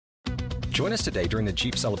Join us today during the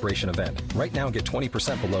Jeep Celebration event. Right now, get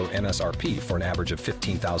 20% below MSRP for an average of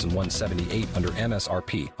 $15,178 under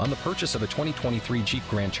MSRP on the purchase of a 2023 Jeep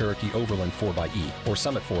Grand Cherokee Overland 4xE or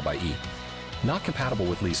Summit 4xE. Not compatible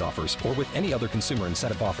with lease offers or with any other consumer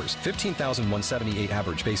incentive offers. $15,178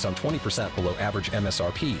 average based on 20% below average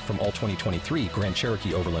MSRP from all 2023 Grand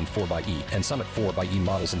Cherokee Overland 4xE and Summit 4xE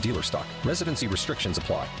models in dealer stock. Residency restrictions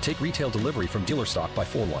apply. Take retail delivery from dealer stock by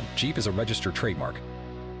 4/1. Jeep is a registered trademark.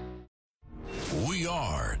 We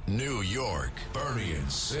are New York. Bernie and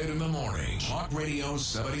Sid in the morning. Talk Radio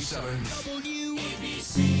 77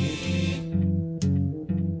 WABC.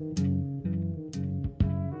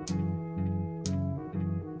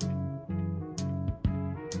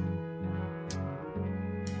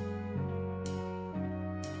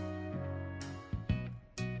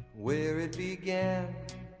 Where it began,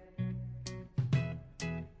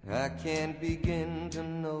 I can't begin to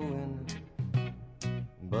knowing,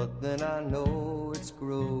 but then I know it's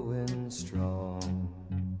growing strong.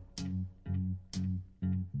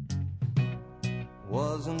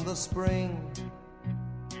 Wasn't the spring,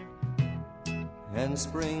 and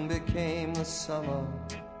spring became the summer.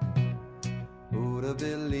 Who'd have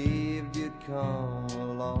believed you'd come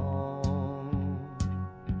along?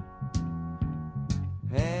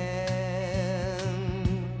 Hand,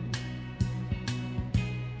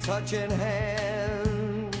 touching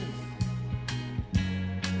hands,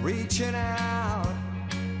 reaching out,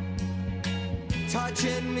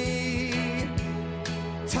 touching me,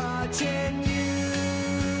 touching you.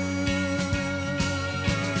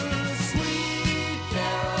 Sweet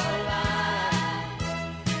Caroline.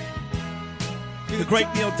 The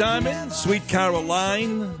great Neil Diamond, Sweet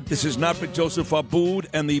Caroline. This is not for Joseph Abboud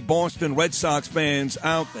and the Boston Red Sox fans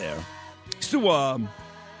out there. Let's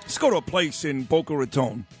go to a place in Boca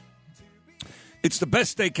Raton. It's the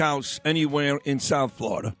best steakhouse anywhere in South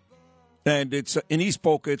Florida. And it's in East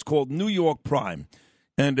Boca. It's called New York Prime.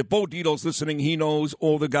 And if Bo Dito's listening, he knows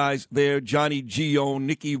all the guys there. Johnny Gio,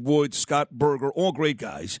 Nicky Wood, Scott Berger, all great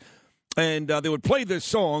guys. And they would play this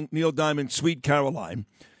song, Neil Diamond, Sweet Caroline.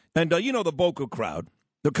 And you know the Boca crowd.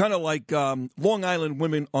 They're kind of like Long Island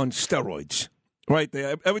women on steroids, right?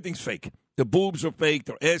 Everything's fake. Their boobs are fake.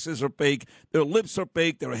 Their asses are fake. Their lips are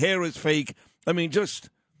fake. Their hair is fake. I mean, just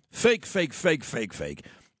fake, fake, fake, fake, fake.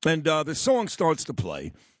 And the song starts to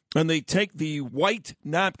play, and they take the white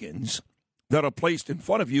napkins that are placed in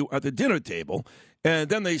front of you at the dinner table, and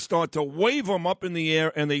then they start to wave them up in the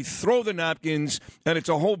air, and they throw the napkins, and it's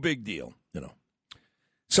a whole big deal, you know.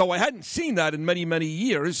 So I hadn't seen that in many, many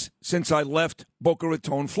years since I left Boca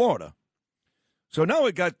Raton, Florida. So now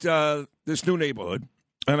I got this new neighborhood,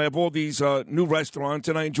 and I have all these new restaurants,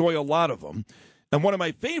 and I enjoy a lot of them. And one of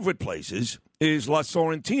my favorite places is La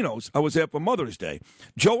Sorrentinos. I was there for Mother's Day.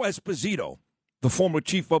 Joe Esposito, the former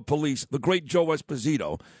chief of police, the great Joe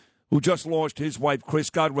Esposito, who just lost his wife, Chris,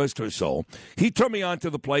 God rest her soul. He turned me on to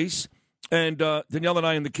the place, and Danielle and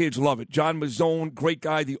I and the kids love it. John Mazzone, great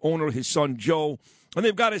guy, the owner, his son Joe. And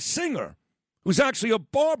they've got a singer who's actually a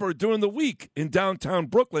barber during the week in downtown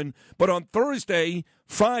Brooklyn. But on Thursday,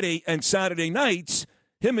 Friday, and Saturday nights,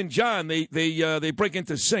 him and John, they break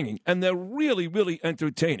into singing. And they're really, really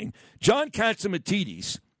entertaining. John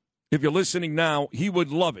Catsimatidis, if you're listening now, he would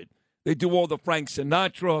love it. They do all the Frank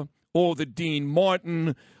Sinatra, all the Dean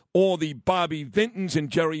Martin, all the Bobby Vintons and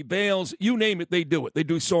Jerry Bales. You name it, they do it. They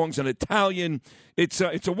do songs in Italian. It's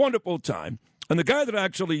a wonderful time. And the guy that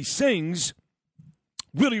actually sings,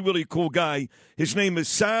 really, really cool guy, his name is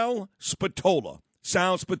Sal Spatola.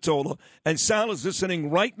 Sal Spatola. And Sal is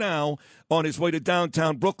listening right now on his way to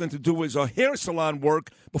downtown Brooklyn to do his hair salon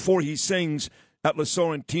work before he sings at La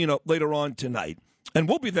Sorrentina later on tonight. And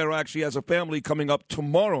we'll be there actually as a family coming up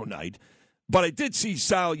tomorrow night. But I did see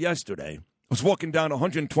Sal yesterday. I was walking down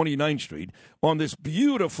 129th Street on this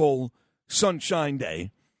beautiful sunshine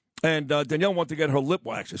day. And Danielle wanted to get her lip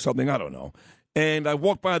wax or something. I don't know. And I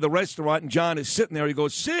walked by the restaurant, and John is sitting there. He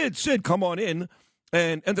goes, Sid, come on in.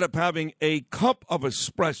 And ended up having a cup of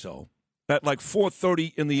espresso at like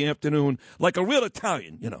 4:30 in the afternoon, like a real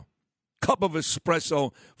Italian, you know. Cup of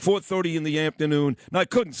espresso, 4:30 in the afternoon. Now, I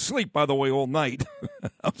couldn't sleep, by the way, all night.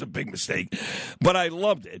 That was a big mistake. But I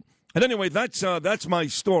loved it. And anyway, that's my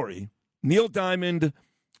story. Neil Diamond,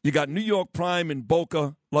 you got New York Prime in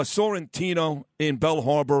Boca, La Sorrentino in Bell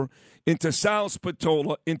Harbor, into Sal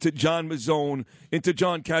Spatola, into John Mazzone, into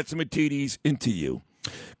John Catsimatidis, into you.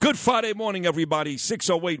 Good Friday morning, everybody.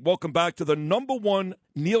 6:08. Welcome back to the number one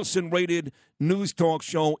Nielsen-rated news talk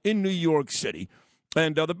show in New York City.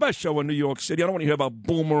 And the best show in New York City. I don't want to hear about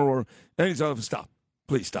Boomer or any other stuff.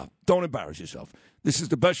 Please stop. Don't embarrass yourself. This is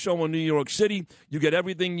the best show in New York City. You get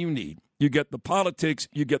everything you need. You get the politics,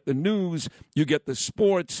 you get the news, you get the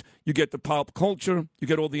sports, you get the pop culture, you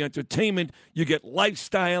get all the entertainment, you get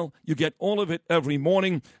lifestyle, you get all of it every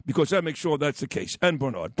morning, because I make sure that's the case. And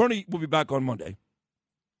Bernard. Bernie will be back on Monday.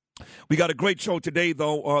 We got a great show today,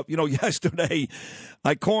 though. Yesterday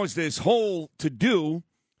I caused this whole to-do,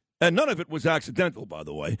 and none of it was accidental, by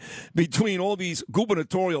the way, between all these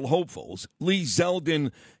gubernatorial hopefuls. Lee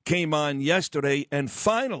Zeldin came on yesterday, and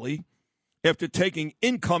finally, after taking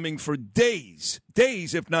incoming for days,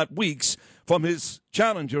 if not weeks, from his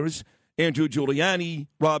challengers, Andrew Giuliani,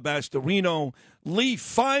 Rob Astorino, Lee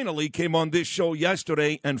finally came on this show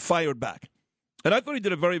yesterday and fired back. And I thought he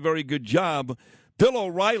did a very, very good job. Bill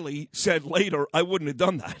O'Reilly said later, I wouldn't have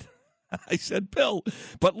done that. I said, Bill,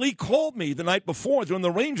 but Lee called me the night before during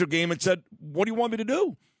the Ranger game and said, what do you want me to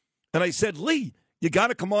do? And I said, Lee, you got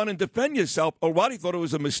to come on and defend yourself. O'Reilly thought it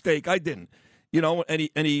was a mistake. I didn't.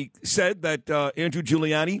 And he said that Andrew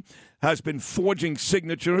Giuliani has been forging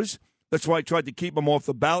signatures. That's why I tried to keep him off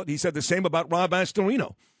the ballot. He said the same about Rob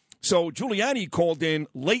Astorino. So Giuliani called in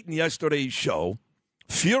late in yesterday's show,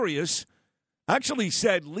 furious, actually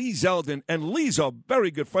said Lee Zeldin, and Lee's a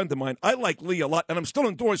very good friend of mine. I like Lee a lot, and I'm still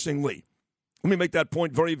endorsing Lee. Let me make that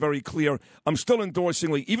point very, very clear. I'm still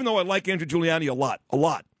endorsing Lee, even though I like Andrew Giuliani a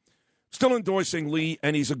lot. Still endorsing Lee,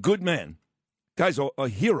 and he's a good man. Guy's a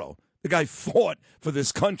hero. The guy fought for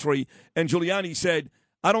this country, and Giuliani said,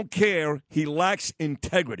 I don't care, he lacks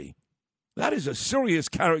integrity. That is a serious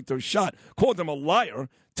character shot. Called him a liar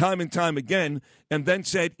time and time again, and then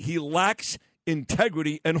said he lacks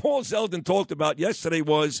integrity. And all Zeldin talked about yesterday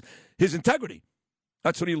was his integrity.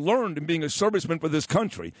 That's what he learned in being a serviceman for this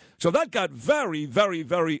country. So that got very, very,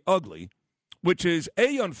 very ugly, which is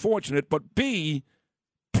A, unfortunate, but B,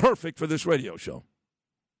 perfect for this radio show.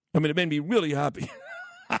 I mean, it made me really happy.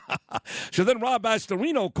 So then Rob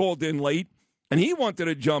Astorino called in late, and he wanted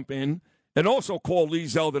to jump in and also call Lee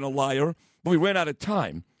Zeldin a liar, but we ran out of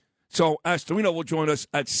time. So Astorino will join us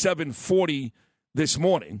at 7:40 this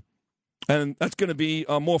morning, and that's going to be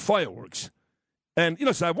more fireworks. And,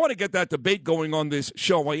 so I want to get that debate going on this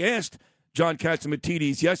show. I asked John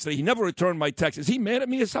Catsimatidis yesterday. He never returned my text. Is he mad at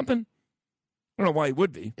me or something? I don't know why he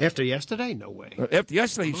would be. After yesterday? No way. After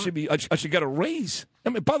yesterday, I should get a raise. I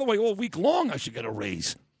mean, by the way, all week long, I should get a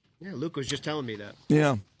raise. Yeah, Luke was just telling me that.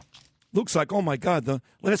 Yeah. Luke's like, oh, my God, the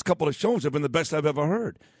last couple of shows have been the best I've ever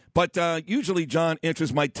heard. But usually John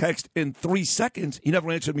answers my text in 3 seconds. He never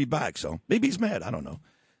answered me back, so maybe he's mad. I don't know.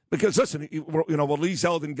 Because, listen, we're Lee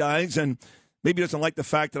Zeldin guys, and maybe he doesn't like the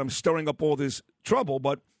fact that I'm stirring up all this trouble,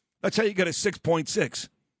 but that's how you get a 6.6.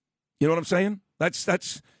 You know what I'm saying? That's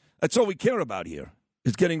all we care about here,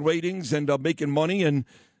 is getting ratings and making money. And,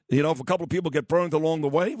 if a couple of people get burned along the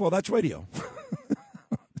way, well, that's radio.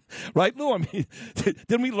 Right, Lou? I mean,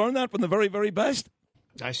 didn't we learn that from the very, very best?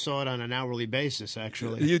 I saw it on an hourly basis,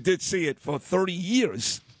 actually. You did see it for 30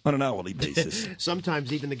 years on an hourly basis.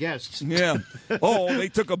 Sometimes even the guests. Yeah. Oh, they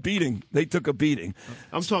took a beating.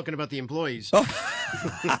 I'm talking about the employees. So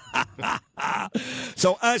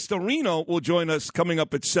Astorino will join us coming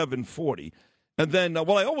up at 7:40. And then, I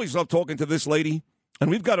always love talking to this lady,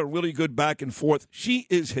 and we've got a really good back and forth. She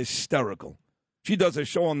is hysterical. She does a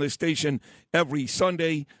show on this station every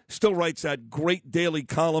Sunday, still writes that great daily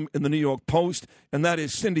column in the New York Post, and that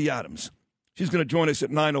is Cindy Adams. She's going to join us at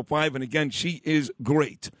 9:05, and again, she is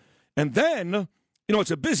great. And then, it's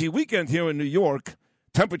a busy weekend here in New York.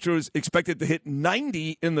 Temperatures expected to hit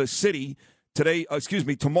 90 in the city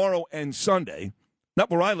tomorrow and Sunday. Not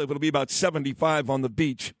where I live, it'll be about 75 on the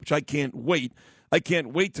beach, which I can't wait. I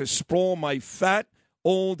can't wait to sprawl my fat,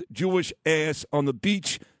 old Jewish ass on the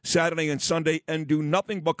beach Saturday and Sunday and do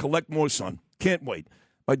nothing but collect more sun. Can't wait.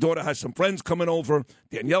 My daughter has some friends coming over.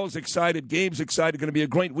 Danielle's excited. Gabe's excited. Going to be a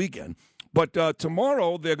great weekend. But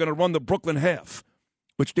tomorrow they're going to run the Brooklyn Half,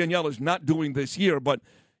 which Danielle is not doing this year, but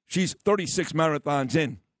she's 36 marathons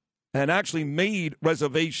in and actually made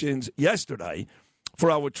reservations yesterday for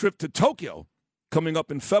our trip to Tokyo coming up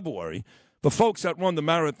in February. The folks that run the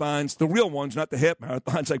marathons, the real ones, not the half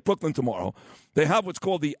marathons like Brooklyn tomorrow, they have what's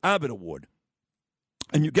called the Abbott Award.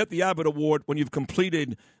 And you get the Abbott Award when you've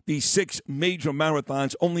completed the 6 major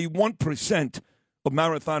marathons. Only 1% of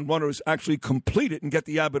marathon runners actually complete it and get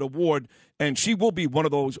the Abbott Award. And she will be one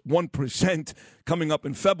of those 1% coming up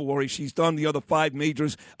in February. She's done the other 5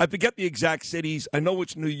 majors. I forget the exact cities. I know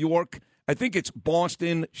it's New York. I think it's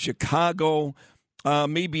Boston, Chicago,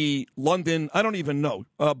 maybe London. I don't even know.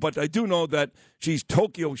 But I do know that she's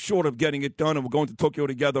Tokyo short of getting it done, and we're going to Tokyo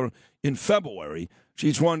together in February.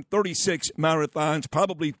 She's run 36 marathons,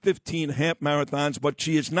 probably 15 half marathons, but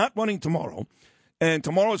she is not running tomorrow. And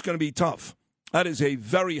tomorrow is going to be tough. That is a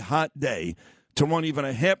very hot day to run even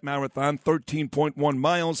a half marathon, 13.1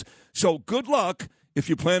 miles. So good luck if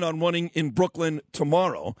you plan on running in Brooklyn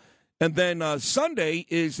tomorrow. And then Sunday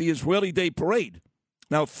is the Israeli Day Parade.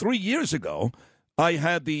 Now, 3 years ago, I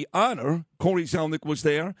had the honor, Corey Zelnick was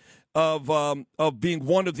there, of being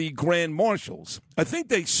one of the Grand Marshals. I think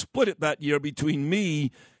they split it that year between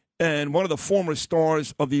me and one of the former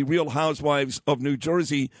stars of the Real Housewives of New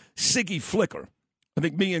Jersey, Siggy Flicker. I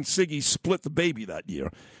think me and Siggy split the baby that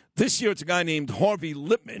year. This year, it's a guy named Harvey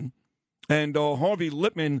Lipman, and Harvey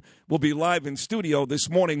Lipman will be live in studio this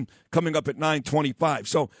morning coming up at 9:25.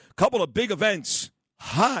 So a couple of big events,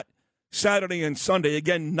 hot Saturday and Sunday.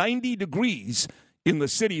 Again, 90 degrees in the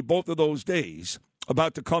city both of those days,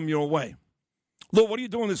 about to come your way. Lou, what are you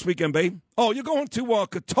doing this weekend, babe? Oh, you're going to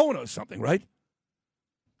Katona or something, right?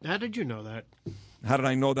 How did you know that? How did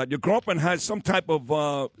I know that? Your girlfriend has some type of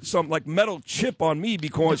metal chip on me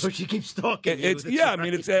because she keeps talking. It's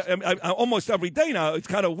almost every day now. It's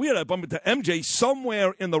kind of weird. I bump into MJ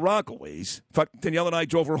somewhere in the Rockaways. In fact, Danielle and I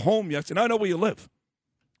drove her home yesterday. I know where you live.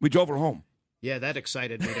 We drove her home. Yeah, that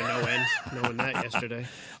excited me to no end, knowing that yesterday.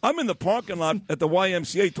 I'm in the parking lot at the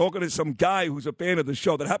YMCA talking to some guy who's a fan of the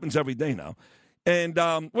show. That happens every day now. And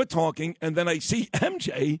we're talking, and then I see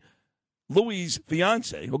MJ, Louis'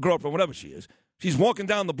 fiance, or girlfriend, whatever she is. She's walking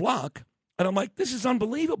down the block, and I'm like, this is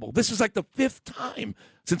unbelievable. This is like the 5th time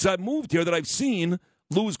since I moved here that I've seen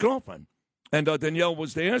Lou's girlfriend. And Danielle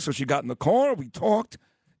was there, so she got in the car. We talked,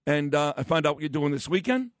 and I found out what you're doing this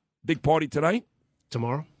weekend. Big party tonight.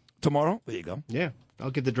 Tomorrow? There you go. Yeah, I'll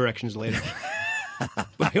give the directions later.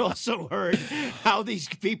 But I also heard how these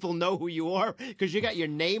people know who you are because you got your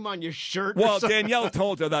name on your shirt. Well, Danielle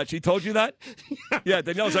told her that. She told you that? Yeah,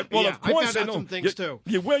 Danielle's like, well, yeah, of course I found out know. some things, too.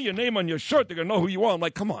 You wear your name on your shirt, they're going to know who you are. I'm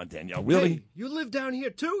like, come on, Danielle, really? Hey, you live down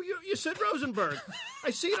here, too? You said Rosenberg.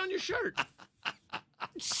 I see it on your shirt.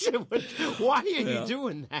 Why are you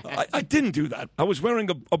doing that? I didn't do that. I was wearing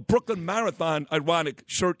a Brooklyn Marathon ironic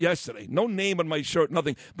shirt yesterday. No name on my shirt,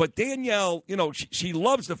 nothing. But Danielle, she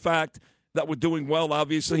loves the fact that we're doing well,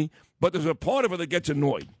 obviously, but there's a part of her that gets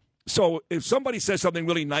annoyed. So if somebody says something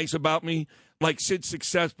really nice about me, like Sid's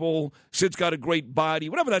successful, Sid's got a great body,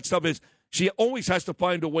 whatever that stuff is, she always has to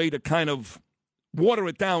find a way to kind of water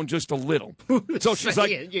it down just a little. So she's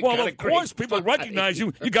like, well, of course people recognize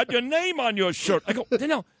you. You got your name on your shirt. I go,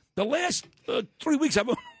 Danielle, the last 3 weeks I've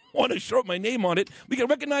worn a shirt with my name on it. We get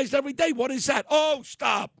recognized every day. What is that? Oh,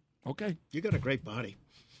 stop. Okay. You got a great body.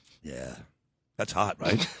 Yeah. That's hot,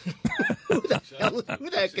 right? Who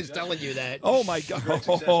the heck is telling you that? Oh, my God.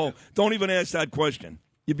 Oh, don't even ask that question.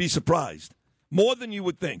 You'd be surprised. More than you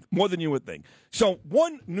would think. So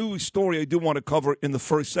one news story I do want to cover in the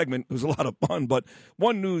first segment. It was a lot of fun, but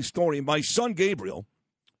one news story. My son, Gabriel,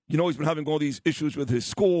 he's been having all these issues with his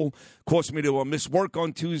school, caused me to miss work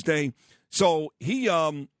on Tuesday. So he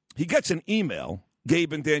gets an email,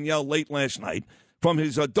 Gabe and Danielle, late last night from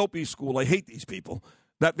his dopey school. I hate these people.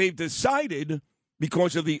 That they've decided,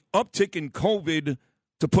 because of the uptick in COVID,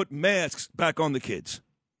 to put masks back on the kids.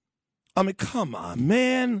 I mean, come on,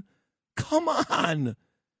 man. Come on.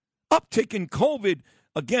 Uptick in COVID,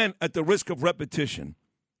 again, at the risk of repetition.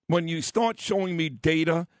 When you start showing me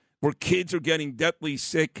data where kids are getting deathly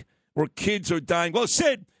sick, where kids are dying. Well,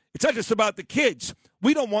 Sid, it's not just about the kids.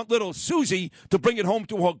 We don't want little Susie to bring it home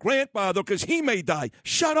to her grandfather because he may die.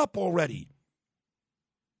 Shut up already.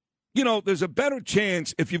 There's a better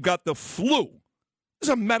chance if you've got the flu. This is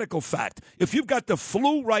a medical fact. If you've got the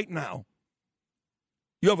flu right now,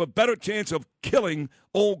 you have a better chance of killing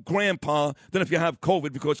old grandpa than if you have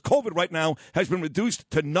COVID, because COVID right now has been reduced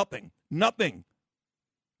to nothing. Nothing.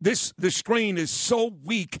 This strain is so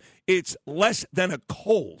weak, it's less than a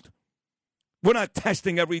cold. We're not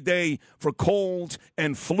testing every day for colds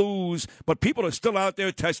and flus, but people are still out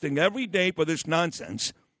there testing every day for this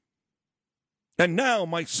nonsense. And now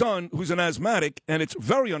my son, who's an asthmatic, and it's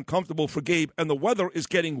very uncomfortable for Gabe, and the weather is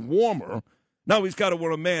getting warmer, now he's got to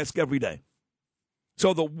wear a mask every day.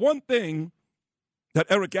 So the one thing that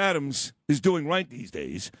Eric Adams is doing right these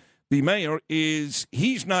days, the mayor, is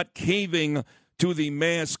he's not caving to the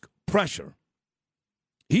mask pressure.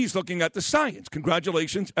 He's looking at the science.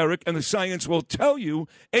 Congratulations, Eric, and the science will tell you,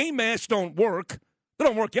 A, masks don't work. They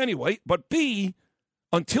don't work anyway, but B,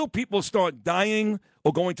 until people start dying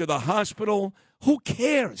or going to the hospital, who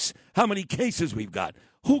cares how many cases we've got?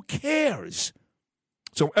 Who cares?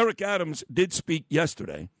 So Eric Adams did speak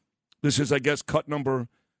yesterday. This is, I guess, cut number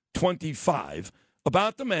 25,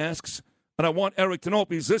 about the masks. And I want Eric to know, if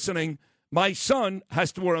he's listening, my son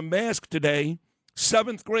has to wear a mask today,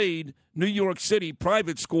 7th grade, New York City,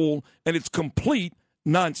 private school, and it's complete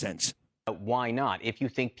nonsense. Why not? If you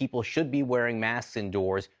think people should be wearing masks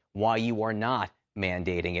indoors, why you are not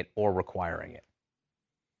mandating it or requiring it.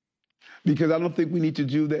 Because I don't think we need to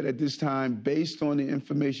do that at this time based on the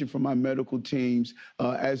information from our medical teams.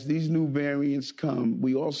 As these new variants come,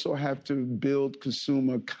 we also have to build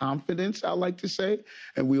consumer confidence, I like to say.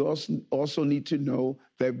 And we also need to know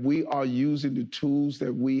that we are using the tools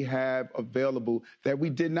that we have available that we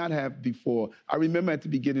did not have before. I remember at the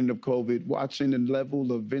beginning of COVID watching the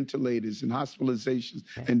level of ventilators and hospitalizations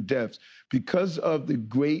and deaths. Because of the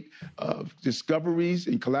great discoveries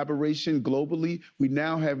and collaboration globally, we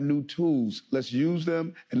now have new tools. Let's use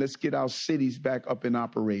them and let's get our cities back up and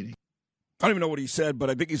operating. I don't even know what he said,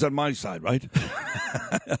 but I think he's on my side, right?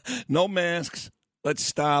 No masks. Let's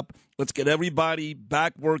stop. Let's get everybody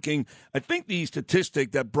back working. I think the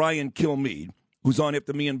statistic that Brian Kilmeade, who's on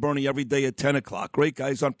after me and Bernie every day at 10 o'clock, great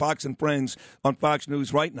guys on Fox and Friends on Fox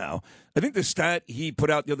News right now. I think the stat he put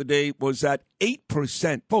out the other day was that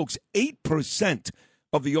 8%, folks, 8%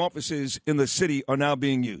 of the offices in the city are now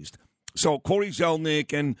being used. So Corey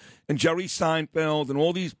Zelnick and Jerry Seinfeld and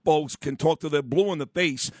all these folks can talk to their blue in the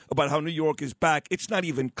face about how New York is back. It's not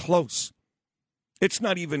even close. It's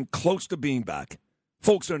not even close to being back.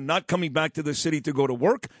 Folks are not coming back to the city to go to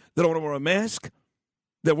work. They don't want to wear a mask.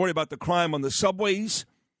 They're worried about the crime on the subways.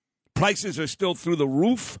 Prices are still through the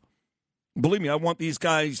roof. Believe me, I want these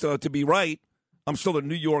guys to be right. I'm still a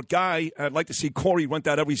New York guy. I'd like to see Corey rent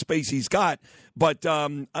out every space he's got. But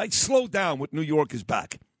I'd slow down when New York is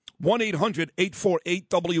back.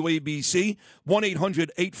 1-800-848-WABC,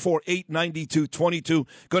 1-800-848-9222.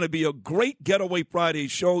 Going to be a great Getaway Friday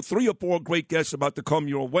show. 3 or 4 great guests about to come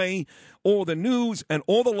your way. All the news and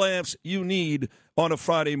all the laughs you need on a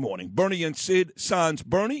Friday morning. Bernie and Sid, sans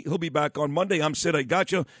Bernie. He'll be back on Monday. I'm Sid, I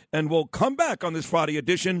gotcha. And we'll come back on this Friday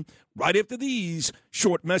edition right after these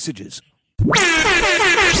short messages. Bernie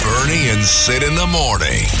and Sid in the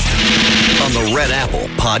morning. On the Red Apple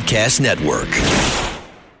Podcast Network.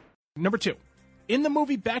 Number 2, in the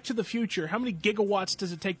movie Back to the Future, how many gigawatts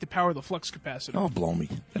does it take to power the flux capacitor? Oh, blow me.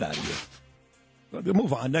 Get out of here.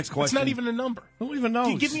 Move on. Next question. It's not even a number. Who even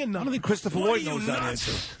knows? Give me a number. I don't think Christopher Lloyd knows that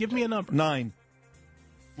answer. Give me a number. 9.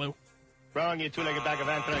 Lou. Wrong, you two-legged bag of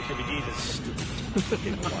anthrax should be Jesus.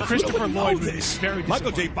 Christopher Lloyd is very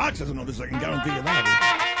Michael J. Fox doesn't know this. I can guarantee you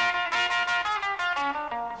that.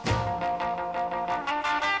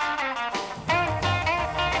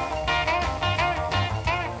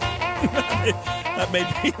 That made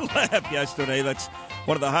me laugh yesterday. That's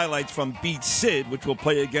one of the highlights from Beat Sid, which we'll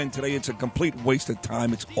play again today. It's a complete waste of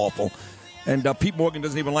time. It's awful. And Pete Morgan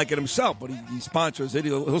doesn't even like it himself, but he sponsors it.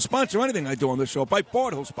 He'll sponsor anything I do on this show. If I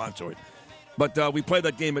bought, he'll sponsor it. But we play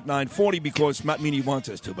that game at 9:40 because Matt Meany wants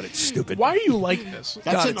us to, but it's stupid. Why are you like this?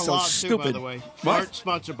 That's God, in the so log, stupid. too, by the way. What?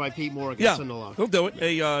 Sponsored by Pete Morgan. Yeah, It's in the log. he'll do it.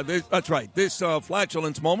 Hey, that's right. This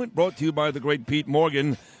flatulence moment brought to you by the great Pete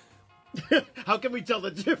Morgan. How can we tell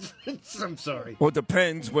the difference? I'm sorry. Well, it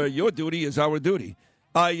depends where your duty is our duty.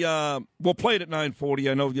 We'll play it at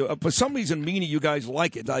 9:40. I know for some reason, Meany, you guys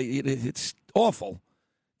like it. It's awful.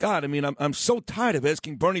 God, I mean, I'm so tired of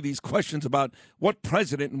asking Bernie these questions about what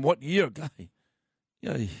president and what year, guy.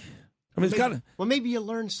 Yeah, I mean, it's got to. Well, maybe you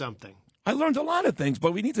learned something. I learned a lot of things,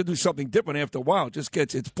 but we need to do something different after a while. It just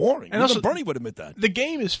it's boring. And also, Bernie would admit that. The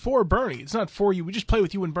game is for Bernie. It's not for you. We just play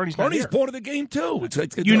with you when Bernie's not here. Bernie's bored of the game, too.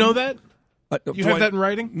 You know that? You have I, that in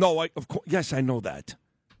writing? No, of course. Yes, I know that.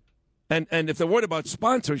 And if they're worried about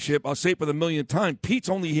sponsorship, I'll say it for the millionth time, Pete's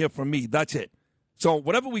only here for me. That's it. So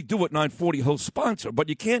whatever we do at 9:40, he'll sponsor. But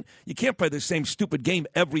you can't play the same stupid game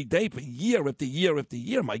every day for year after year after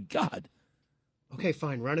year. My God. Okay,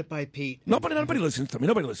 fine. Run it by Pete. Nobody listens to me.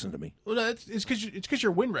 Nobody listens to me. Well, no, it's because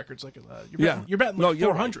your win record's like you're batting no, like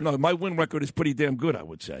 400. Right. No, my win record is pretty damn good, I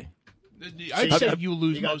would say. I'd say you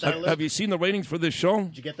lose most. Have you seen the ratings for this show?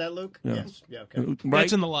 Did you get that, Luke? Yeah. Yes. Yeah. Okay. Right?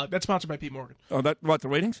 That's in the log. That's sponsored by Pete Morgan. Oh, what the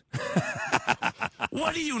ratings?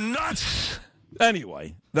 What are you nuts?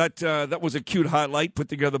 Anyway, that was a cute highlight put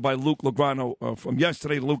together by Luke Lograno from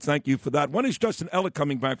yesterday. Luke, thank you for that. When is Justin Ellick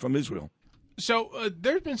coming back from Israel? So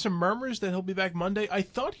there's been some murmurs that he'll be back Monday. I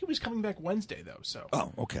thought he was coming back Wednesday, though. So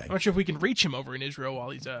okay. I'm not sure if we can reach him over in Israel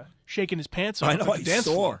while he's shaking his pants off. I know. I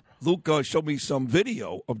saw. Luke showed me some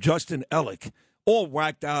video of Justin Ellick all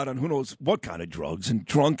whacked out on who knows what kind of drugs and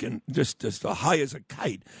drunk and just high as a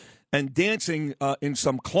kite and dancing in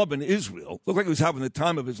some club in Israel. Looked like he was having the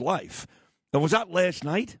time of his life. Now, was that last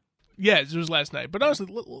night? Yes, it was last night. But honestly,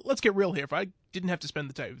 let's get real here. If I didn't have to spend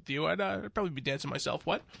the time with you, I'd probably be dancing myself.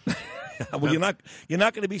 What? Well, you're not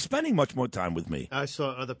going to be spending much more time with me. I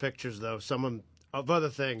saw other pictures though. Some of other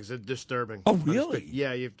things that are disturbing. Oh, really?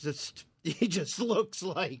 Yeah, you just He just looks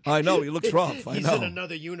like... I know, he looks rough. I He's know. in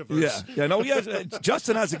another universe. Yeah, no,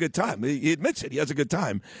 Justin has a good time. He admits it. He has a good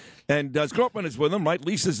time. And his girlfriend is with him, right?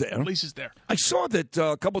 Lisa's there. Lisa's there. I saw that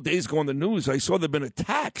a couple of days ago on the news, I saw there have been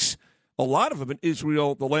attacks, a lot of them in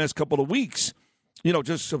Israel the last couple of weeks. You know,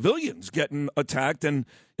 just civilians getting attacked, and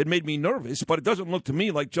it made me nervous. But it doesn't look to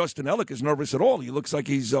me like Justin Ellick is nervous at all. He looks like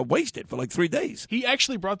he's wasted for like 3 days. He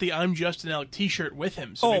actually brought the I'm Justin Ellick T-shirt with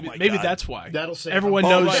him, so maybe God. that's why. That'll say everyone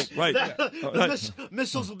knows. Right. The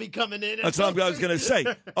missiles will be coming in. That's what I was going to say.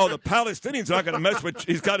 Oh, the Palestinians are not going to mess with.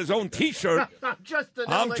 He's got his own T-shirt.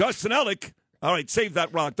 I'm Justin Ellick. All right, save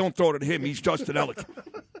that rock. Don't throw it at him. He's Justin Ellick.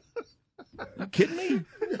 You kidding me?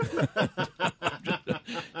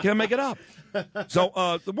 Can't make it up.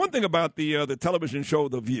 So the one thing about the television show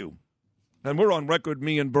The View, and we're on record,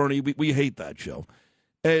 me and Bernie, we hate that show.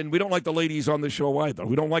 And we don't like the ladies on the show either.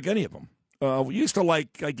 We don't like any of them. We used to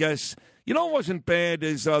like, I guess, you know what wasn't bad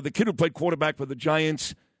is the kid who played quarterback for the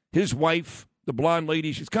Giants, his wife, the blonde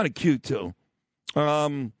lady, she's kind of cute too.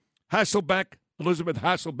 Hasselbeck, Elizabeth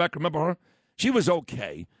Hasselbeck, remember her? She was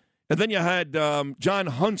okay. And then you had John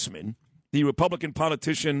Huntsman, the Republican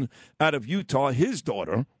politician out of Utah, his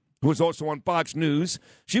daughter, who was also on Fox News.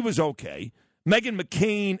 She was okay. Meghan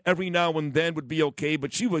McCain every now and then would be okay,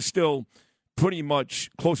 but she was still pretty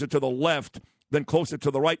much closer to the left than closer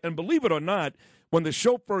to the right. And believe it or not, when the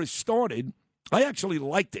show first started, I actually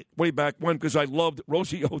liked it way back when because I loved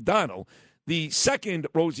Rosie O'Donnell. The second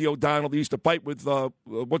Rosie O'Donnell that used to fight with,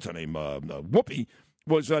 what's her name, Whoopi,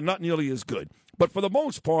 was not nearly as good. But for the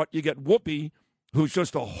most part, you get Whoopi, who's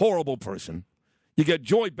just a horrible person. You get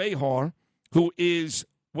Joy Behar, who is,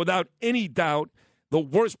 without any doubt, the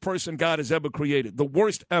worst person God has ever created. The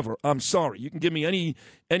worst ever. I'm sorry. You can give me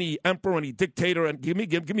any emperor, any dictator, and give me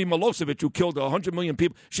Milosevic, who killed 100 million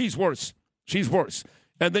people. She's worse. She's worse.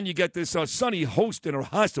 And then you get this Sunny Hostin or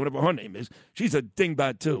Hostin, whatever her name is. She's a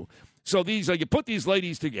dingbat, too. So these you put these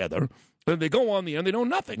ladies together, and they go on the end. They know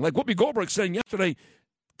nothing. Like Whoopi Goldberg saying yesterday,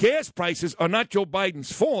 gas prices are not Joe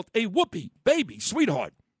Biden's fault. Hey, Whoopi, baby,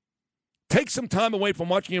 sweetheart, take some time away from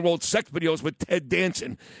watching your old sex videos with Ted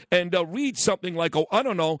Danson and read something like, I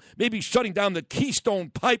don't know, maybe shutting down the Keystone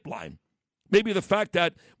Pipeline. Maybe the fact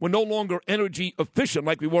that we're no longer energy efficient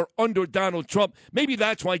like we were under Donald Trump. Maybe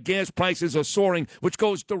that's why gas prices are soaring, which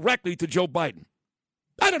goes directly to Joe Biden.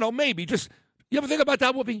 I don't know, maybe. You ever think about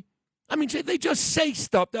that, Whoopi? I mean, they just say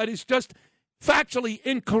stuff that is just factually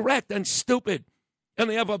incorrect and stupid. And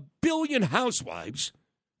they have 1 billion housewives,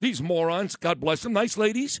 these morons, God bless them, nice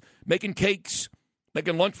ladies, making cakes,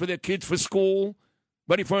 making lunch for their kids for school,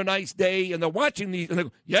 ready for a nice day. And they're watching these, and they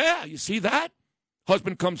go, yeah, you see that?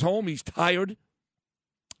 Husband comes home, he's tired.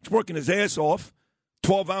 He's working his ass off,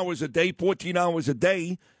 12 hours a day, 14 hours a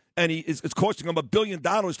day. And it's costing him $1 billion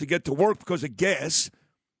to get to work because of gas.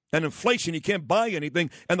 And inflation, he can't buy anything.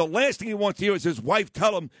 And the last thing he wants to hear is his wife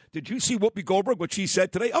tell him, did you see Whoopi Goldberg, what she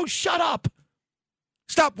said today? Oh, shut up.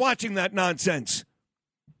 Stop watching that nonsense.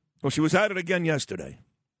 Well, she was at it again yesterday.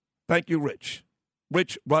 Thank you, Rich.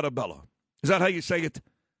 Rich Radabella. Is that how you say it?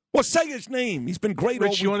 Well, say his name. He's been great all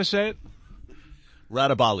week. Rich, you want to say it?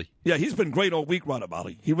 Radabali. Yeah, he's been great all week,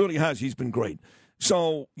 Radabali. He really has. He's been great.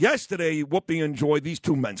 So yesterday, Whoopi enjoyed these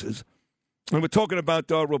two menses. And we're talking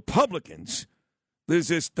about Republicans. There's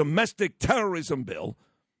this domestic terrorism bill,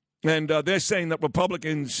 and they're saying that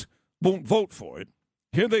Republicans won't vote for it.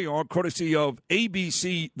 Here they are, courtesy of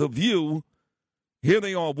ABC The View. Here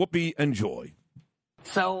they are, Whoopi and Joy.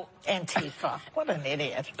 So, Antifa, what an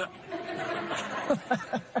idiot.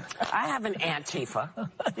 I have an Antifa.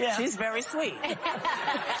 Yeah. She's very sweet.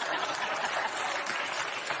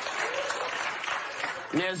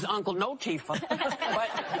 There's Uncle No Tifa,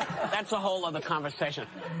 but that's a whole other conversation.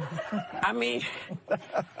 I mean,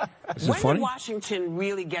 when did Washington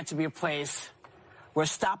really get to be a place where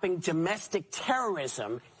stopping domestic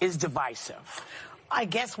terrorism is divisive? I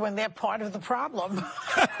guess when they're part of the problem.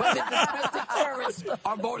 When the domestic terrorists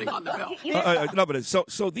are voting on the bill. No, but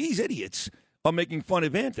so these idiots are making fun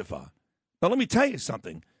of Antifa. Now, let me tell you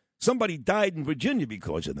something. Somebody died in Virginia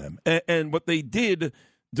because of them. And what they did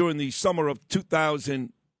during the summer of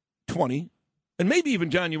 2020, and maybe even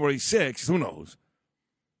January 6th, who knows,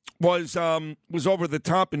 was over the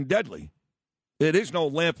top and deadly. It is no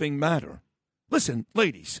laughing matter. Listen,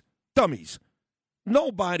 ladies, dummies,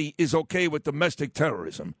 nobody is okay with domestic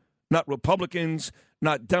terrorism. Not Republicans,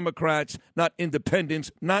 not Democrats, not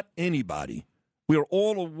independents, not anybody. We are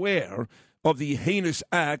all aware of the heinous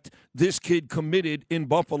act this kid committed in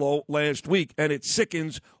Buffalo last week, and it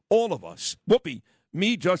sickens all of us. Whoopi,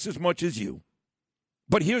 me just as much as you.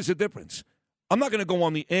 But here's the difference. I'm not going to go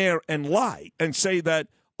on the air and lie and say that,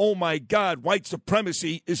 oh, my God, white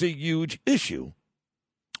supremacy is a huge issue.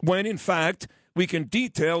 When, in fact, we can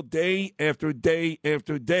detail day after day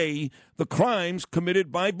after day the crimes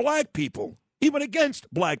committed by black people, even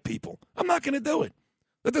against black people. I'm not going to do it.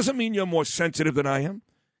 That doesn't mean you're more sensitive than I am.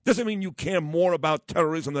 Doesn't mean you care more about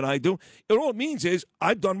terrorism than I do. All it means is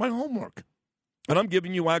I've done my homework, and I'm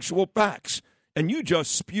giving you actual facts, and you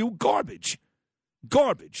just spew garbage.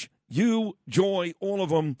 Garbage. You, Joy, all of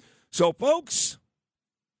them. So, folks,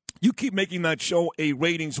 you keep making that show a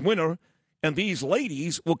ratings winner, and these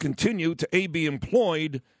ladies will continue to, A, be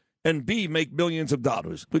employed, and B, make millions of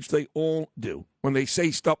dollars, which they all do when they say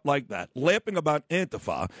stuff like that, laughing about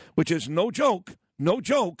Antifa, which is no joke,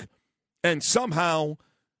 and somehow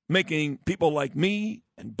making people like me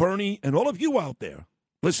and Bernie and all of you out there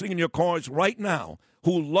listening in your cars right now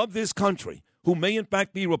who love this country, who may in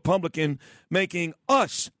fact be Republican, making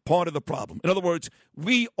us part of the problem. In other words,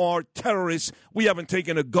 we are terrorists. We haven't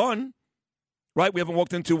taken a gun. Right? We haven't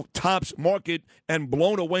walked into Tops Market and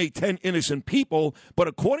blown away 10 innocent people. But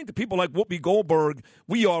according to people like Whoopi Goldberg,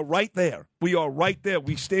 we are right there. We are right there.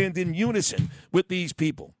 We stand in unison with these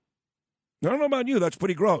people. I don't know about you. That's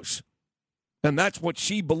pretty gross. And that's what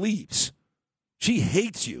she believes. She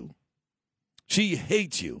hates you. She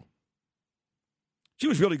hates you. She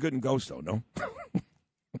was really good in Ghost, though, no? She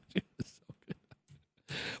was so good.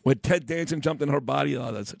 When Ted Danson jumped in her body,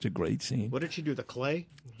 oh, that's such a great scene. What did she do, the clay?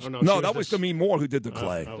 Oh, no, that was Demi Moore who did the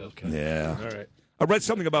clay. Oh, okay. Yeah. All right. I read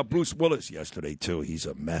something about Bruce Willis yesterday, too. He's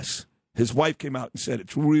a mess. His wife came out and said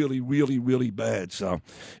it's really, really, really bad. So,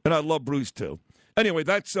 and I love Bruce, too. Anyway,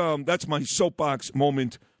 that's my soapbox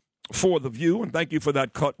moment for The View, and thank you for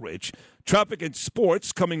that cut, Rich. Traffic and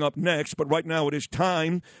sports coming up next, but right now it is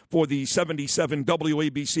time for the 77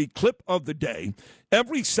 WABC clip of the day.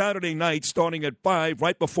 Every Saturday night, starting at 5,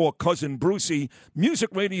 right before Cousin Brucey, Music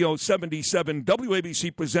Radio 77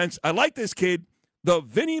 WABC presents, I like this kid, the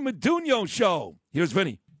Vinny Medugno Show. Here's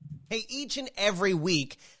Vinny. Hey, each and every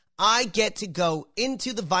week, I get to go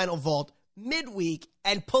into the vinyl vault midweek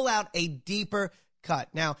and pull out a deeper cut.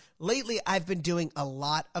 Now, lately, I've been doing a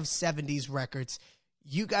lot of 70s records.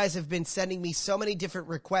 You guys have been sending me so many different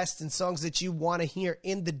requests and songs that you want to hear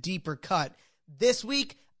in the deeper cut. This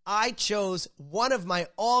week, I chose one of my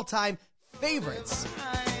all-time favorites.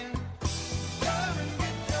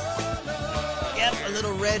 Yep, a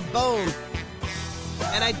little red bone.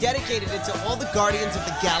 And I dedicated it to all the Guardians of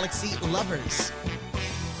the Galaxy lovers.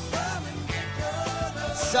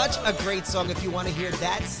 Such a great song. If you want to hear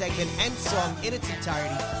that segment and song in its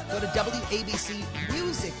entirety, go to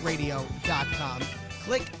WABCMusicRadio.com.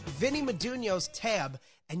 Click Vinny Medugno's tab,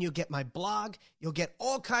 and you'll get my blog. You'll get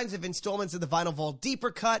all kinds of installments of the Vinyl Vault Deeper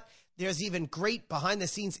Cut. There's even great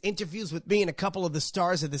behind-the-scenes interviews with me and a couple of the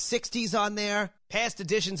stars of the 60s on there, past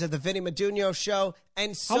editions of the Vinny Medugno Show,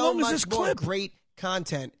 and so much more great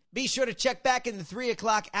content. Be sure to check back in the 3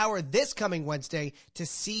 o'clock hour this coming Wednesday to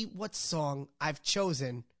see what song I've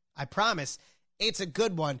chosen. I promise it's a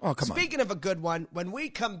good one. Oh, come Speaking of a good one, when we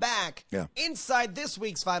come back, inside this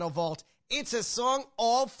week's Vinyl Vault, it's a song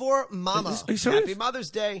all for Mama. Happy Mother's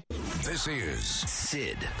Day. This is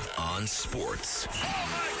Sid on Sports.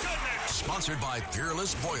 Sponsored by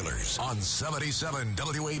Peerless Boilers on 77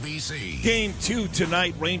 WABC. Game 2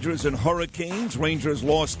 tonight, Rangers and Hurricanes. Rangers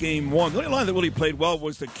lost Game 1. The only line that really played well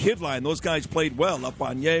was the kid line. Those guys played well.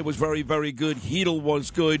 Lafreniere was very, very good. Hedl was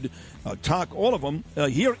good. Talk, all of them.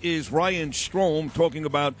 Here is Ryan Strome talking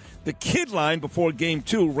about the kid line before Game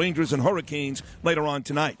 2, Rangers and Hurricanes, later on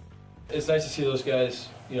tonight. It's nice to see those guys,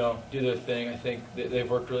 do their thing. I think they've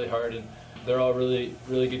worked really hard, and they're all really,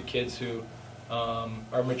 really good kids who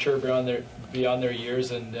are mature beyond their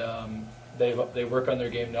years, and they work on their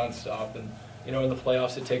game nonstop. And in the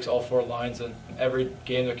playoffs, it takes all 4 lines, and every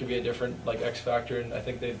game there can be a different X factor, and I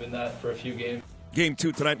think they've been that for a few games. Game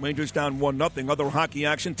 2 tonight, Rangers down 1-0. Other hockey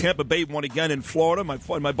action, Tampa Bay won again in Florida.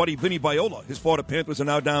 My buddy Vinny Viola, his Florida Panthers are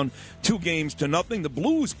now down 2-0. The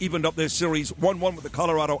Blues evened up their series 1-1 with the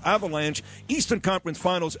Colorado Avalanche. Eastern Conference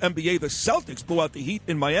Finals NBA, the Celtics blew out the Heat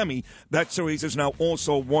in Miami. That series is now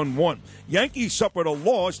also 1-1. Yankees suffered a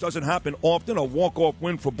loss, doesn't happen often, a walk-off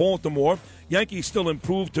win for Baltimore. Yankees still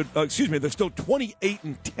improved to, they're still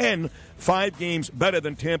 28-10, 5 games better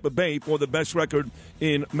than Tampa Bay for the best record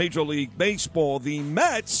in Major League Baseball. The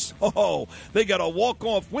Mets, they got a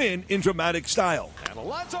walk-off win in dramatic style. And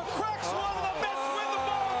Alonso cracks one, and the Mets win the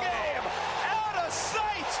ball game. Out of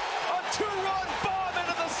sight, a 2-run bomb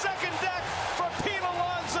into the second deck for Pete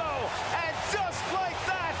Alonso. And just like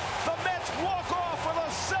that, the Mets walk off with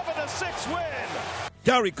a 7-6 win.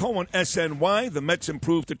 Gary Cohen, SNY. The Mets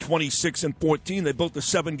improved to 26-14. They built a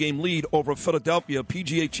 7-game lead over Philadelphia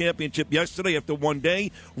PGA Championship yesterday after one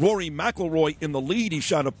day. Rory McIlroy in the lead. He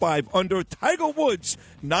shot a 5 under. Tiger Woods,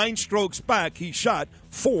 9 strokes back. He shot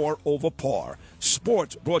 4 over par.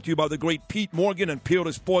 Sports brought to you by the great Pete Morgan and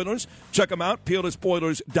Peerless Boilers. Check them out,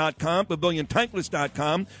 peerlessboilers.com,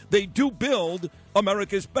 paviliontankless.com. They do build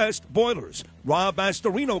America's best boilers. Rob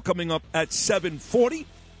Astorino coming up at 7:40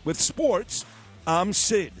 with sports. I'm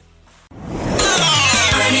Sid. Bernie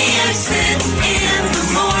and Sid in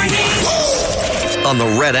the morning. On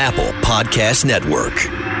the Red Apple Podcast Network.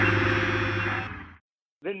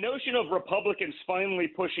 The notion of Republicans finally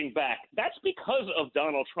pushing back, that's because of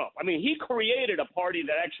Donald Trump. I mean, he created a party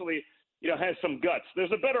that actually, has some guts.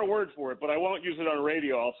 There's a better word for it, but I won't use it on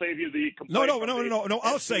radio. I'll save you the complaint. No.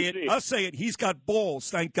 I'll say it. He's got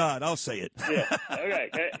balls, thank God. I'll say it. Yeah,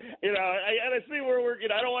 okay. I see where we're,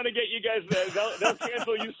 I don't want to get you guys, they'll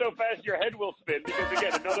cancel you so fast your head will spin because,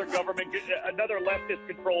 again, another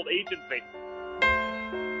leftist-controlled agency.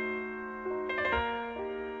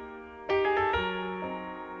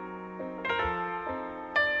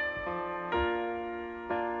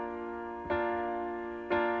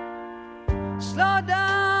 Slow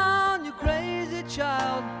down, you crazy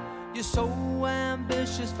child. You're so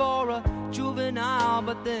ambitious for a juvenile.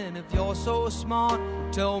 But then if you're so smart,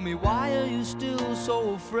 tell me, why are you still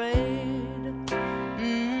so afraid?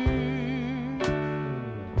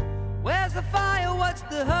 Where's the fire? What's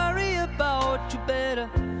the hurry about? You better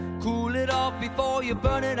cool it off before you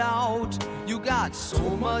burn it out. You got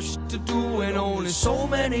so much to do and only so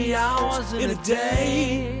many hours in a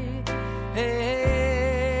day.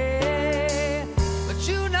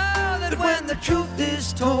 When the truth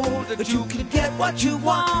is told, that you can get what you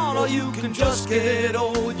want, or you can just get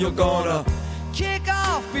old. You're gonna kick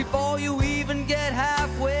off before you even get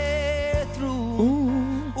halfway through.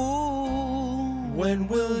 Ooh, when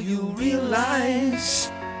will you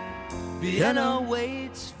realize Vienna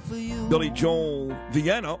waits for you? Billy Joel,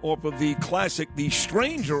 Vienna, off of the classic The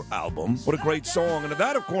Stranger album. What a great song. And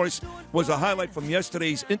that, of course, was a highlight from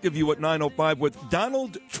yesterday's interview at 9:05 with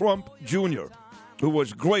Donald Trump Jr., who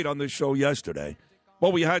was great on this show yesterday.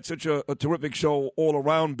 Well, we had such a terrific show all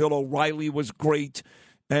around. Bill O'Reilly was great.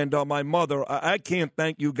 And my mother, I can't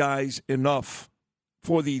thank you guys enough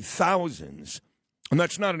for the thousands, and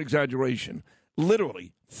that's not an exaggeration,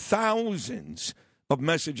 literally thousands of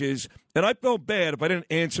messages. And I felt bad if I didn't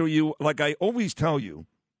answer you. Like I always tell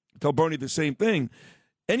Bernie the same thing.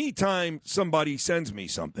 Anytime somebody sends me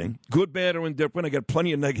something, good, bad, or indifferent, I get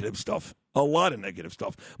plenty of negative stuff. A lot of negative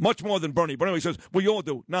stuff. Much more than Bernie. Bernie always says, well, you all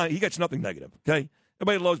do. Nah, he gets nothing negative, okay?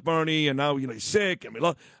 Everybody loves Bernie, and now he's sick. And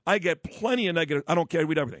I get plenty of negative. I don't care. I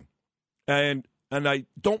read everything. And I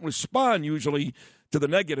don't respond usually to the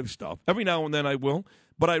negative stuff. Every now and then I will,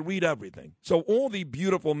 but I read everything. So all the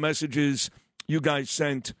beautiful messages you guys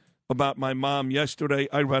sent about my mom yesterday,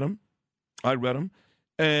 I read them.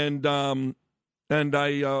 And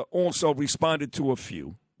I also responded to a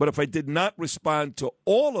few. But if I did not respond to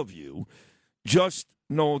all of you, just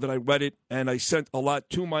know that I read it, and I sent a lot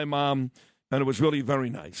to my mom, and it was really very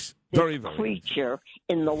nice. Very, very creature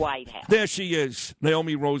in the White House. There she is,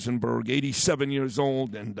 Naomi Rosenberg, 87 years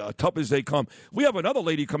old, and tough as they come. We have another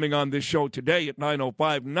lady coming on this show today at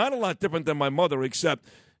 9:05. Not a lot different than my mother, except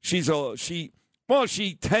she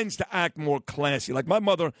tends to act more classy. Like my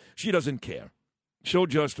mother, she doesn't care. She'll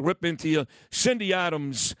just rip into you. Cindy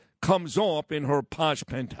Adams comes off in her posh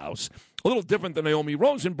penthouse. A little different than Naomi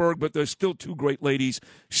Rosenberg, but there's still two great ladies.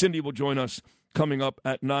 Cindy will join us coming up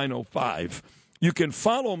at 9:05. You can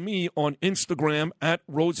follow me on Instagram at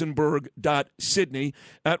rosenberg.sydney,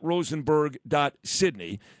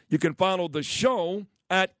 @rosenberg.sydney. You can follow the show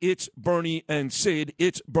at It's Bernie and Sid,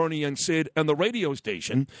 It's Bernie and Sid, and the radio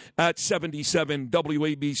station at 77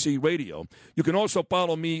 WABC Radio. You can also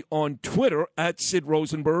follow me on Twitter at Sid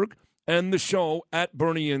Rosenberg, and the show at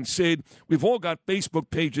Bernie and Sid. We've all got Facebook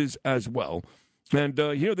pages as well. And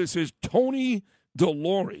here this is Tony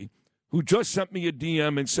DeLore, who just sent me a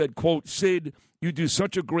DM and said, quote, Sid, you do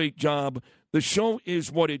such a great job. The show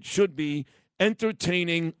is what it should be,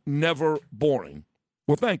 entertaining, never boring.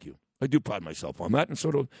 Well, thank you. I do pride myself on that, and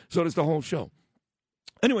so does the whole show.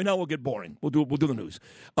 Anyway, now we'll get boring. We'll do the news.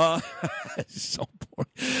 So boring.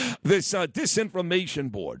 This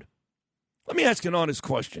disinformation board. Let me ask an honest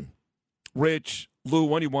question. Rich,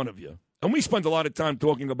 Lou, any one of you. And we spend a lot of time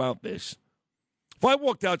talking about this. If I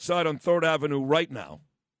walked outside on 3rd Avenue right now,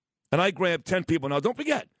 and I grabbed 10 people. Now, don't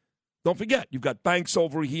forget, you've got banks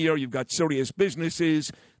over here. You've got serious businesses.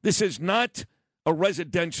 This is not a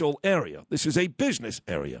residential area. This is a business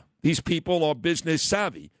area. These people are business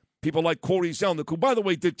savvy. People like Corey Zelnick, who, by the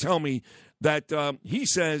way, did tell me that he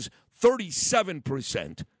says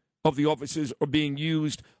 37% of the offices are being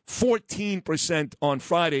used, 14% on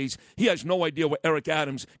Fridays. He has no idea where Eric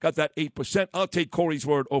Adams got that 8%. I'll take Corey's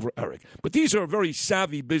word over Eric. But these are very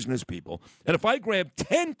savvy business people. And if I grab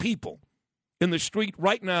 10 people in the street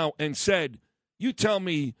right now and said, you tell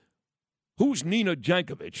me who's Nina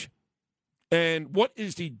Jankovic and what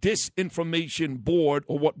is the disinformation board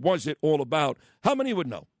or what was it all about, how many would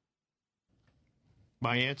know?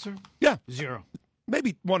 My answer? Yeah. 0.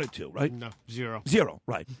 Maybe 1 or 2, right? No, 0. 0,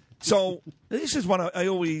 right. So this is what I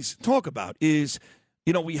always talk about is,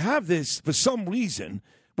 we have this, for some reason,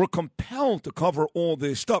 we're compelled to cover all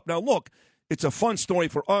this stuff. Now, look, it's a fun story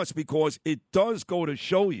for us because it does go to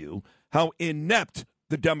show you how inept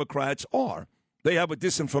the Democrats are. They have a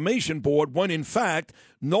disinformation board when, in fact,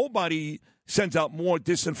 nobody sends out more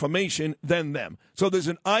disinformation than them. So there's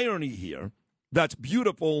an irony here that's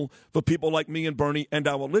beautiful for people like me and Bernie and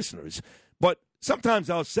our listeners. But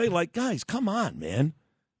sometimes I'll say, guys, come on, man.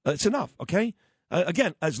 It's enough, okay?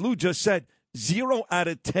 Again, as Lou just said, 0 out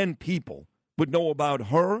of 10 people would know about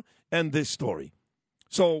her and this story.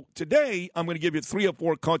 So today, I'm going to give you 3 or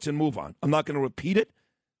 4 cuts and move on. I'm not going to repeat it.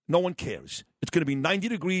 No one cares. It's going to be 90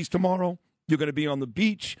 degrees tomorrow. You're going to be on the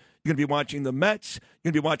beach. You're going to be watching the Mets.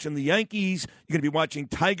 You're going to be watching the Yankees. You're going to be watching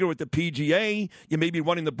Tiger at the PGA. You may be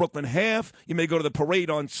running the Brooklyn Half. You may go to the parade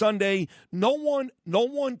on Sunday. No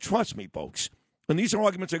one trusts me, folks. And these are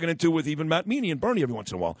arguments I get into with even Matt Meany and Bernie every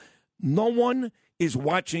once in a while. No one is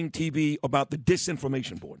watching TV about the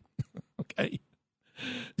disinformation board. Okay?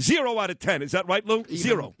 0 out of 10. Is that right, Lou?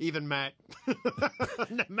 0. Even Matt.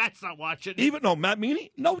 Matt's not watching. Matt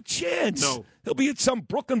Meany? No chance. No. He'll be at some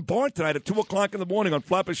Brooklyn bar tonight at 2 o'clock in the morning on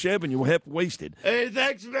Flatbush Avenue, half wasted. Hey,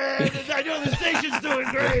 thanks, man. I know the station's doing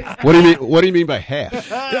great. What do you mean by half?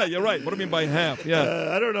 Yeah, you're right. What do you mean by half?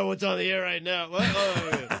 Yeah. I don't know what's on the air right now.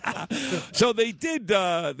 So they did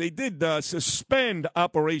suspend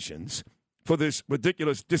operations for this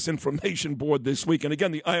ridiculous disinformation board this week. And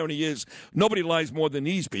again, the irony is nobody lies more than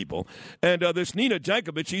these people. And this Nina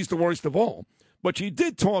Jankovic, she's the worst of all. But she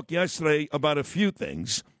did talk yesterday about a few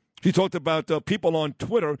things. She talked about people on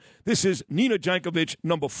Twitter. This is Nina Jankovic,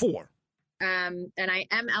 number 4. And I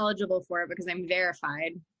am eligible for it because I'm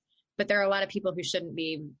verified. But there are a lot of people who shouldn't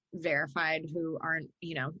be verified who aren't,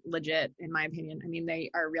 legit, in my opinion. I mean, they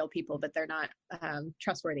are real people, but they're not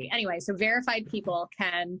trustworthy. Anyway, so verified people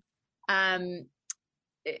can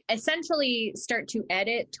essentially start to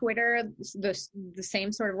edit Twitter the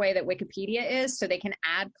same sort of way that Wikipedia is, so they can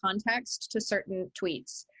add context to certain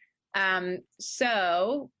tweets.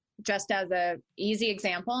 So just as a easy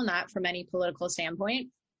example, not from any political standpoint,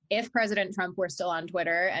 if President Trump were still on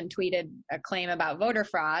Twitter and tweeted a claim about voter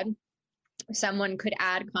fraud, someone could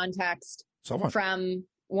add context from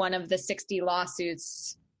one of the 60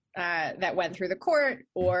 lawsuits that went through the court,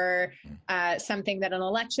 or something that an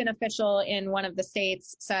election official in one of the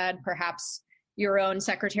states said, perhaps your own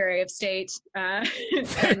Secretary of State and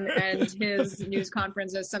his news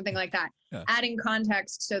conferences, something like that. Yeah. Adding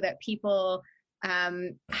context so that people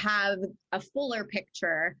have a fuller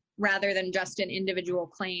picture rather than just an individual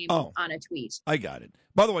claim on a tweet. I got it.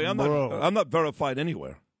 By the way, I'm not verified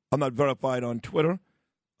anywhere. I'm not verified on Twitter.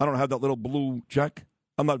 I don't have that little blue check.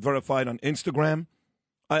 I'm not verified on Instagram.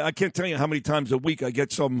 I can't tell you how many times a week I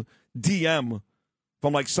get some DM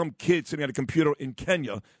from some kid sitting at a computer in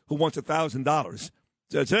Kenya who wants $1,000.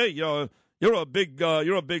 Says, "Hey, you're a big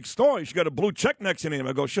star. You should get a blue check next to your name."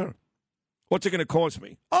 I go, "Sure. What's it going to cost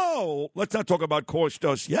me?" Oh, let's not talk about cost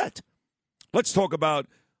just yet. Let's talk about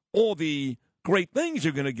all the great things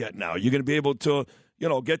you're going to get now. You're going to be able to,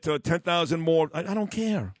 get to 10,000 more. I don't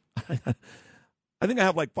care. I think I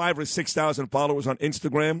have 5,000 or 6,000 followers on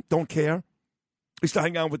Instagram. Don't care. I used to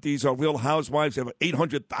hang out with these Real Housewives. They have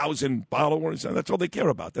 800,000 followers, and that's all they care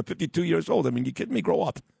about. They're 52 years old. I mean, you kidding me? Grow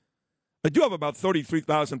up. I do have about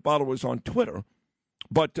 33,000 followers on Twitter,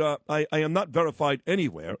 but I am not verified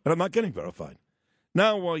anywhere, and I'm not getting verified.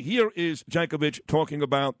 Now, here is Jankovic talking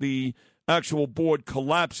about the actual board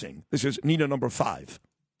collapsing. This is Nina number 5.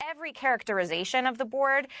 Every characterization of the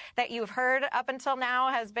board that you've heard up until now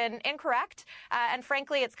has been incorrect. And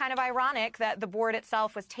frankly, it's kind of ironic that the board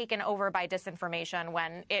itself was taken over by disinformation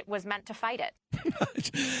when it was meant to fight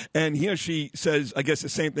it. And here she says, I guess the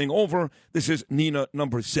same thing over. This is Nina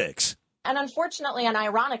number 6. And unfortunately and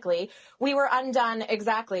ironically, we were undone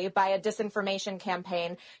exactly by a disinformation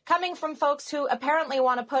campaign coming from folks who apparently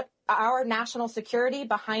want to put our national security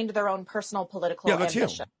behind their own personal political ambition.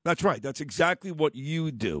 You. That's right. That's exactly what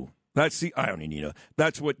you do. That's the irony, Nina.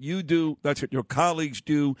 That's what you do. That's what your colleagues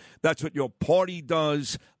do. That's what your party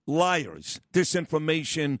does. liars,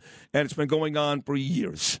 disinformation, and it's been going on for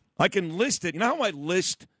years. I can list it. You know how I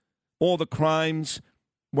list all the crimes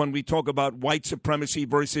when we talk about white supremacy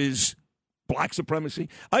versus black supremacy?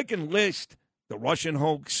 I can list the Russian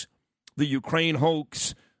hoax, the Ukraine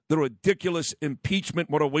hoax, the ridiculous impeachment,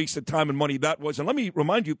 what a waste of time and money that was. And let me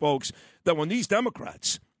remind you, folks, that when these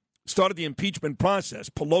Democrats started the impeachment process,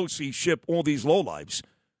 Pelosi, Schiff, all these lowlives,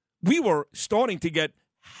 we were starting to get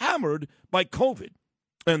hammered by COVID,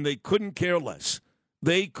 and they couldn't care less.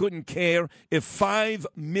 They couldn't care if 5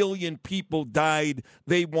 million people died.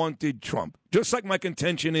 They wanted Trump. Just like my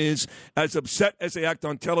contention is, as upset as they act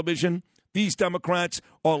on television, these Democrats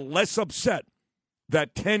are less upset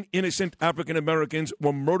that 10 innocent African Americans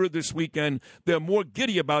were murdered this weekend. They're more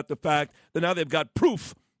giddy about the fact that now they've got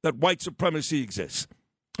proof that white supremacy exists.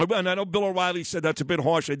 And I know Bill O'Reilly said that's a bit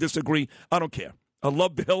harsh. I disagree. I don't care. I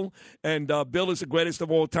love Bill, and Bill is the greatest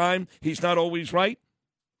of all time. He's not always right.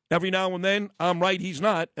 Every now and then, I'm right, he's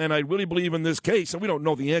not. And I really believe in this case, and we don't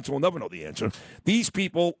know the answer. We'll never know the answer. These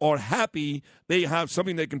people are happy they have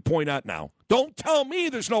something they can point out now. Don't tell me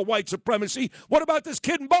there's no white supremacy. What about this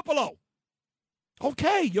kid in Buffalo?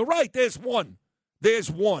 Okay, you're right. There's one.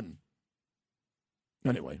 There's one.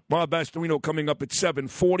 Anyway, Rob Astorino coming up at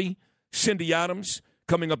 7:40. Cindy Adams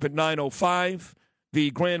coming up at 9:05.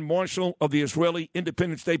 The Grand Marshal of the Israeli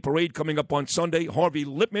Independence Day Parade coming up on Sunday. Harvey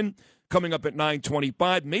Lipman coming up at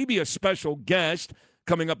 9:25. Maybe a special guest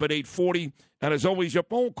coming up at 8:40. And as always, your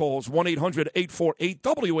phone calls,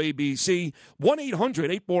 1-800-848-WABC,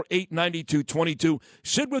 1-800-848-9222.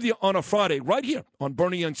 Sid with you on a Friday right here on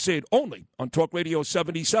Bernie and Sid, only on Talk Radio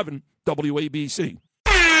 77 WABC.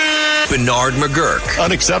 Bernard McGurk.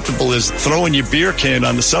 Unacceptable is throwing your beer can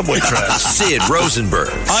on the subway tracks. Sid Rosenberg.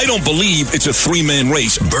 I don't believe it's a three-man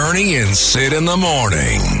race. Bernie and Sid in the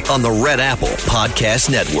morning. On the Red Apple Podcast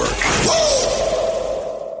Network.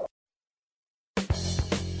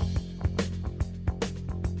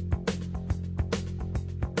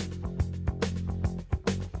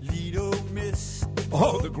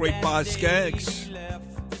 Oh, the great Boz Skaggs.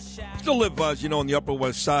 Still live, as you know, on the Upper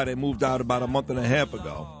West Side. I moved out about a month and a half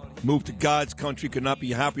ago. Moved to God's country. Could not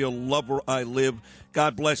be happier. Love where I live.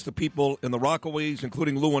 God bless the people in the Rockaways,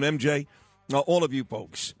 including Lou and MJ. All of you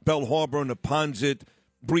folks. Bell Harbor, Neponsit,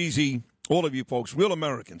 Breezy. All of you folks. Real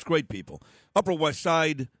Americans. Great people. Upper West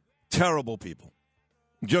Side, terrible people.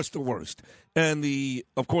 Just the worst. And,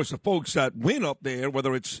 of course, the folks that win up there,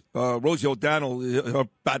 whether it's Rosie O'Donnell, her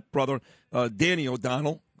fat brother, Danny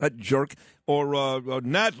O'Donnell, that jerk, or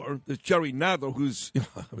Nadler, it's Jerry Nadler, who's,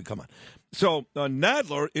 I mean, come on. So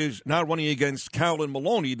Nadler is now running against Carolyn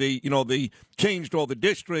Maloney. They changed all the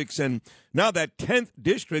districts, and now that 10th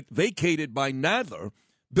district vacated by Nadler,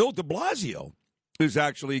 Bill de Blasio is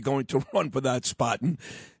actually going to run for that spot.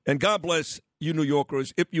 And God bless you New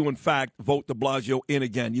Yorkers if you, in fact, vote de Blasio in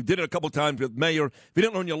again. You did it a couple times with Mayor. If you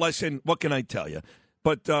didn't learn your lesson, what can I tell you?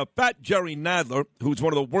 But fat Jerry Nadler, who's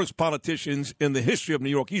one of the worst politicians in the history of New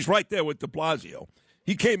York, he's right there with de Blasio.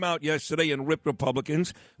 He came out yesterday and ripped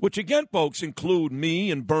Republicans, which, again, folks, include me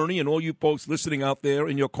and Bernie and all you folks listening out there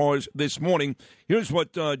in your cars this morning. Here's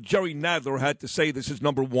what Jerry Nadler had to say. This is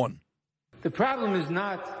number one. The problem is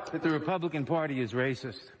not that the Republican Party is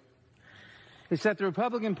racist. It's that the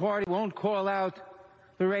Republican Party won't call out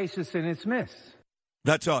the racist in its midst.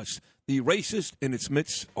 That's us. The racist in its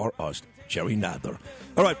midst are us. Jerry Nadler.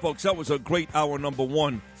 All right, folks, that was a great hour number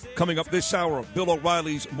one. Coming up this hour, Bill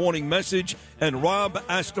O'Reilly's Morning Message, and Rob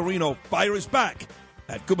Astorino fires back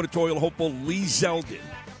at gubernatorial hopeful Lee Zeldin.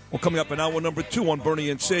 Well, coming up in hour number two on Bernie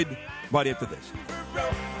and Sid, right after this.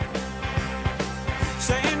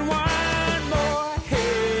 Saying one more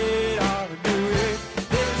hit ought to do it.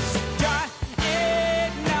 This guy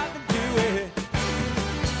ain't nothing to it.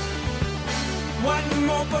 One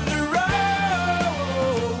more for the road.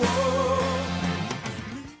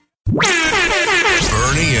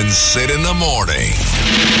 Bernie and Sid in the morning.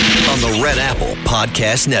 On the Red Apple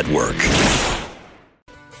Podcast Network.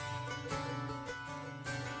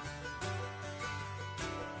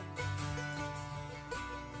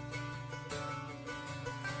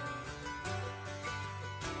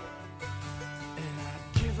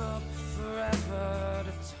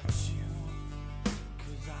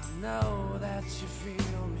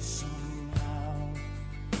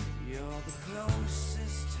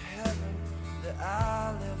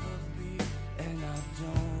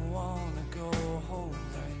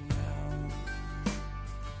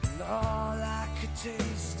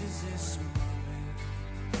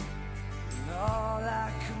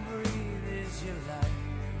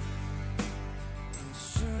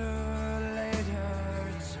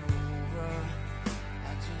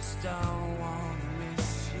 Don't wanna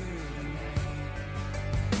miss you.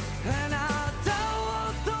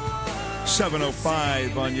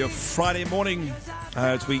 7:05 on your Friday morning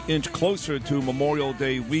as we inch closer to Memorial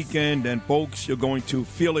Day weekend. And, folks, you're going to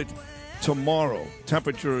feel it tomorrow.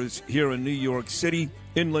 Temperatures here in New York City,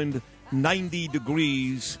 inland, 90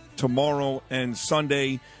 degrees tomorrow and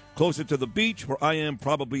Sunday. Closer to the beach, where I am,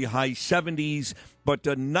 probably high 70s. But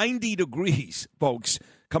 90 degrees, folks,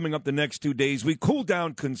 coming up the next 2 days. We cool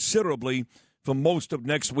down considerably for most of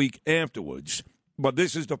next week afterwards. But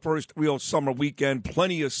this is the first real summer weekend,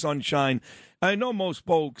 plenty of sunshine. I know most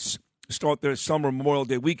folks start their summer Memorial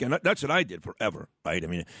Day weekend. That's what I did forever, right? I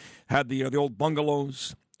mean, had the old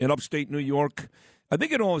bungalows in upstate New York. I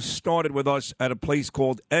think it all started with us at a place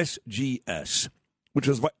called SGS, which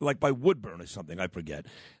was like by Woodburn or something, I forget.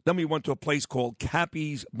 Then we went to a place called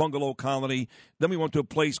Cappy's Bungalow Colony. Then we went to a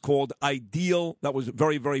place called Ideal that was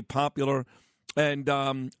very, very popular. And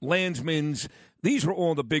Landsman's. These were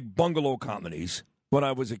all the big bungalow colonies when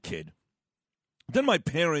I was a kid. Then my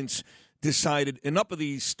parents decided, enough of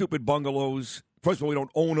these stupid bungalows. First of all, we don't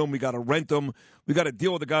own them. We got to rent them. We got to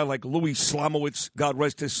deal with a guy like Louis Slomowitz, God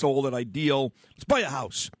rest his soul, at Ideal. Let's buy a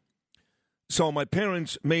house. So my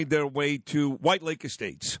parents made their way to White Lake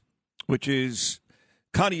Estates, which is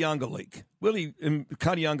Canyonga Lake, really in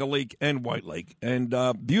Canyonga Lake and White Lake, and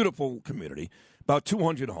beautiful community, about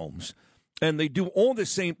 200 homes. And they do all the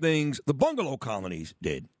same things the bungalow colonies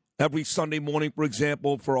did. Every Sunday morning, for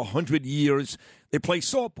example, for 100 years, they play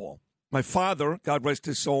softball. My father, God rest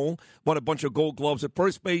his soul, won a bunch of gold gloves at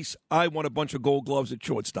first base. I won a bunch of gold gloves at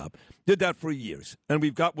shortstop. Did that for years. And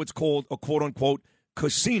we've got what's called a quote-unquote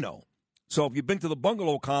casino. So if you've been to the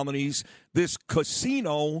bungalow colonies, this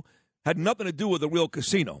casino had nothing to do with a real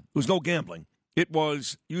casino. There was no gambling. It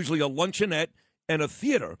was usually a luncheonette and a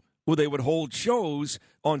theater where they would hold shows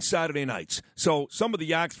on Saturday nights. So some of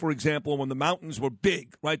the acts, for example, when the mountains were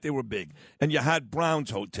big, right, they were big, and you had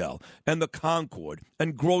Brown's Hotel and the Concord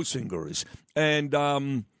and Grossinger's and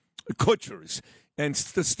Kutcher's and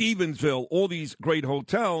the Stevensville, all these great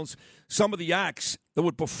hotels, some of the acts that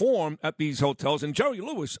would perform at these hotels, and Jerry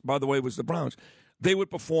Lewis, by the way, was the Browns, they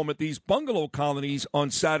would perform at these bungalow colonies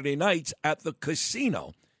on Saturday nights at the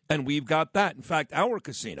casino. And we've got that. In fact, our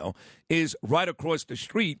casino is right across the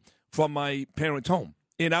street from my parents' home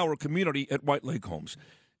in our community at White Lake Homes.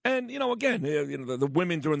 And, again, the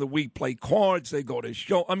women during the week play cards. They go to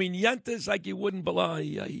show. I mean, yentas like you wouldn't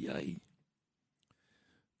believe.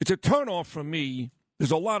 It's a turnoff for me.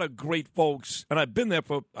 There's a lot of great folks, and I've been there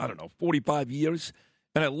for, 45 years,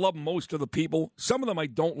 and I love most of the people. Some of them I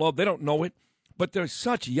don't love. They don't know it. But they're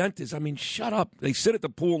such yentas. I mean, shut up. They sit at the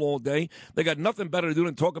pool all day. They got nothing better to do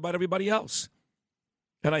than talk about everybody else.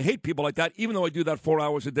 And I hate people like that, even though I do that 4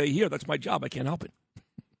 hours a day here. That's my job. I can't help it.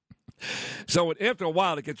 So after a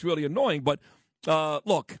while, it gets really annoying. But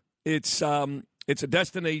look, it's a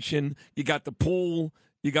destination. You got the pool.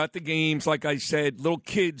 You got the games, like I said, little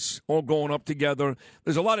kids all going up together.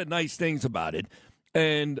 There's a lot of nice things about it.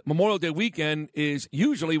 And Memorial Day weekend is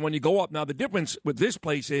usually when you go up. Now, the difference with this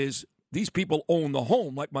place is these people own the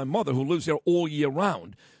home, like my mother, who lives there all year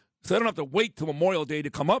round. So they don't have to wait till Memorial Day to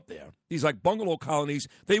come up there. These like bungalow colonies,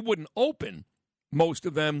 they wouldn't open, most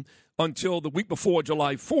of them, until the week before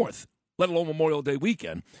July 4th, let alone Memorial Day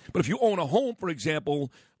weekend. But if you own a home, for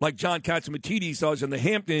example, like John Catsimatidis does in the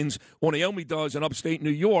Hamptons, or Naomi does in upstate New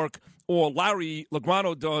York, or Larry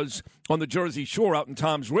Lagrano does on the Jersey Shore out in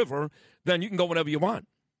Toms River, then you can go whenever you want.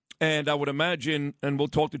 And I would imagine, and we'll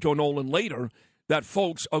talk to Joe Nolan later, that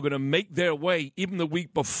folks are going to make their way, even the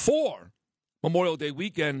week before Memorial Day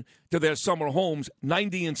weekend, to their summer homes,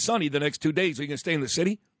 90 and sunny the next 2 days. Are you going to stay in the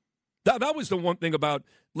city? That was the one thing about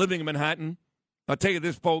living in Manhattan. I'll tell you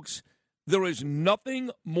this, folks. There is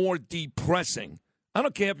nothing more depressing. I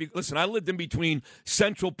don't care if you – listen, I lived in between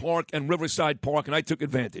Central Park and Riverside Park, and I took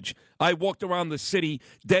advantage. I walked around the city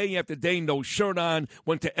day after day, no shirt on,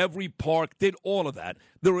 went to every park, did all of that.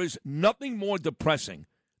 There is nothing more depressing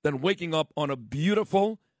than waking up on a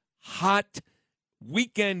beautiful, hot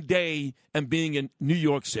weekend day and being in New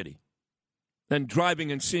York City and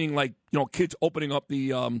driving and seeing, like, kids opening up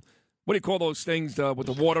the, what do you call those things with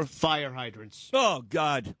the water? Fire hydrants. Oh,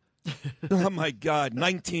 God. Oh, my God.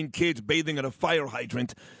 19 kids bathing in a fire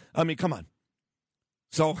hydrant. I mean, come on.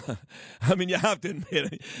 So, I mean, you have to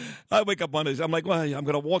admit it. I wake up on this. I'm like, well, I'm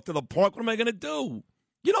going to walk to the park. What am I going to do?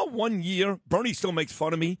 One year, Bernie still makes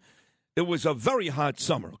fun of me. It was a very hot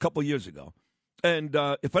summer a couple of years ago. And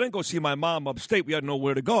if I didn't go see my mom upstate, we had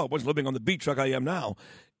nowhere to go. I wasn't living on the beach like I am now.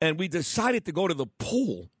 And we decided to go to the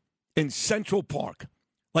pool in Central Park,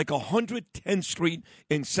 like 110th Street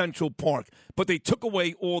in Central Park. But they took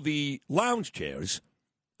away all the lounge chairs.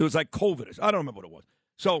 It was like COVID. I don't remember what it was.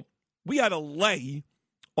 So we had to lay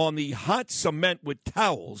on the hot cement with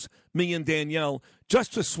towels, me and Danielle,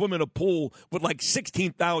 just to swim in a pool with like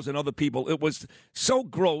 16,000 other people. It was so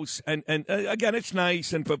gross. And again, it's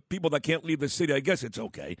nice. And for people that can't leave the city, I guess it's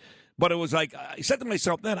okay. But it was like, I said to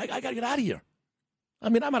myself then, I got to get out of here. I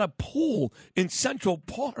mean, I'm at a pool in Central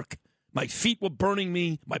Park. My feet were burning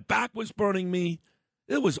me. My back was burning me.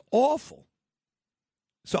 It was awful.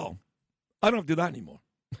 So I don't have to do that anymore.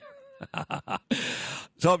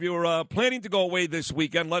 So if you're planning to go away this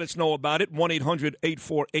weekend, let us know about it.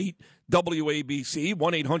 1-800-848-WABC,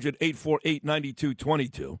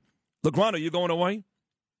 1-800-848-9222. Legrand, are you going away?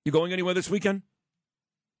 You going anywhere this weekend?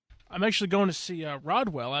 I'm actually going to see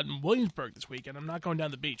Rodwell out in Williamsburg this weekend. I'm not going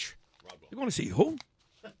down the beach. You're going to see who?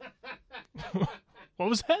 What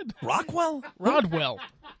was that? Rockwell? Rodwell.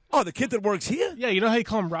 Oh, the kid that works here? Yeah, you know how you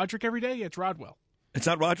call him Roderick every day? Yeah, it's Rodwell. It's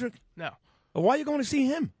not Roderick? No. Well, why are you going to see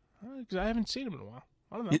him? Because I haven't seen him in a while.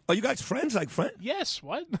 I don't know. Are you guys friends? Like friends? Yes.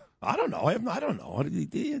 What? I don't know. I don't know.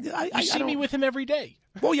 You see me with him every day.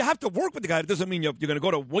 Well, you have to work with the guy. It doesn't mean you're going to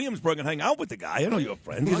go to Williamsburg and hang out with the guy. I know you're a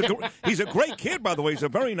friend. He's a great kid, by the way. He's a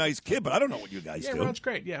very nice kid, but I don't know what you guys do. Yeah, Rod's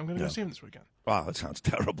great. Yeah, I'm going to go see him this weekend. Wow, that sounds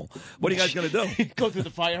terrible. What are you guys going to do? Go through the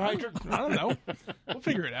fire hydrant? I don't know. We'll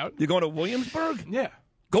figure it out. You're going to Williamsburg? Yeah.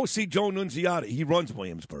 Go see Joe Nunziata. He runs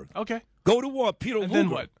Williamsburg. Okay. Go to Peter Luger. Then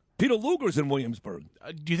what? Peter Luger's in Williamsburg.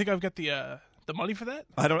 Do you think I've got the money for that?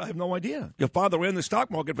 I have no idea. Your father ran the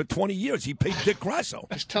stock market for 20 years. He paid Dick Grasso.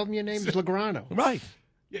 Just tell him your name is Legrano. Right.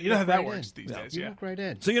 Yeah, you know how that works these days. You Yeah. look right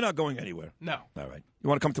in. So you're not going anywhere? No. All right. You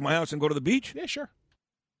want to come to my house and go to the beach? Yeah, sure.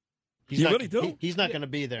 You really do? He's not going to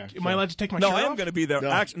be there. Am I allowed to take my shirt off? No, I am going to be there. No.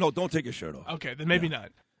 Actually, no, don't take your shirt off. Okay, then maybe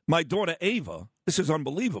not. My daughter, Ava, this is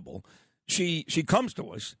unbelievable. She comes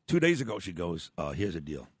to us 2 days ago. She goes, here's a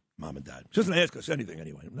deal, Mom and Dad. She doesn't ask us anything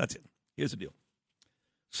anyway. That's it. Here's the deal.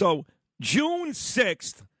 So June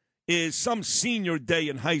 6th is some senior day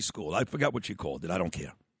in high school. I forgot what she called it. I don't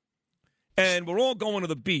care. And we're all going to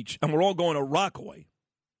the beach, and we're all going to Rockaway.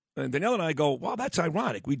 And Danielle and I go, well, that's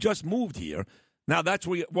ironic. We just moved here. Now that's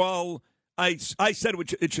where I said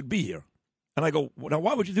it should be here. And I go, well, now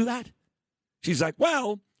why would you do that? She's like,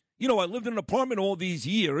 well, I lived in an apartment all these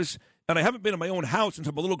years, and I haven't been in my own house since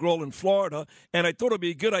I'm a little girl in Florida, and I thought it would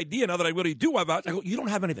be a good idea now that I really do have a house. I go, you don't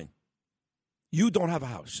have anything. You don't have a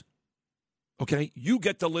house. Okay? You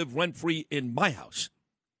get to live rent-free in my house.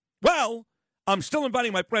 Well, I'm still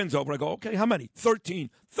inviting my friends over. I go, okay, how many? 13.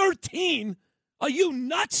 13? Are you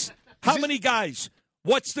nuts? How many guys?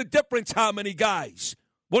 What's the difference? How many guys?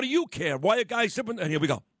 What do you care? Why are guys different? And here we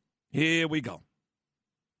go. Here we go.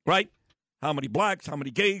 Right? How many blacks? How many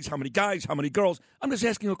gays? How many guys? How many girls? I'm just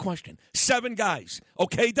asking you a question. 7 guys.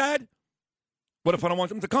 Okay, Dad? What if I don't want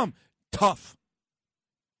them to come? Tough.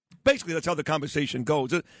 Basically, that's how the conversation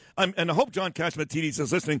goes. And I hope John Catsimatidis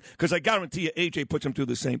is listening, because I guarantee you AJ puts him through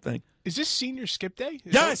the same thing. Is this senior skip day?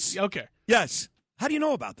 Yes. Okay. Yes. How do you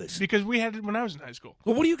know about this? Because we had it when I was in high school.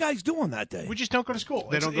 Well, what do you guys do on that day? We just don't go to school.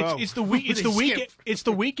 They don't go. It's the week. It's the week. It's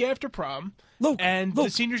the week after prom. And the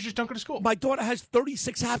seniors just don't go to school. My daughter has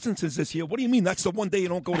 36 absences this year. What do you mean? That's the one day you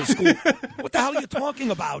don't go to school? What the hell are you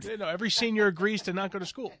talking about? No, every senior agrees to not go to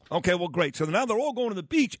school. Okay, well, great. So now they're all going to the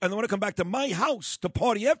beach, and they want to come back to my house to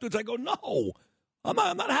party afterwards. I go, no, I'm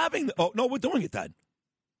not having. Oh no, we're doing it, Dad.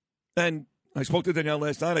 And I spoke to Danielle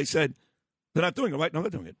last night. I said, they're not doing it, right? No,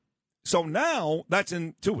 they're doing it. So now, that's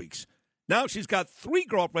in 2 weeks. Now she's got 3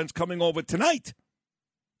 girlfriends coming over tonight.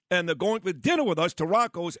 And they're going for dinner with us to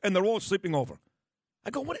Rocco's, and they're all sleeping over. I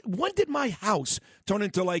go, when did my house turn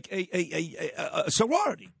into like a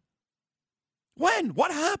sorority? When? What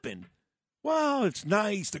happened? Well, it's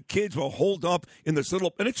nice. The kids were holed up in this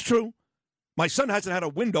little, and it's true. My son hasn't had a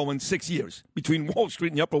window in 6 years between Wall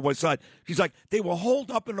Street and the Upper West Side. She's like, they were holed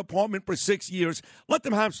up in an apartment for 6 years. Let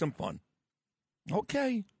them have some fun.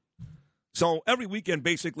 Okay. So every weekend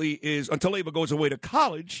basically is, until Ava goes away to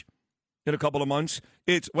college in a couple of months,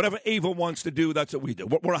 it's whatever Ava wants to do, that's what we do.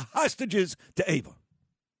 We're hostages to Ava,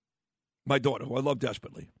 my daughter, who I love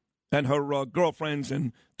desperately, and her girlfriends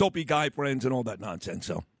and dopey guy friends and all that nonsense.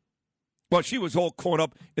 So, well, she was all caught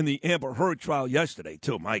up in the Amber Heard trial yesterday,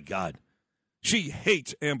 too. My God. She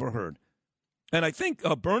hates Amber Heard. And I think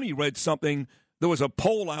Bernie read something. There was a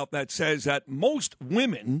poll out that says that most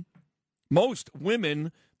women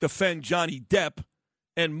defend Johnny Depp,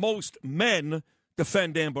 and most men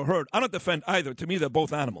defend Amber Heard. I don't defend either. To me, they're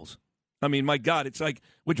both animals. I mean, my God, it's like,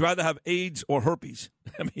 would you rather have AIDS or herpes?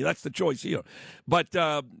 I mean, that's the choice here. But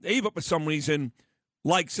Ava, for some reason,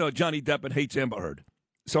 likes Johnny Depp and hates Amber Heard.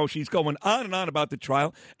 So she's going on and on about the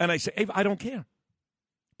trial. And I say, Ava, I don't care.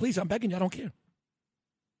 Please, I'm begging you, I don't care.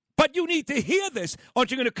 But you need to hear this. Aren't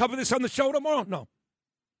you going to cover this on the show tomorrow? No.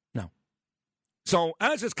 So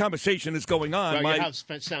as this conversation is going on, Well, your house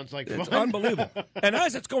sounds like it's fun. unbelievable. And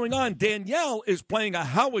as it's going on, Danielle is playing a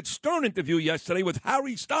Howard Stern interview yesterday with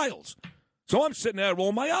Harry Styles. So I'm sitting there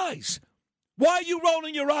rolling my eyes. Why are you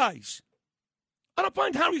rolling your eyes? I don't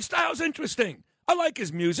find Harry Styles interesting. I like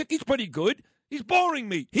his music. He's pretty good. He's boring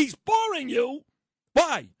me. He's boring you?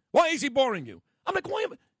 Why? Why is he boring you? I'm like, why?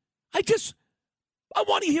 I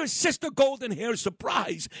want to hear Sister Golden Hair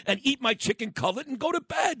surprise and eat my chicken cutlet and go to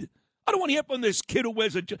bed. I don't want to hear from this kid who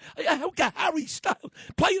wears Harry Styles.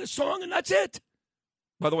 Play the song and that's it.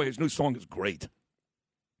 By the way, his new song is great.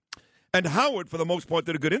 And Howard, for the most part,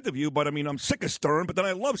 did a good interview, but, I mean, I'm sick of Stern, but then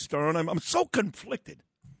I love Stern. I'm so conflicted.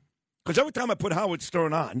 Because every time I put Howard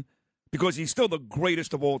Stern on, because he's still the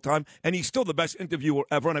greatest of all time, and he's still the best interviewer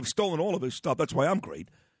ever, and I've stolen all of his stuff. That's why I'm great.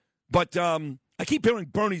 But I keep hearing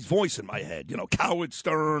Bernie's voice in my head, Howard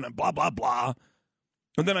Stern and blah, blah, blah.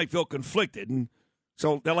 And then I feel conflicted. And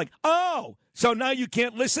so they're like, oh, so now you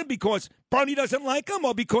can't listen because Bernie doesn't like him?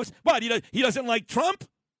 Or because, what, he doesn't like Trump?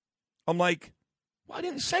 I'm like, well, I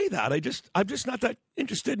didn't say that. I'm just not that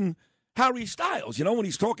interested in Harry Styles, when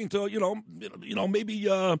he's talking to, maybe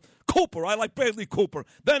Cooper. I like Bradley Cooper.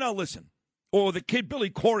 Then I'll listen. Or the kid Billy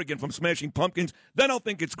Corrigan from Smashing Pumpkins. Then I'll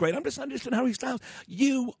think it's great. I'm just not interested in Harry Styles.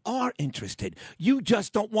 You are interested. You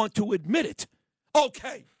just don't want to admit it.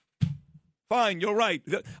 Okay. Fine, you're right.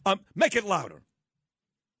 Make it louder.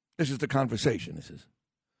 This is the conversation.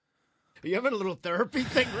 Are you having a little therapy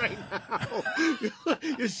thing right now?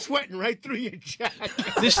 You're sweating right through your jacket.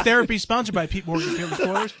 This therapy is sponsored by Pete Morgan Field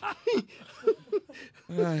Spoilers.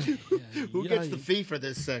 Who gets the fee for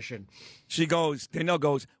this session? Danielle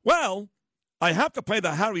goes, well, I have to play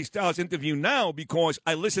the Harry Styles interview now because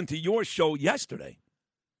I listened to your show yesterday.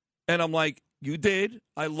 And I'm like, you did.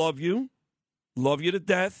 I love you. Love you to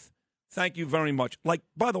death. Thank you very much. Like,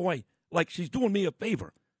 by the way, she's doing me a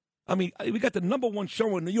favor. I mean, we got the #1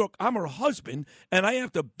 show in New York. I'm her husband, and I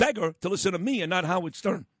have to beg her to listen to me and not Howard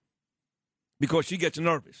Stern because she gets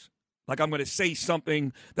nervous. Like I'm going to say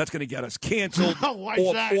something that's going to get us canceled.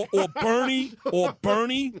 Or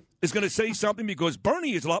Bernie is going to say something because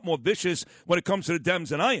Bernie is a lot more vicious when it comes to the Dems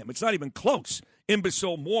than I am. It's not even close.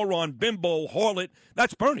 Imbecile, moron, bimbo, harlot.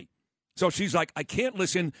 That's Bernie. So she's like, I can't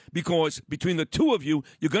listen because between the two of you,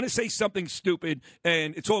 you're going to say something stupid,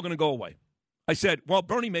 and it's all going to go away. I said, well,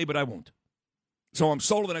 Bernie may, but I won't. So I'm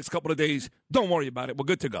solo the next couple of days. Don't worry about it. We're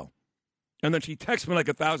good to go. And then she texts me like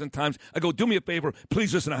 1,000 times. I go, do me a favor.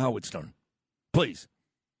 Please listen to Howard Stern. Please.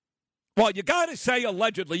 Well, you got to say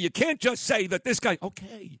allegedly. You can't just say that this guy,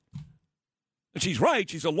 okay. And she's right.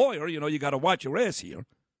 She's a lawyer. You got to watch your ass here.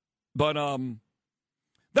 But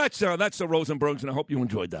that's the Rosenbergs, and I hope you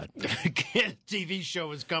enjoyed that. TV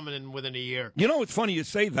show is coming in within a year. It's funny you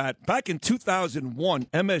say that. Back in 2001,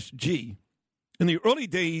 MSG, in the early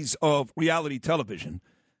days of reality television,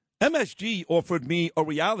 MSG offered me a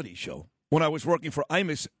reality show when I was working for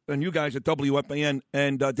Imus and you guys at WFAN,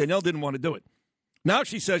 and Danielle didn't want to do it. Now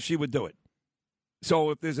she says she would do it. So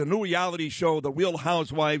if there's a new reality show, The Real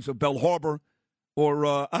Housewives of Belle Harbor,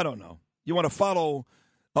 or I don't know, you want to follow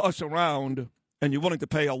us around and you're willing to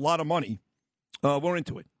pay a lot of money, we're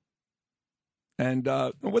into it. And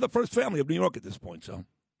we're the first family of New York at this point, so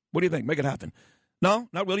what do you think? Make it happen. No,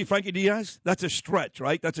 not really, Frankie Diaz? That's a stretch,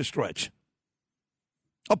 right? That's a stretch.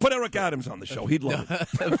 I'll put Eric Adams on the show. He'd love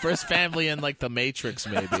it. First family in, The Matrix,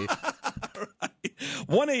 maybe.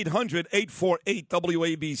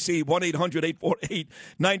 1-800-848-WABC,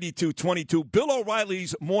 1-800-848-9222. Bill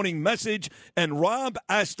O'Reilly's Morning Message and Rob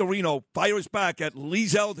Astorino fires back at Lee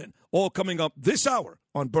Zeldin. All coming up this hour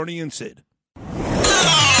on Bernie and Sid. Bernie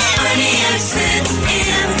and Sid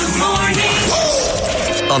in the morning.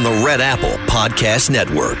 On the Red Apple Podcast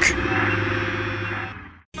Network.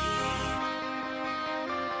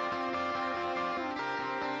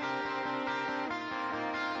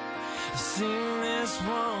 Seen this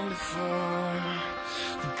one before.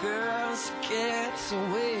 The girls gets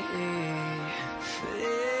away.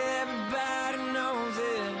 Everybody knows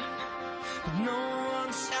it, but no one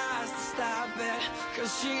tries to stop it.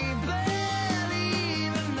 'Cause she barely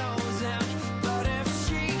even knows him. But if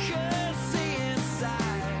she could see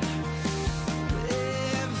inside,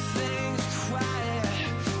 everything's quiet.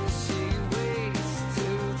 She waits to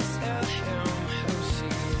tell him who she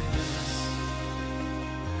is.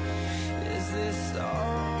 Is this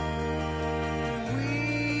all we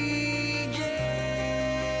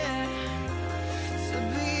get? To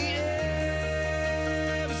be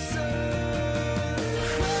ever so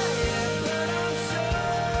quiet, but I'm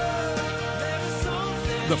sure there's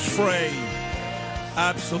something. The Fray,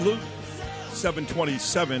 Absolute,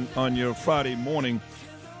 727 on your Friday morning.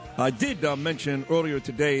 I did mention earlier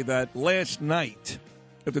today that last night,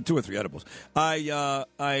 after 2 or 3 edibles,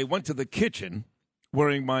 I went to the kitchen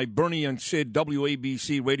wearing my Bernie and Sid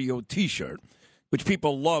WABC radio T-shirt, which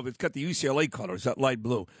people love. It's got the UCLA colors, that light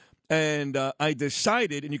blue. And I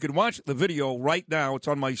decided, and you can watch the video right now. It's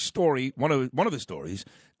on my story, one of the stories,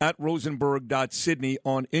 at rosenberg.sydney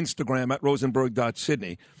on Instagram, at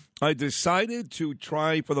rosenberg.sydney. I decided to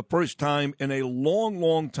try for the first time in a long,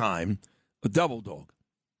 long time a devil dog.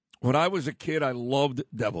 When I was a kid, I loved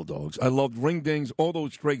devil dogs. I loved ring dings, all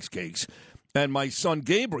those Drake's cakes. And my son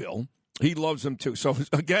Gabriel, he loves them too. So,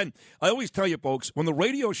 again, I always tell you, folks, when the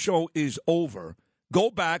radio show is over,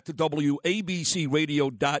 go back to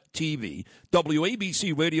WABCRadio.tv,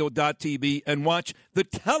 WABCRadio.tv, and watch the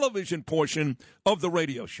television portion of the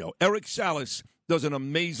radio show. Eric Salas does an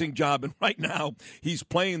amazing job, and right now he's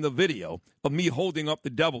playing the video of me holding up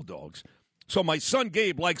the devil dogs. So my son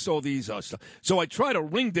Gabe likes all these stuff. So I tried a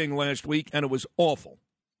ring ding last week, and it was awful.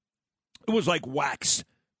 It was like wax,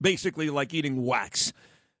 basically like eating wax.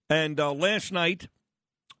 And last night,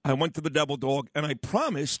 I went to the devil dog, and I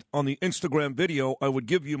promised on the Instagram video I would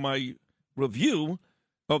give you my review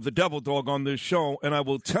of the devil dog on this show. And I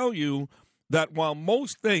will tell you that while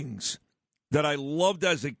most things that I loved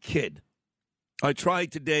as a kid, I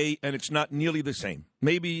tried today, and it's not nearly the same.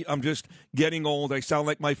 Maybe I'm just getting old. I sound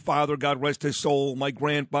like my father, God rest his soul, my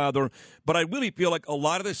grandfather. But I really feel like a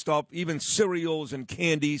lot of this stuff, even cereals and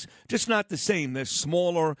candies, just not the same. They're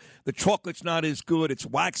smaller. The chocolate's not as good. It's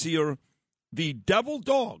waxier. The devil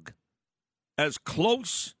dog, as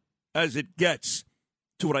close as it gets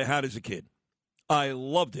to what I had as a kid. I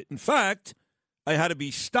loved it. In fact, I had to be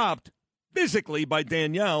stopped physically by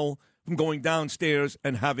Danielle from going downstairs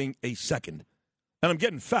and having a second. And I'm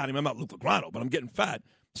getting fat. I mean, I'm not Luke Lograno, but I'm getting fat.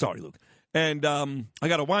 Sorry, Luke. And I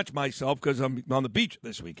got to watch myself because I'm on the beach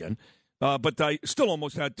this weekend. But I still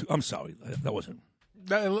almost had to. I'm sorry. That wasn't.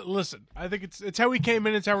 Listen, I think it's how we came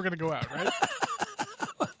in. It's how we're going to go out, right?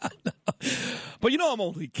 But, I'm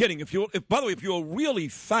only kidding. By the way, if you were really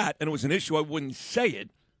fat and it was an issue, I wouldn't say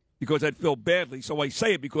it because I'd feel badly. So I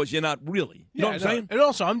say it because you're not really. You know what I'm saying? And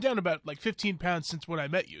also, I'm down about 15 pounds since when I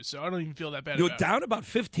met you, so I don't even feel that bad. You're about down about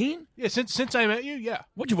 15? Yeah, since I met you, yeah.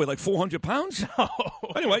 What'd you weigh, like 400 pounds? No.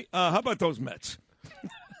 Anyway, how about those Mets?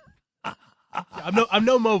 I'm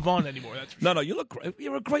no Mo Vaughn anymore. That's for sure. No, you look great.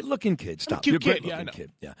 You're a great-looking kid. Stop. I'm a cute You're a kid. great-looking Yeah, I know.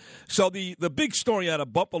 kid. Yeah. So the big story out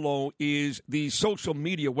of Buffalo is the social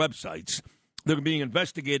media websites that are being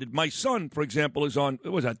investigated. My son, for example, is on,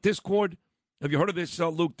 what was that, Discord? Have you heard of this,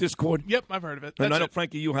 Luke, Discord? Yep, I've heard of it. And I know,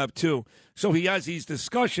 Frankie, you have too. So he has these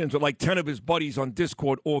discussions with like 10 of his buddies on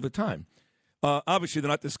Discord all the time. Obviously, they're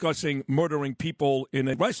not discussing murdering people in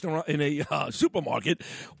a restaurant, in a supermarket,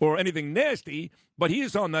 or anything nasty, but he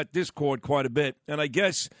is on that Discord quite a bit. And I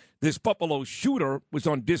guess this Buffalo shooter was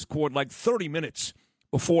on Discord like 30 minutes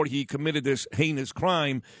before he committed this heinous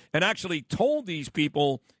crime and actually told these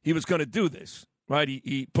people he was going to do this, right?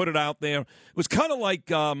 He put it out there. It was kind of like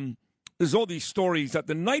there's all these stories that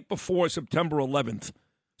the night before September 11th,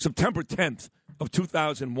 September 10th of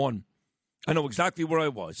 2001, I know exactly where I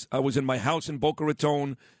was. I was in my house in Boca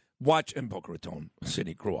Raton, Boca Raton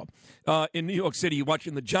City, grew up, in New York City,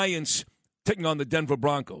 watching the Giants taking on the Denver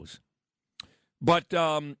Broncos. But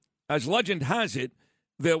as legend has it,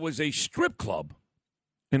 there was a strip club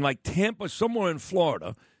in like Tampa, somewhere in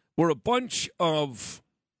Florida, where a bunch of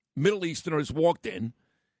Middle Easterners walked in,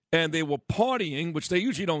 and they were partying, which they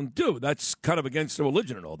usually don't do. That's kind of against the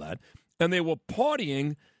religion and all that. And they were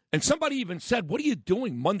partying, and somebody even said, "What are you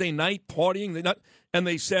doing Monday night partying?" And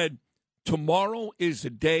they said, "Tomorrow is the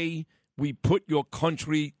day we put your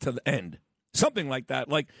country to the end." Something like that,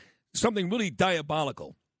 like something really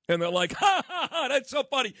diabolical. And they're like, "Ha, ha, ha, that's so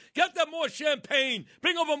funny. Get them more champagne.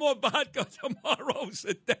 Bring over more vodka. Tomorrow's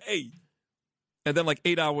the day." And then like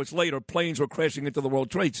 8 hours later, planes were crashing into the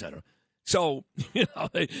World Trade Center. So,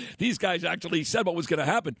 these guys actually said what was going to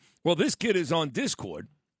happen. Well, this kid is on Discord.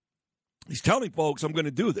 He's telling folks, "I'm going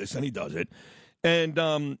to do this," and he does it.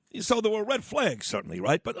 And so there were red flags, certainly,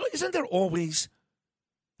 right? But isn't there always?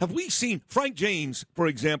 Have we seen Frank James, for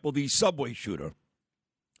example, the subway shooter,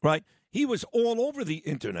 right? He was all over the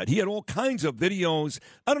internet. He had all kinds of videos.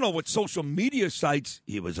 I don't know what social media sites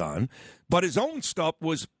he was on, but his own stuff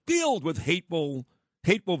was filled with hateful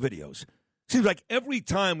videos. Seems like every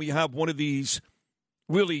time we have one of these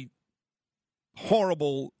really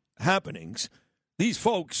horrible happenings, these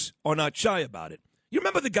folks are not shy about it. You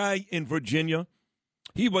remember the guy in Virginia?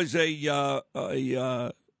 He was a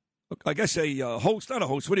host, not a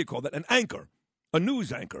host, what do you call that? An anchor, a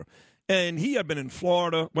news anchor. And he had been in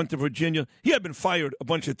Florida, went to Virginia. He had been fired a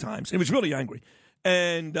bunch of times. He was really angry.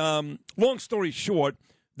 And long story short,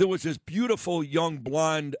 there was this beautiful young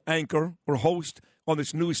blonde anchor or host on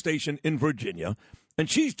this news station in Virginia, and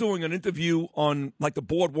she's doing an interview on like the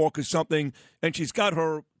boardwalk or something, and she's got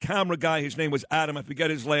her camera guy. His name was Adam. I forget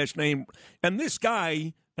his last name. And this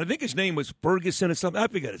guy, I think his name was Ferguson or something. I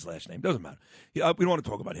forget his last name. Doesn't matter. We don't want to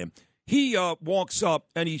talk about him. He walks up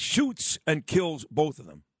and he shoots and kills both of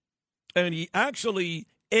them. And he actually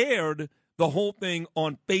aired the whole thing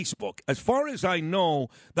on Facebook. As far as I know,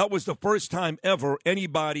 that was the first time ever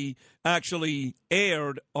anybody actually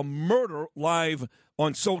aired a murder live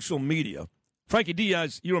on social media. Frankie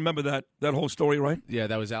Diaz, you remember that whole story, right? Yeah,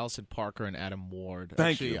 that was Allison Parker and Adam Ward.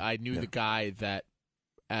 Thank Actually, you. I knew the guy that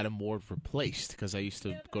Adam Ward replaced because I used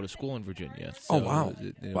to go to school in Virginia. So wow.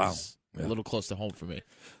 It Wow. was a little close to home for me.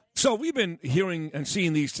 So we've been hearing and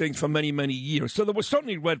seeing these things for many, many years. So there were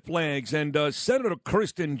certainly red flags. And Senator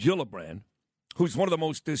Kirsten Gillibrand, who's one of the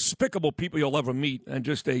most despicable people you'll ever meet, and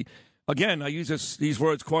just again, I use these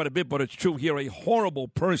words quite a bit, but it's true here, a horrible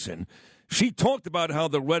person. She talked about how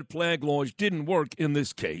the red flag laws didn't work in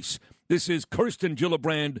this case. This is Kirsten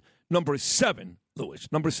Gillibrand, number 7, Lewis,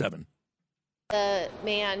 number 7. The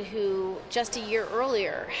man who just a year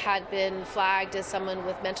earlier had been flagged as someone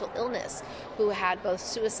with mental illness, who had both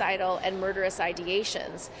suicidal and murderous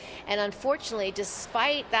ideations. And unfortunately,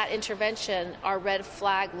 despite that intervention, our red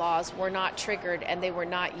flag laws were not triggered and they were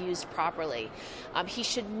not used properly. He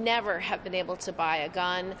should never have been able to buy a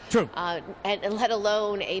gun, and let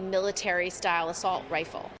alone a military-style assault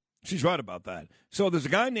rifle. She's right about that. So there's a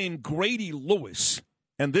guy named Grady Lewis,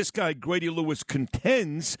 and this guy, Grady Lewis,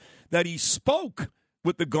 contends that he spoke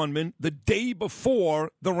with the gunman the day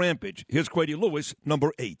before the rampage. Here's Grady Lewis,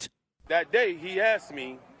 number 8. That day, he asked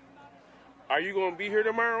me, "Are you going to be here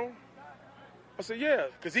tomorrow?" I said, "Yeah,"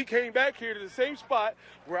 because he came back here to the same spot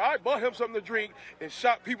where I bought him something to drink and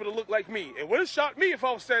shot people to look like me. It would have shot me if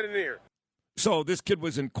I was standing there. So this kid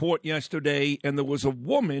was in court yesterday, and there was a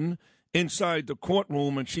woman inside the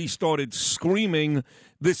courtroom, and she started screaming.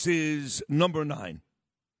 This is number 9.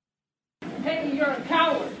 Hey, you're a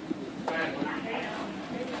coward.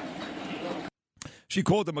 She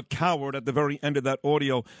called him a coward at the very end of that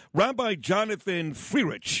audio. Rabbi Jonathan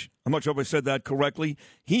Freirich, I'm not sure if I said that correctly,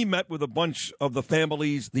 he met with a bunch of the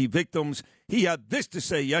families, the victims. He had this to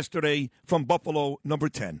say yesterday from Buffalo, number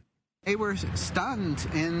 10. They were stunned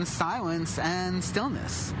in silence and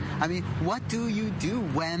stillness. I mean, what do you do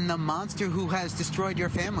when the monster who has destroyed your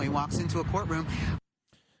family walks into a courtroom?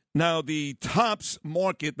 Now, the Tops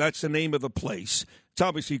Market, that's the name of the place. It's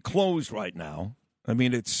obviously closed right now. I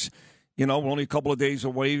mean, it's, we're only a couple of days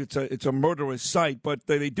away. It's a murderous site, but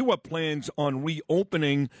they do have plans on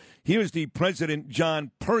reopening. Here's the president,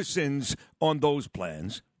 John Persons, on those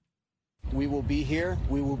plans. We will be here.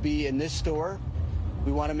 We will be in this store.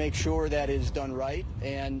 We want to make sure that is done right,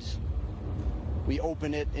 and we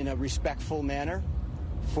open it in a respectful manner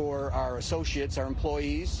for our associates, our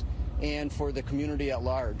employees, and for the community at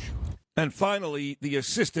large. And finally, the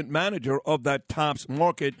assistant manager of that Tops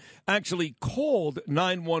Market actually called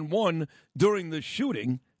 911 during the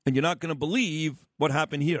shooting, and you're not going to believe what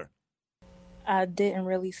happened here. I didn't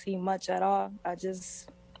really see much at all. I just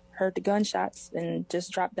heard the gunshots and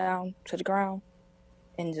just dropped down to the ground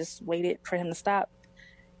and just waited for him to stop.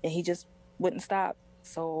 And he just wouldn't stop.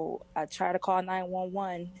 So I tried to call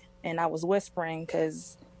 911, and I was whispering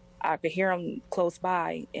because I could hear him close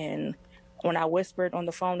by. And when I whispered on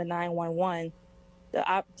the phone to 911,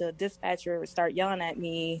 the dispatcher started yelling at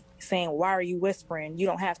me saying, "Why are you whispering? You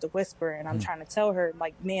don't have to whisper." And I'm trying to tell her,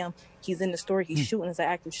 like, "Ma'am, he's in the store. He's shooting as an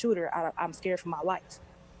active shooter. I'm scared for my life."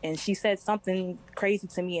 And she said something crazy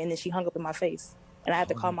to me, and then she hung up in my face. And I had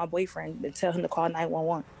to call my boyfriend and tell him to call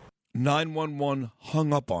 911. 911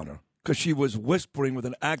 hung up on her because she was whispering with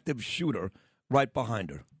an active shooter right behind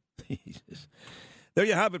her. Jesus. There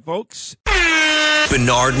you have it, folks.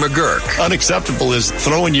 Bernard McGuirk. Unacceptable is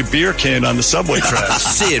throwing your beer can on the subway tracks.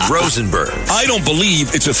 Sid Rosenberg. I don't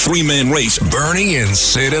believe it's a 3-man race. Bernie and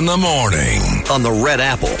Sid in the morning. On the Red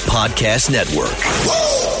Apple Podcast Network.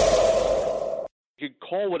 You could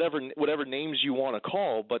call whatever names you want to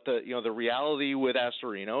call, but the reality with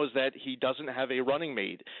Astorino is that he doesn't have a running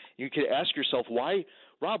mate. You could ask yourself, why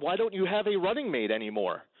don't you have a running mate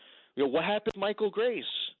anymore? What happened to Michael Grace?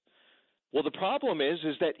 Well, the problem is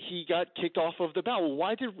that he got kicked off of the ballot.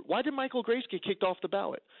 Why did Michael Grace get kicked off the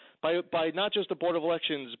ballot by not just the Board of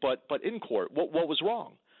Elections but in court? What was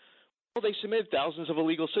wrong? Well, they submitted thousands of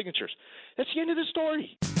illegal signatures. That's the end of the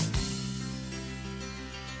story.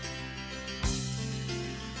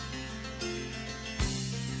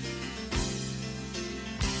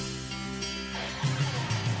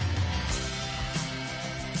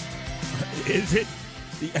 Is it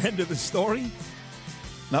the end of the story?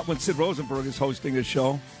 Not when Sid Rosenberg is hosting a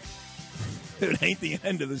show. It ain't the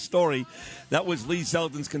end of the story. That was Lee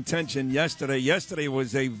Zeldin's contention yesterday. Yesterday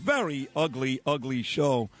was a very ugly, ugly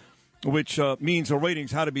show, which means the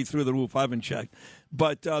ratings had to be through the roof. I haven't checked.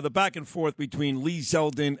 But the back and forth between Lee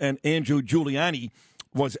Zeldin and Andrew Giuliani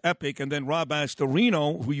was epic. And then Rob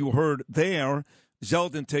Astorino, who you heard there,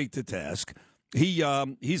 Zeldin take to task. He's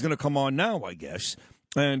going to come on now, I guess,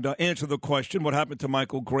 and answer the question, what happened to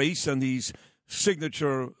Michael Grace and these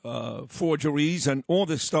signature forgeries and all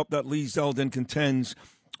this stuff that Lee Zeldin contends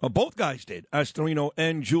both guys did, Astorino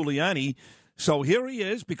and Giuliani. So here he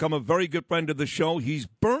is, become a very good friend of the show. He's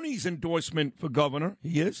Bernie's endorsement for governor.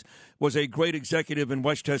 He was a great executive in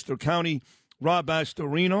Westchester County. Rob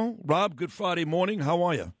Astorino. Rob, good Friday morning. How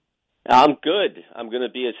are you? I'm good. I'm going to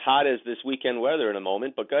be as hot as this weekend weather in a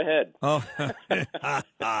moment, but go ahead. Oh,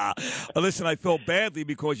 listen, I felt badly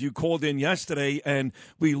because you called in yesterday, and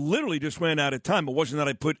we literally just ran out of time. It wasn't that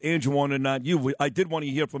I put Andrew on and not you. I did want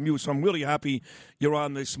to hear from you, so I'm really happy you're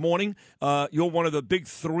on this morning. You're one of the big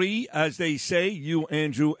three, as they say, you,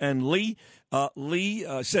 Andrew, and Lee. Lee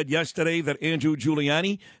said yesterday that Andrew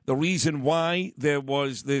Giuliani, the reason why there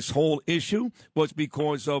was this whole issue was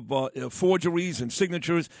because of forgeries and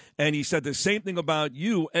signatures, and he said the same thing about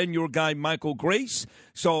you and your guy Michael Grace.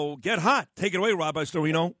 So get hot. Take it away, Rob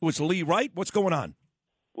Astorino. Was Lee right? What's going on?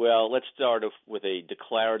 Well, let's start off with a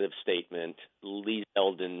declarative statement. Lee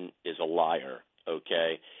Zeldin is a liar,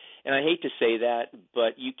 okay? And I hate to say that,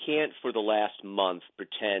 but you can't for the last month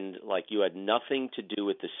pretend like you had nothing to do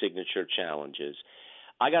with the signature challenges.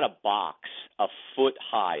 I got a box a foot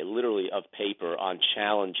high, literally, of paper on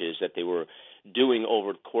challenges that they were doing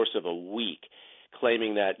over the course of a week,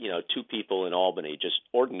 claiming that, two people in Albany, just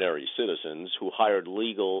ordinary citizens who hired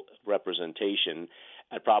legal representation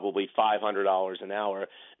at probably $500 an hour,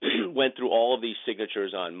 went through all of these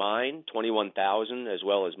signatures on mine, 21,000, as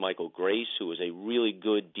well as Michael Grace, who was a really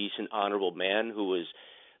good, decent, honorable man who was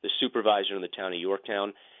the supervisor in the town of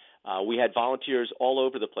Yorktown. We had volunteers all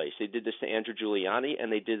over the place. They did this to Andrew Giuliani,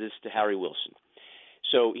 and they did this to Harry Wilson.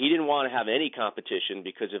 So he didn't want to have any competition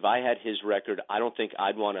because if I had his record, I don't think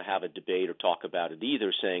I'd want to have a debate or talk about it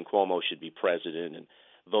either, saying Cuomo should be president and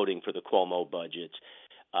voting for the Cuomo budgets.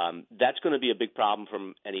 That's going to be a big problem for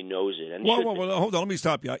him, and he knows it. And well, hold on. Let me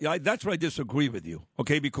stop you. That's where I disagree with you,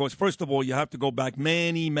 okay? Because, first of all, you have to go back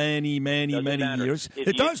many years.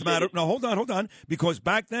 It does matter. No, hold on. Because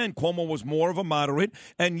back then, Cuomo was more of a moderate.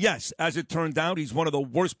 And, yes, as it turned out, he's one of the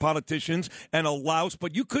worst politicians and a louse.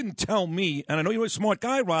 But you couldn't tell me, and I know you're a smart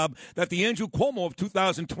guy, Rob, that the Andrew Cuomo of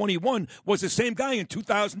 2021 was the same guy in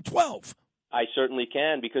 2012. I certainly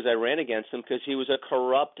can because I ran against him because he was a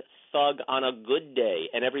corrupt thug on a good day,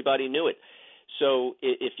 and everybody knew it. So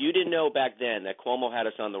if you didn't know back then that Cuomo had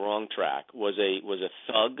us on the wrong track, was a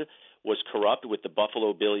thug, was corrupt with the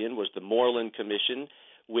Buffalo Billion, was the Moreland Commission,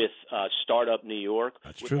 with Startup New York,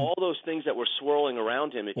 with true. All those things that were swirling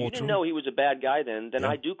around him. If you didn't know he was a bad guy then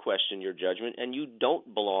I do question your judgment, and you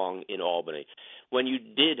don't belong in Albany when you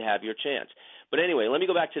did have your chance. But anyway, let me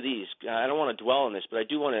go back to these. I don't want to dwell on this, but I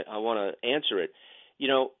want to answer it.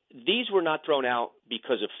 These were not thrown out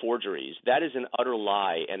because of forgeries. That is an utter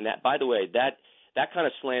lie. And that, by the way, that kind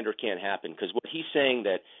of slander can't happen because what he's saying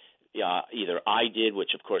that either I did,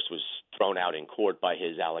 which of course was thrown out in court by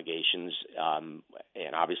his allegations,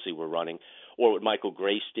 and obviously we're running, or what Michael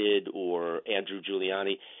Grace did or Andrew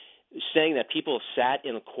Giuliani, saying that people sat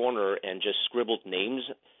in a corner and just scribbled names,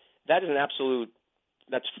 that is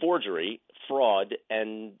that's forgery, fraud,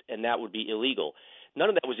 and that would be illegal. None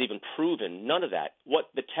of that was even proven, none of that. What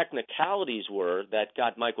the technicalities were that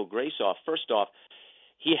got Michael Grace off, first off,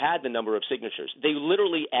 he had the number of signatures. They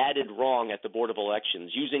literally added wrong at the Board of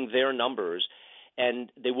Elections using their numbers, and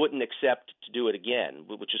they wouldn't accept to do it again,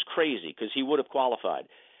 which is crazy because he would have qualified.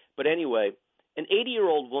 But anyway, an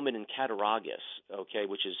 80-year-old woman in Cattaraugus,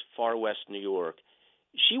 which is far west New York,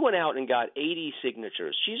 she went out and got 80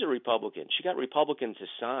 signatures. She's a Republican. She got Republicans to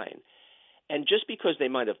sign. And just because they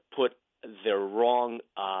might have put their wrong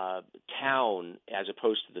town as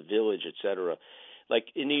opposed to the village, et cetera, like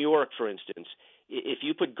in New York, for instance, if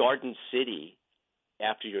you put Garden City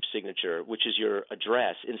after your signature, which is your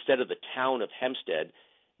address, instead of the town of Hempstead,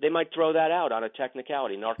 they might throw that out on a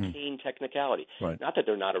technicality, an arcane technicality. Right. Not that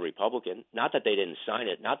they're not a Republican, not that they didn't sign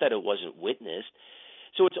it, not that it wasn't witnessed.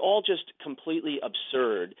 So it's all just completely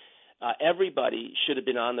absurd. Everybody should have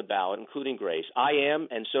been on the ballot, including Grace. I am,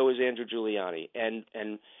 and so is Andrew Giuliani.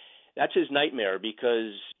 And that's his nightmare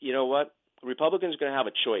because, you know what, Republicans are going to have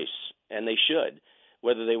a choice, and they should,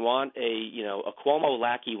 whether they want a Cuomo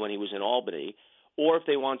lackey when he was in Albany or if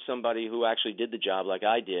they want somebody who actually did the job like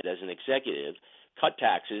I did as an executive cut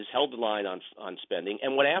taxes, held the line on spending,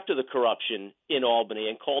 and went after the corruption in Albany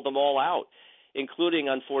and called them all out, including,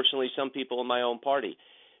 unfortunately, some people in my own party.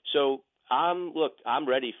 So I'm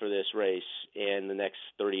ready for this race in the next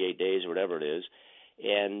 38 days or whatever it is,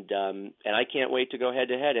 and I can't wait to go head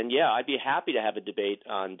to head. And yeah, I'd be happy to have a debate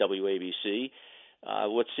on WABC.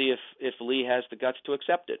 Let's see if Lee has the guts to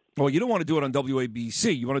accept it. Well, you don't want to do it on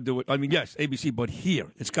WABC. You want to do it, yes, ABC, but here.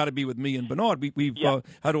 It's got to be with me and Bernard. We've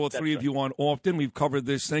had all three of you on often. We've covered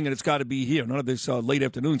this thing, and it's got to be here. None of this late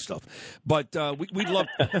afternoon stuff. But we'd love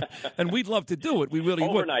and we'd love to do it. We really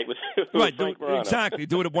Overnight would. with Frank Morano. Exactly.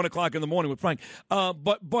 Do it at 1 o'clock in the morning with Frank.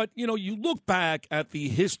 But you look back at the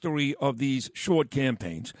history of these short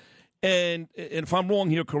campaigns. And if I'm wrong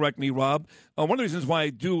here, correct me, Rob. One of the reasons why I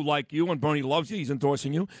do like you and Bernie loves you, he's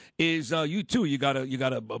endorsing you, is you too. You got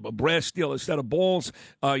a brass steel, a set of balls.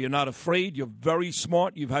 You're not afraid. You're very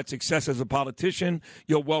smart. You've had success as a politician.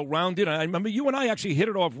 You're well-rounded. I remember you and I actually hit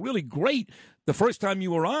it off really great the first time you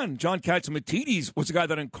were on. John Catsimatidis was the guy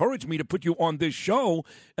that encouraged me to put you on this show,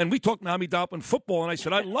 and we talked Miami Dolphin football, and I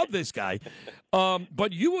said, I love this guy.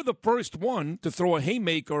 But you were the first one to throw a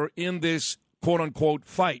haymaker in this quote-unquote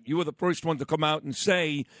fight. You were the first one to come out and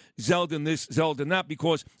say Zeldin this, Zeldin that,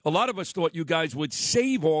 because a lot of us thought you guys would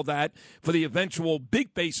save all that for the eventual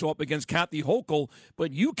big face-off against Kathy Hochul,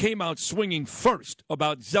 but you came out swinging first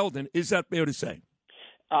about Zeldin. Is that fair to say?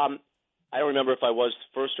 I don't remember if I was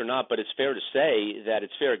first or not, but it's fair to say that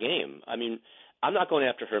it's fair game. I mean, I'm not going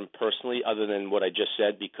after him personally other than what I just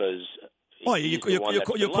said because you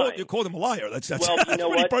called him a liar. That's well, that's you know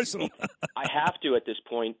pretty what? personal. I have to at this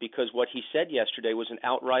point because what he said yesterday was an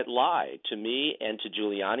outright lie to me and to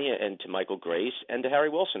Giuliani and to Michael Grace and to Harry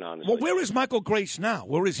Wilson, honestly. Well, where is Michael Grace now?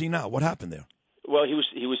 Where is he now? What happened there? Well,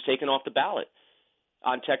 he was taken off the ballot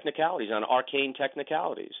on technicalities, on arcane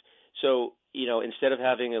technicalities. So, instead of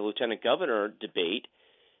having a lieutenant governor debate,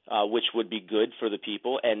 which would be good for the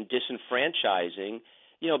people, and disenfranchising,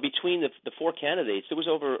 between the four candidates, there was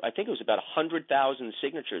I think it was about 100,000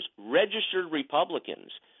 signatures, registered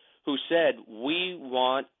Republicans who said, we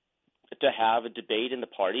want to have a debate in the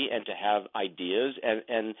party and to have ideas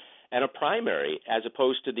and a primary, as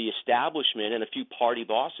opposed to the establishment and a few party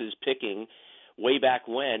bosses picking way back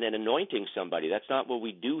when and anointing somebody. That's not what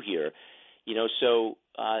we do here. So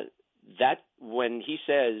that when he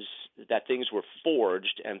says that things were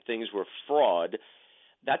forged and things were fraud,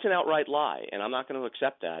 that's an outright lie, and I'm not going to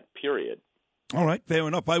accept that, period. All right, fair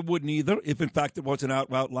enough. I wouldn't either. If, in fact, it was an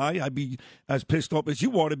outright lie, I'd be as pissed off as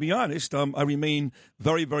you are, to be honest. I remain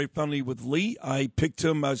very, very friendly with Lee. I picked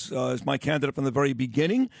him as my candidate from the very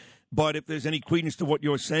beginning. But if there's any credence to what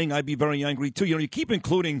you're saying, I'd be very angry, too. You keep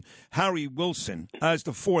including Harry Wilson as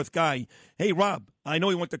the fourth guy. Hey, Rob, I know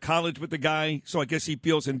he went to college with the guy, so I guess he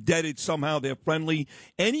feels indebted somehow. They're friendly.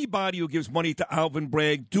 Anybody who gives money to Alvin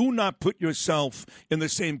Bragg, do not put yourself in the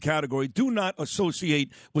same category. Do not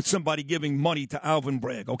associate with somebody giving money to Alvin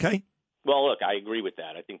Bragg, okay? Well, look, I agree with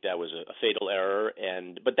that. I think that was a fatal error,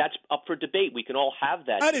 but that's up for debate. We can all have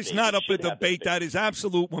that. That is not up for debate. That is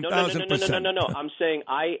absolute 1,000%. No. I'm saying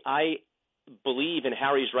I believe in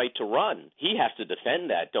Harry's right to run. He has to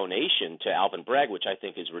defend that donation to Alvin Bragg, which I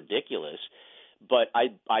think is ridiculous. But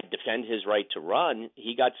I defend his right to run.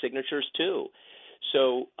 He got signatures too,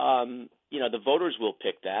 so the voters will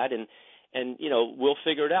pick that, and we'll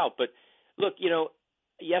figure it out. But look,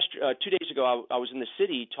 2 days ago, I was in the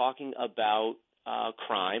city talking about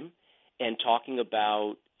crime and talking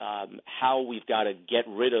about how we've got to get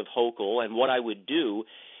rid of Hochul and what I would do.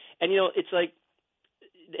 And, it's like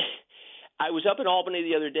I was up in Albany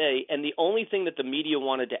the other day, and the only thing that the media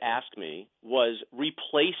wanted to ask me was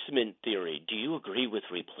replacement theory. Do you agree with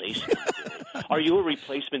replacement theory? Are you a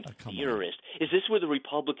replacement theorist? Is this where the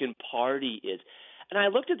Republican Party is? And I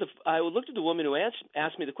looked at the woman who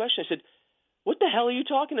asked me the question. I said, what the hell are you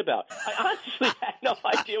talking about? I honestly had no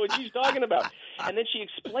idea what she's talking about. And then she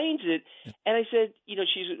explains it, and I said,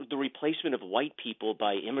 she's the replacement of white people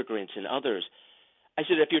by immigrants and others. I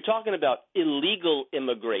said, if you're talking about illegal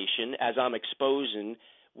immigration, as I'm exposing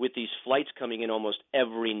with these flights coming in almost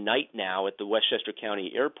every night now at the Westchester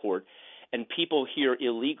County Airport, and people here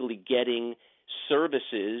illegally getting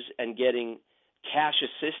services and getting cash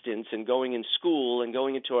assistance and going in school and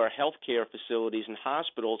going into our health care facilities and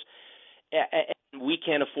hospitals, and we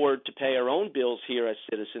can't afford to pay our own bills here as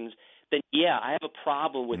citizens, then, yeah, I have a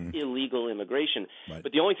problem with illegal immigration. Right.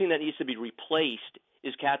 But the only thing that needs to be replaced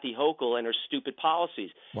is Kathy Hochul and her stupid policies.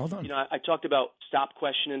 Well done. I talked about stop,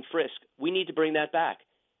 question, and frisk. We need to bring that back.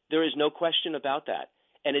 There is no question about that.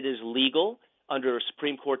 And it is legal under a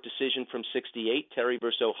Supreme Court decision from 1968, Terry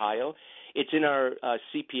versus Ohio. It's in our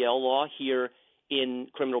CPL law here in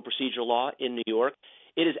criminal procedure law in New York.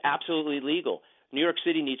 It is absolutely legal. New York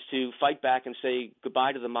City needs to fight back and say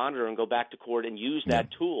goodbye to the monitor and go back to court and use that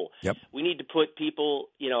tool. Yep. We need to put people,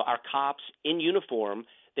 our cops in uniform.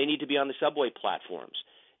 They need to be on the subway platforms,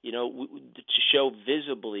 to show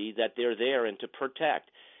visibly that they're there and to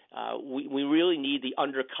protect. We really need the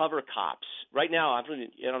undercover cops. Right now, I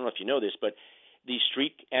don't know if you know this, but these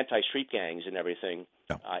anti-street gangs and everything,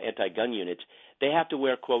 anti-gun units, they have to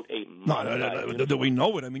wear, quote, a modified No, we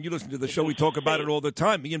know it. I mean, you listen to the show, we talk about it all the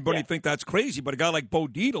time. Me and Bernie think that's crazy, but a guy like Bo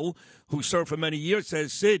Dietl, who served for many years,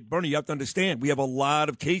 says, Sid, Bernie, you have to understand, we have a lot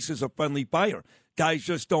of cases of friendly fire. Guys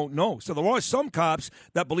just don't know. So there are some cops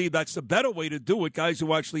that believe that's the better way to do it, guys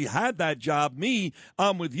who actually had that job. Me,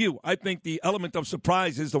 I'm with you. I think the element of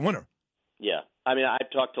surprise is the winner. Yeah. I mean, I've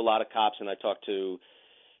talked to a lot of cops, and I talked to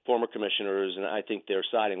former commissioners, and I think they're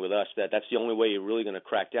siding with us that that's the only way you're really going to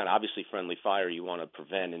crack down. Obviously, friendly fire you want to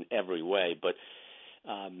prevent in every way, but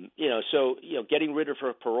getting rid of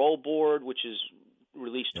her parole board, which has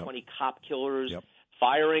released 20 cop killers,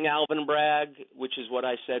 firing Alvin Bragg, which is what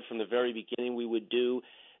I said from the very beginning we would do.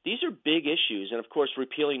 These are big issues, and of course,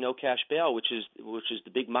 repealing no cash bail, which is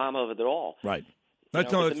the big mama of it all. Right.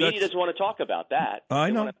 The media doesn't want to talk about that. I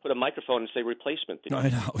know. They want to put a microphone and say replacement. I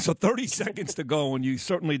know. So 30 seconds to go, and you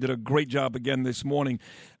certainly did a great job again this morning.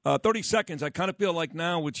 30 seconds, I kind of feel like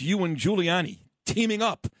now it's you and Giuliani teaming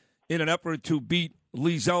up in an effort to beat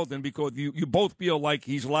Lee Zeldin, because you both feel like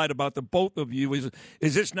he's lied about the both of you.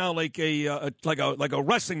 Is this now like a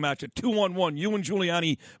wrestling match, a 2-on-1, you and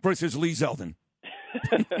Giuliani versus Lee Zeldin?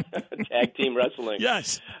 Tag team wrestling.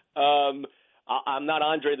 Yes. I'm not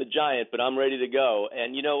Andre the Giant, but I'm ready to go.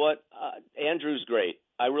 And you know what? Andrew's great.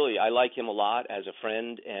 I like him a lot as a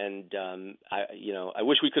friend, and I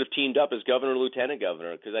wish we could have teamed up as governor or lieutenant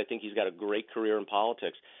governor, because I think he's got a great career in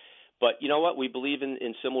politics. But you know what? We believe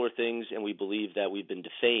in similar things, and we believe that we've been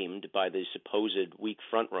defamed by the supposed weak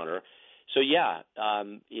frontrunner. So,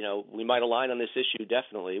 we might align on this issue,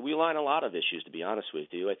 definitely. We align on a lot of issues, to be honest with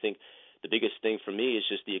you. I think the biggest thing for me is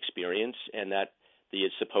just the experience, and that the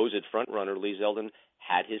supposed frontrunner, Lee Zeldin,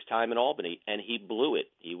 had his time in Albany, and he blew it.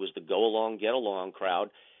 He was the go-along, get-along crowd.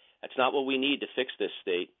 That's not what we need to fix this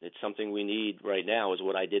state. It's something we need right now, is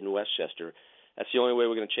what I did in Westchester. That's the only way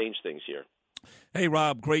we're going to change things here. Hey,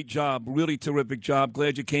 Rob, great job. Really terrific job.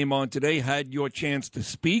 Glad you came on today, had your chance to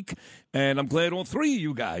speak, and I'm glad all three of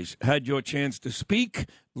you guys had your chance to speak.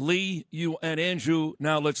 Lee, you, and Andrew.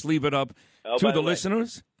 Now let's leave it up to the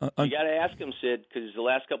listeners. You got to ask him, Sid, because the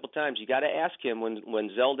last couple of times, you got to ask him when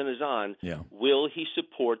Zeldin is on, will he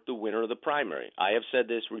support the winner of the primary? I have said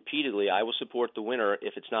this repeatedly. I will support the winner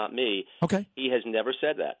if it's not me. Okay. He has never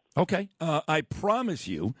said that. Okay. I promise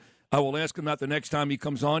you, I will ask him that the next time he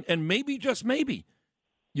comes on, and maybe, just maybe,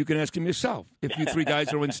 you can ask him yourself if you three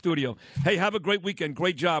guys are in studio. Hey, have a great weekend.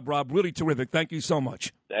 Great job, Rob. Really terrific. Thank you so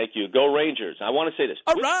much. Thank you. Go Rangers. I want to say this.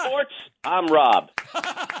 All With right. sports, I'm Rob.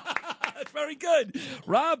 That's very good.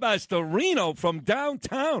 Rob Astorino from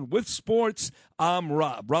downtown. With sports, I'm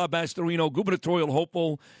Rob. Rob Astorino, gubernatorial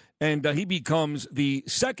hopeful, and he becomes the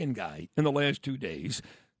second guy in the last 2 days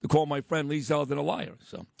to call my friend Lee Zeldin a liar.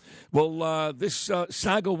 So, well, this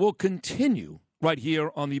saga will continue right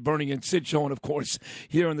here on the Bernie and Sid show, and, of course,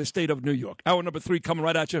 here in the state of New York. Hour number 3 coming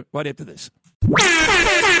right at you right after this. Bernie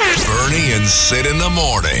and Sid in the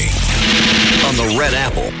morning on the Red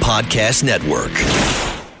Apple Podcast Network.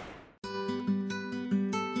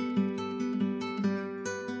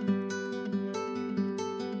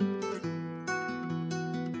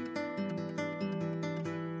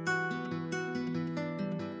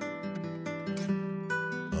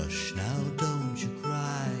 Hush now, don't you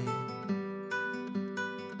cry.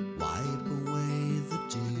 Wipe away the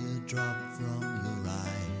teardrop from your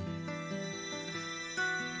eye.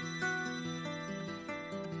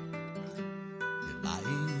 You're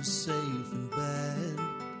lying safe in bed.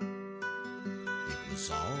 It was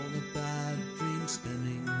all a bad dream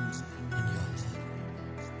spinning in your head.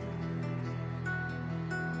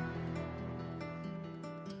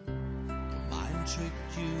 Your mind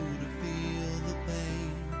tricked you to feel the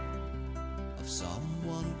pain of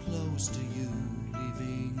someone close to you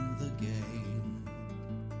leaving the game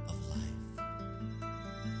of life.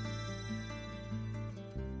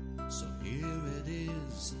 So here it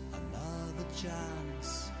is, another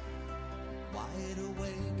chance. Wide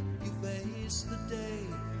awake, you face the day,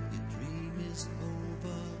 your dream is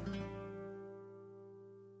over.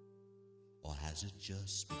 Or has it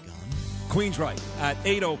just begun? Queen's Right at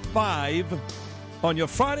 8:05 on your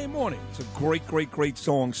Friday morning. It's a great, great, great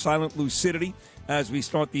song, Silent Lucidity, as we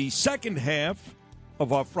start the second half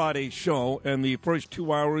of our Friday show. And the first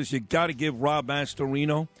 2 hours, you got to give Rob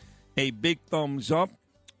Astorino a big thumbs up,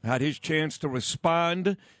 had his chance to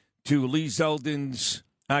respond to Lee Zeldin's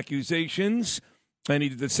accusations, and he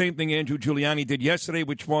did the same thing Andrew Giuliani did yesterday,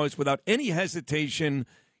 which was, without any hesitation,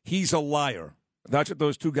 he's a liar. That's what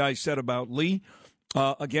those two guys said about Lee.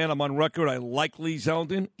 Again, I'm on record. I like Lee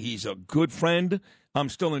Zeldin. He's a good friend. I'm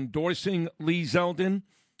still endorsing Lee Zeldin.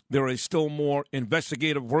 There is still more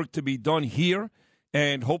investigative work to be done here,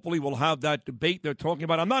 and hopefully we'll have that debate they're talking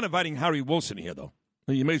about. I'm not inviting Harry Wilson here, though.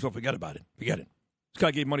 You may as well forget about it. Forget it. This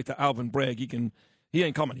guy gave money to Alvin Bragg. He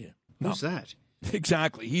ain't coming here. No. Who's that?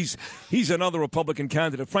 Exactly. He's another Republican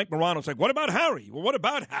candidate. Frank Morano's like, what about Harry? Well, what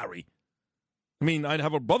about Harry? I mean, I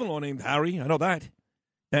have a brother-in-law named Harry. I know that.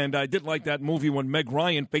 And I did like that movie when Meg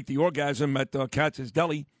Ryan faked the orgasm at Katz's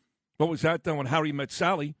Deli. What was that? When Harry met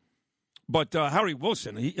Sally. But Harry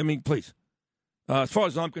Wilson, please. As far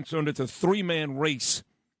as I'm concerned, it's a three-man race.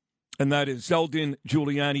 And that is Zeldin,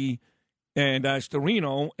 Giuliani, and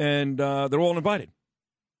Astorino. And they're all invited.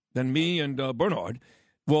 Then me and Bernard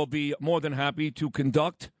will be more than happy to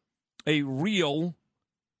conduct a real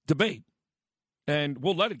debate. And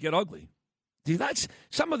we'll let it get ugly. See, that's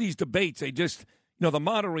some of these debates, they just, the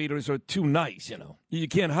moderators are too nice, You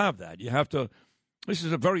can't have that. You have to, this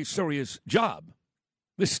is a very serious job.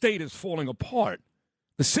 This state is falling apart.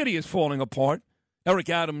 The city is falling apart. Eric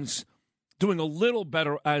Adams doing a little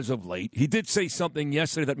better as of late. He did say something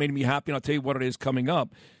yesterday that made me happy, and I'll tell you what it is coming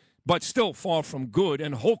up. But still far from good.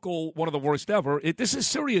 And Hochul, one of the worst ever. This is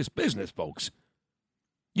serious business, folks.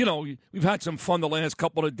 We've had some fun the last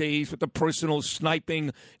couple of days with the personal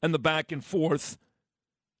sniping and the back and forth.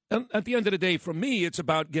 And at the end of the day, for me, it's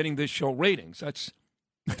about getting this show ratings. That's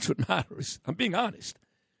what matters. I'm being honest.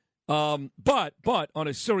 But on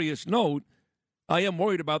a serious note, I am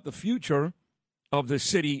worried about the future of the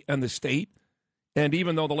city and the state. And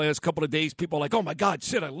even though the last couple of days people are like, oh, my God,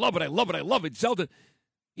 Sid, I love it, I love it, I love it, Zelda.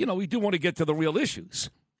 We do want to get to the real issues.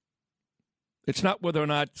 It's not whether or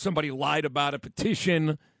not somebody lied about a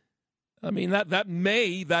petition. I mean, that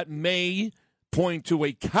may point to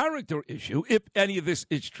a character issue, if any of this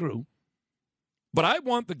is true. But I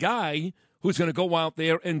want the guy who's going to go out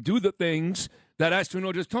there and do the things that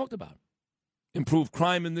Astorino just talked about. Improve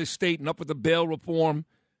crime in this state and up with the bail reform.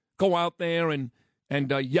 Go out there and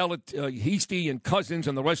yell at Heastie and Cousins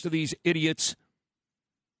and the rest of these idiots.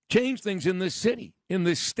 Change things in this city, in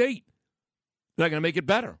this state. They're going to make it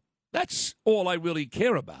better. That's all I really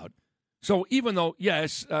care about. So even though,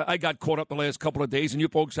 yes, I got caught up the last couple of days and you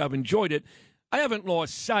folks have enjoyed it, I haven't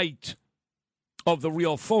lost sight of the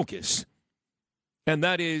real focus. And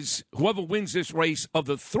that is whoever wins this race of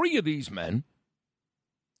the three of these men,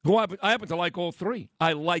 I happen to like all three.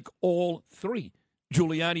 I like all three,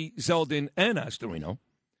 Giuliani, Zeldin, and Astorino.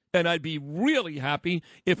 And I'd be really happy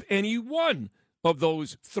if any one of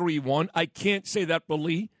those three won. I can't say that for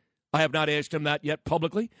Lee. I have not asked him that yet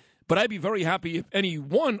publicly. But I'd be very happy if any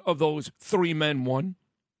one of those three men won.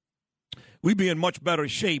 We'd be in much better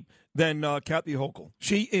shape than Kathy Hochul.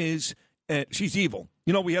 She's evil.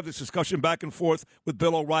 We have this discussion back and forth with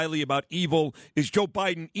Bill O'Reilly about evil. Is Joe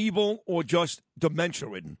Biden evil or just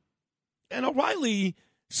dementia-ridden? And O'Reilly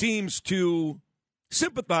seems to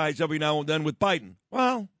sympathize every now and then with Biden.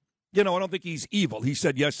 Well, I don't think he's evil. He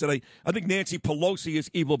said yesterday, I think Nancy Pelosi is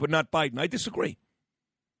evil, but not Biden. I disagree.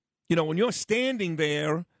 When you're standing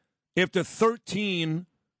there after 13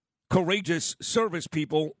 courageous service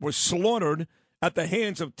people were slaughtered at the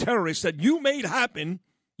hands of terrorists that you made happen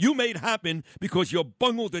because your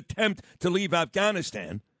bungled attempt to leave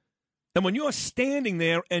Afghanistan. And when you're standing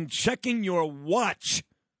there and checking your watch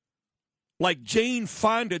like Jane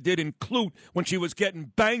Fonda did in Clute when she was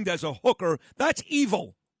getting banged as a hooker, that's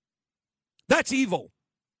evil. That's evil.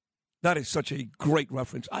 That is such a great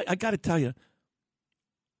reference. I got to tell you,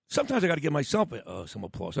 sometimes I got to give myself some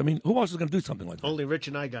applause. I mean, who else is going to do something like that? Only Rich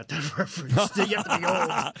and I got that reference. You have to be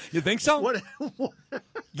old. You think so? What?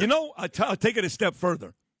 I'll take it a step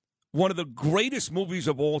further. One of the greatest movies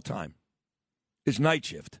of all time is Night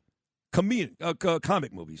Shift.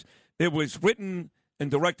 Comic movies. It was written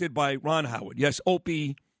and directed by Ron Howard. Yes,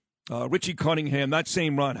 Opie, Richie Cunningham, that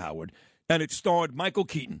same Ron Howard. And it starred Michael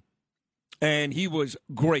Keaton. And he was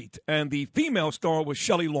great. And the female star was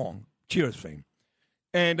Shelley Long, Cheers fame.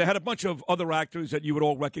 And they had a bunch of other actors that you would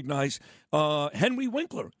all recognize. Henry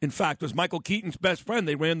Winkler, in fact, was Michael Keaton's best friend.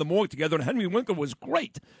 They ran the morgue together, and Henry Winkler was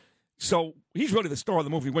great. So he's really the star of the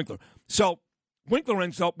movie, Winkler. So Winkler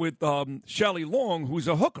ends up with Shelley Long, who's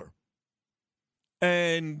a hooker.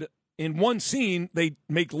 And in one scene, they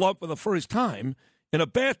make love for the first time in a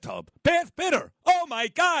bathtub. Bath Bitter. Oh, my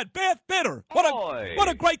God, Bath Bitter. What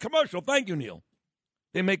a great commercial. Thank you, Neil.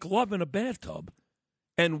 They make love in a bathtub.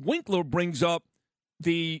 And Winkler brings up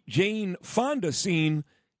the Jane Fonda scene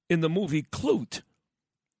in the movie Clute.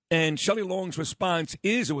 And Shelley Long's response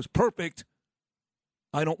is, it was perfect.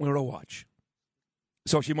 I don't wear a watch.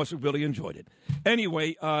 So she must have really enjoyed it.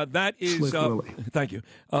 Anyway, that is, thank you.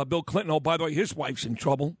 Bill Clinton, oh, by the way, his wife's in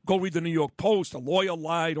trouble. Go read the New York Post. A lawyer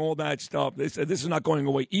lied, all that stuff. This is not going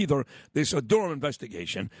away either. This Durham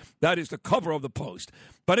investigation. That is the cover of the Post.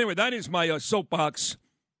 But anyway, that is my soapbox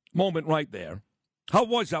moment right there. How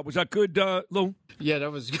was that? Was that good, Lou? Yeah,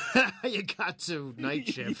 that was good. You got to night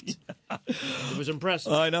shift. It was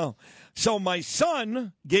impressive. I know. So my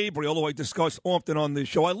son, Gabriel, who I discuss often on this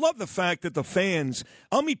show, I love the fact that the fans,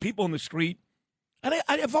 I'll meet people in the street, and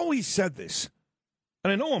I've always said this,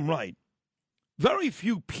 and I know I'm right. Very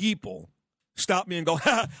few people stop me and go,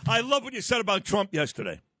 I love what you said about Trump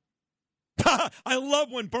yesterday. I love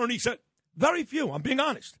when Bernie said, very few, I'm being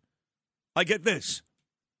honest. I get this.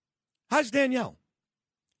 How's Danielle?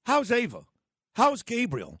 How's Ava? How's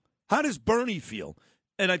Gabriel? How does Bernie feel?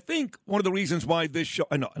 And I think one of the reasons why this show,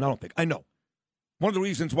 I know. One of the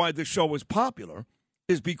reasons why this show is popular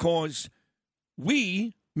is because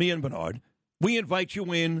we, me and Bernard, we invite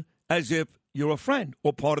you in as if you're a friend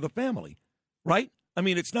or part of the family, right? I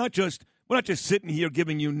mean, we're not just sitting here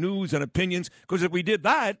giving you news and opinions, because if we did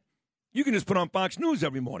that, you can just put on Fox News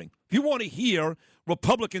every morning. If you want to hear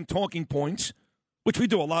Republican talking points, which we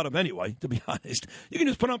do a lot of anyway, to be honest, you can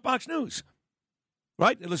just put on Fox News,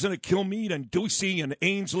 right? And listen to Kilmeade and Ducey and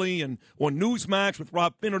Ainsley or Newsmax with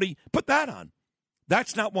Rob Finnerty. Put that on.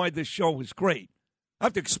 That's not why this show is great. I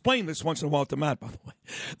have to explain this once in a while to Matt, by the way.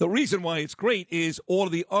 The reason why it's great is all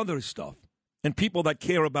of the other stuff and people that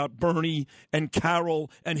care about Bernie and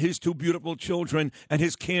Carol and his two beautiful children and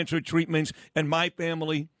his cancer treatments and my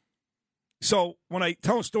family. So when I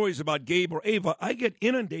tell stories about Gabe or Ava, I get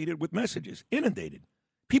inundated with messages. Inundated.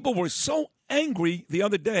 People were so angry the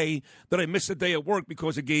other day that I missed a day at work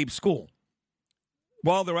because of Gabe's school.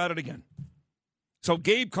 Well, they're at it again. So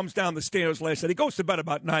Gabe comes down the stairs last night. He goes to bed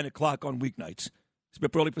about 9 o'clock on weeknights. He's a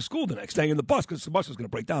bit early for school the next day in the bus, because the bus is going to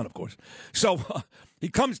break down, of course. So he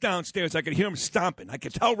comes downstairs. I can hear him stomping. I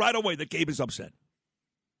can tell right away that Gabe is upset.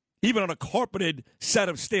 Even on a carpeted set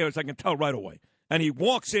of stairs, I can tell right away. And he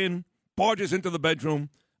walks in, barges into the bedroom.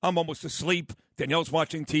 I'm almost asleep. Danielle's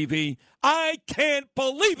watching TV. I can't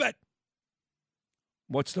believe it.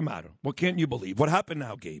 What's the matter? What can't you believe? What happened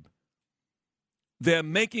now, Gabe? They're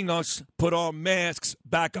making us put our masks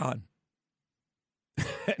back on.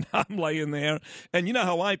 And I'm laying there, and you know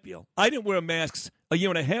how I feel. I didn't wear masks a year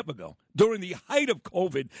and a half ago. During the height of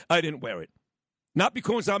COVID, I didn't wear it. Not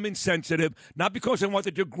because I'm insensitive, not because I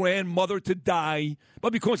wanted your grandmother to die,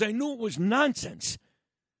 but because I knew it was nonsense.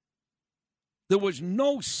 There was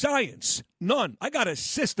no science, none. I got a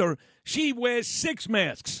sister, she wears 6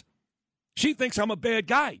 masks. She thinks I'm a bad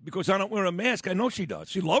guy because I don't wear a mask. I know she does.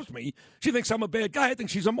 She loves me. She thinks I'm a bad guy. I think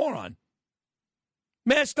she's a moron.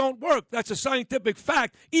 Masks don't work. That's a scientific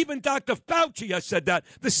fact. Even Dr. Fauci has said that.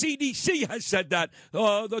 The CDC has said that.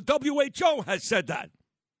 The WHO has said that.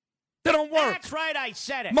 They don't work. That's right, I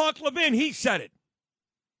said it. Mark Levin, he said it.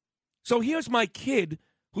 So here's my kid,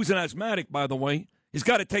 who's an asthmatic, by the way. He's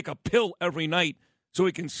got to take a pill every night so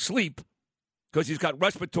he can sleep because he's got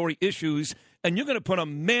respiratory issues. And you're going to put a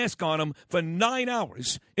mask on him for 9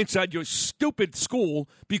 hours inside your stupid school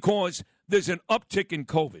because there's an uptick in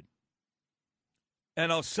COVID.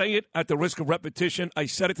 And I'll say it at the risk of repetition. I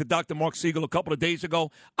said it to Dr. Mark Siegel a couple of days ago.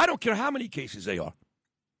 I don't care how many cases they are.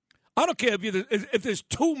 I don't care if there's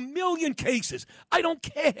 2 million cases. I don't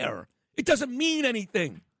care. It doesn't mean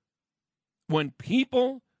anything. When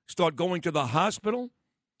people start going to the hospital,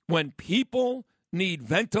 when people need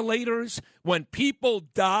ventilators, when people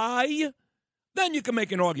die, then you can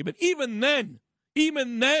make an argument. Even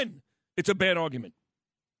then, it's a bad argument.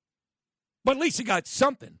 But at least you got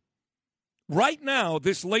something. Right now,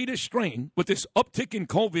 this latest strain, with this uptick in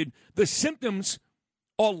COVID, the symptoms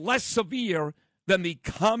are less severe than the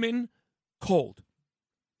common cold.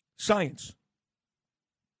 Science.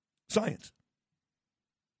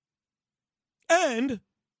 And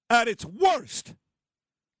at its worst,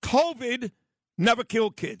 COVID never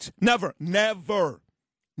killed kids. Never. My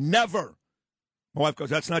wife goes,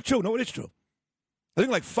 that's not true. No, it is true. I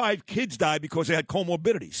think like 5 kids died because they had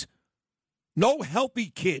comorbidities. No healthy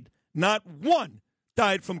kid, not one,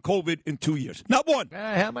 died from COVID in 2 years. Not one.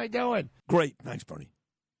 How am I doing? Great. Thanks, Bernie.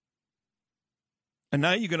 And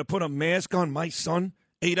now you're going to put a mask on my son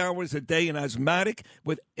 8 hours a day, an asthmatic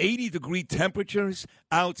with 80-degree temperatures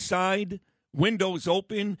outside, windows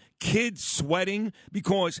open, kids sweating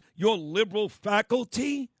because your liberal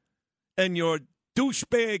faculty and your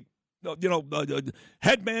douchebag,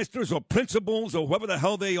 headmasters or principals or whoever the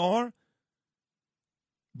hell they are,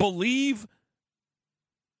 believe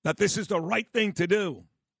that this is the right thing to do.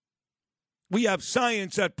 We have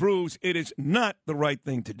science that proves it is not the right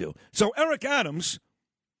thing to do. So Eric Adams,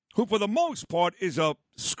 who for the most part is a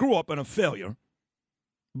screw-up and a failure,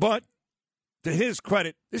 but to his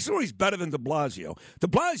credit, this is where he's better than de Blasio. De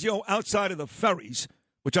Blasio, outside of the ferries,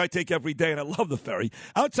 which I take every day, and I love the ferry,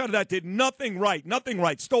 outside of that did nothing right,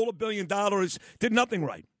 stole $1 billion, did nothing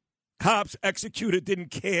right. Cops executed,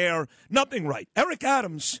 didn't care, nothing right. Eric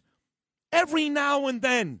Adams, every now and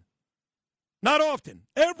then, not often,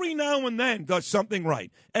 every now and then does something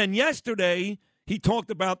right. And yesterday, he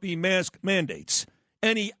talked about the mask mandates,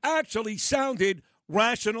 and he actually sounded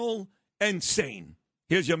rational and sane.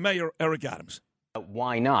 Here's your mayor, Eric Adams.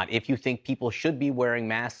 Why not? If you think people should be wearing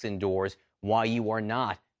masks indoors, why you are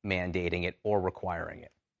not mandating it or requiring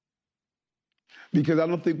it? Because I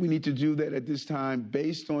don't think we need to do that at this time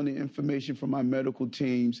based on the information from our medical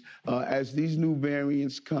teams. As these new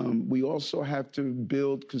variants come, we also have to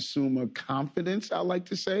build consumer confidence, I like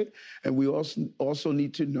to say. And we also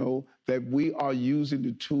need to know that we are using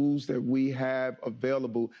the tools that we have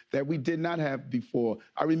available that we did not have before.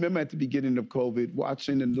 I remember at the beginning of COVID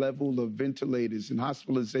watching the level of ventilators and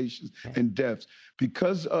hospitalizations and deaths.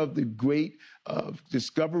 Because of the great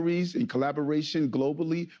discoveries and collaboration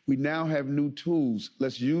globally, we now have new tools.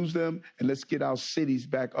 Let's use them and let's get our cities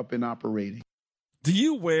back up and operating. Do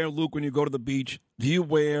you wear, Luke, when you go to the beach, do you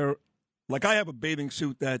wear, like I have a bathing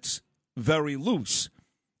suit that's very loose,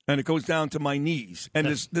 and it goes down to my knees, and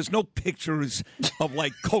there's no pictures of,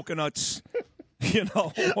 like, coconuts, you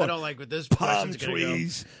know, I don't like what this palm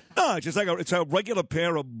trees. No, it's just like it's a regular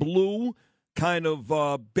pair of blue kind of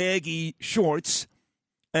baggy shorts,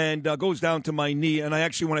 and goes down to my knee. And I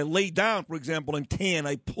actually, when I lay down, for example, in tan,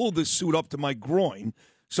 I pull the suit up to my groin,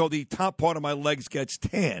 so the top part of my legs gets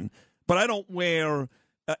tan. But I don't wear,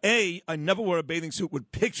 I never wear a bathing suit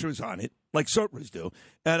with pictures on it, like surfers do.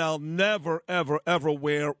 And I'll never, ever, ever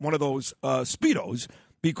wear one of those Speedos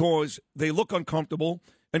because they look uncomfortable.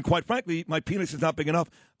 And quite frankly, my penis is not big enough.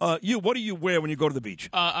 What do you wear when you go to the beach?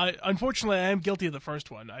 Unfortunately, I am guilty of the first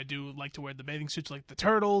one. I do like to wear the bathing suits like the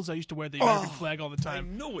Turtles. I used to wear the American flag all the time.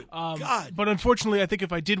 I knew it. God. But unfortunately, I think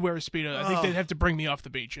if I did wear a Speedo, I think they'd have to bring me off the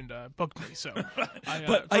beach and book me. So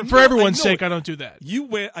for everyone's sake, I don't do that.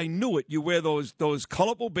 I knew it. You wear those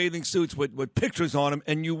colorful bathing suits with pictures on them,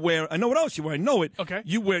 and you wear, I know what else you wear. I know it. Okay.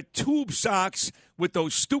 You wear tube socks with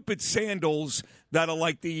those stupid sandals that are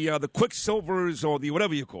like the Quicksilvers or the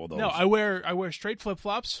whatever you call those. No, I wear straight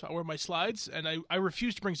flip-flops. I wear my slides, and I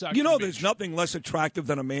refuse to bring socks. You know, to the there's beach. nothing less attractive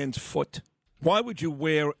than a man's foot. Why would you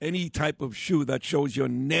wear any type of shoe that shows your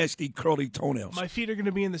nasty curly toenails? My feet are going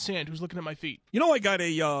to be in the sand. Who's looking at my feet? You know, I got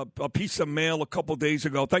a piece of mail a couple days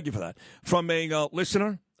ago. Thank you for that. From a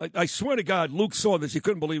listener. I swear to God, Luke saw this. He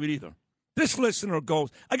couldn't believe it either. This listener goes,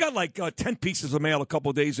 I got like 10 pieces of mail a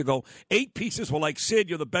couple days ago. 8 pieces were like, Sid,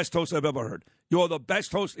 you're the best host I've ever heard. You're the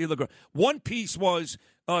best host. One piece was,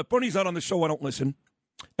 Bernie's not on the show, I don't listen.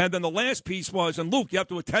 And then the last piece was, and Luke, you have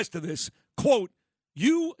to attest to this, quote,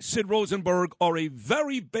 you, Sid Rosenberg, are a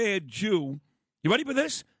very bad Jew. You ready for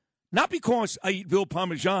this? Not because I eat veal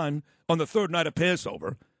parmesan on the third night of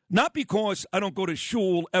Passover. Not because I don't go to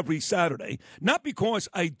shul every Saturday. Not because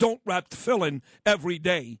I don't wrap tefillin every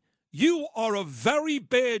day. You are a very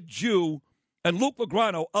bad Jew. And Luke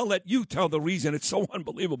Legrano, I'll let you tell the reason. It's so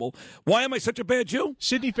unbelievable. Why am I such a bad Jew?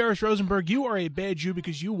 Sidney Ferris Rosenberg, you are a bad Jew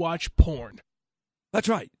because you watch porn. That's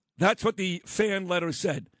right. That's what the fan letter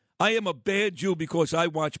said. I am a bad Jew because I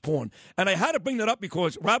watch porn. And I had to bring that up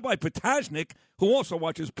because Rabbi Potajnik, who also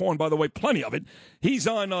watches porn, by the way, plenty of it, he's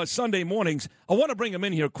on Sunday mornings. I want to bring him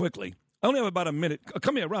in here quickly. I only have about a minute.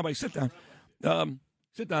 Come here, Rabbi, sit down.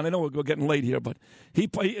 Sit down. I know we're getting late here, but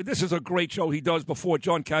this is a great show he does before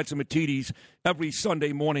John Catsimatidis every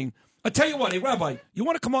Sunday morning. I tell you what, hey, Rabbi, you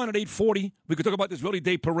want to come on at 8:40? We could talk about this Really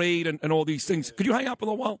Day Parade and all these things. Could you hang out for a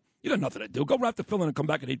little while? You got nothing to do. Go wrap the fill-in and come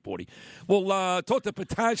back at 8:40. We'll talk to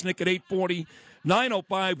Potajnik at 8:40.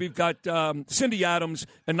 9:05, we've got Cindy Adams.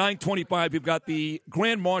 And 9:25, we've got the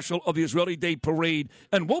Grand Marshal of the Israeli Day Parade.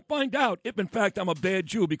 And we'll find out if, in fact, I'm a bad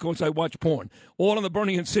Jew because I watch porn. All on the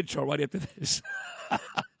Bernie and Sid show right after this.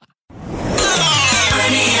 Bernie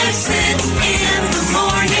and Sid in the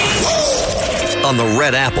morning. On the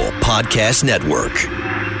Red Apple Podcast Network.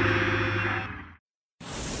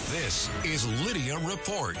 This is Lydia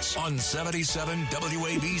Reports on 77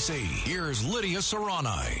 WABC. Here's Lydia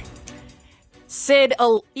Serrani. Sid,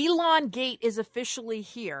 Elon Gate is officially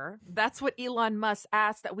here. That's what Elon Musk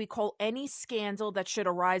asked that we call any scandal that should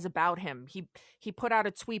arise about him. He put out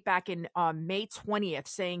a tweet back in May 20th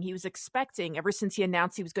saying he was expecting, ever since he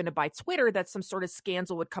announced he was going to buy Twitter, that some sort of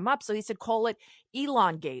scandal would come up. So he said, call it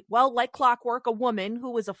Elon Gate. Well, like clockwork, a woman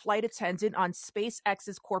who was a flight attendant on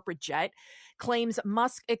SpaceX's corporate jet claims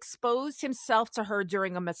Musk exposed himself to her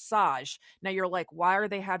during a massage. Now you're like, why are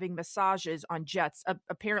they having massages on jets?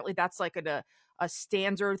 Apparently that's like a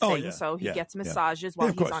standard thing. So he gets massages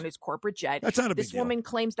while he's on his corporate jet. That's not a big This deal. woman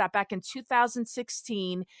claims that back in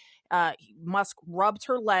 2016, Musk rubbed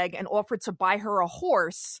her leg and offered to buy her a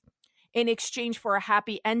horse in exchange for a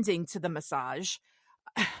happy ending to the massage.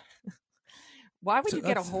 Why would you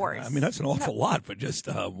get a horse? I mean, that's an awful lot for just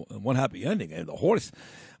one happy ending. And the horse,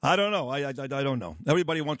 I don't know. I don't know.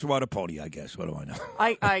 Everybody wants to ride a pony, I guess. What do I know?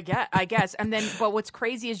 I guess. And then, but what's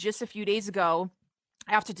crazy is just a few days ago,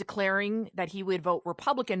 after declaring that he would vote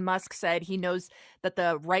Republican, Musk said he knows that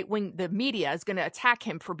the right wing, the media, is going to attack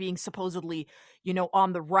him for being supposedly,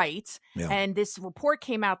 on the right. Yeah. And this report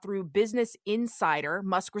came out through Business Insider.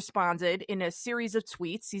 Musk responded in a series of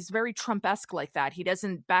tweets. He's very Trump-esque like that. He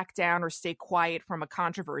doesn't back down or stay quiet from a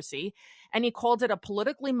controversy. And he called it a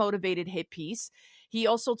politically motivated hit piece. He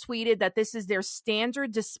also tweeted that this is their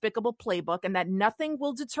standard despicable playbook and that nothing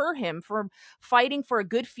will deter him from fighting for a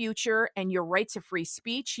good future and your right to free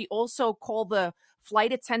speech. He also called the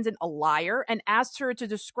flight attendant a liar and asked her to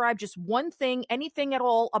describe just one thing, anything at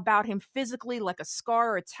all about him physically, like a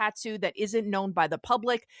scar or a tattoo that isn't known by the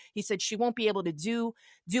public. He said she won't be able to do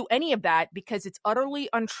any of that because it's utterly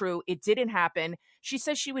untrue. It didn't happen. She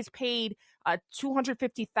says she was paid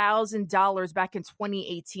 $250,000 back in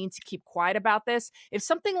 2018 to keep quiet about this. If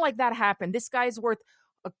something like that happened, this guy's worth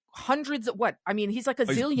hundreds of what? I mean, he's like a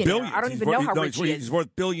zillionaire. Billions. I don't even know how rich he is. He's worth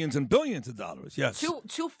billions and billions of dollars. Yes.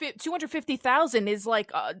 $250,000 is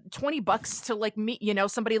like $20 to like me,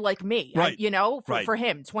 somebody like me, right. For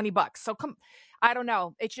him, $20. So I don't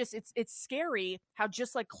know. It's just, it's scary how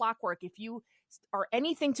just like clockwork, if you are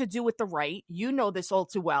anything to do with the right, this all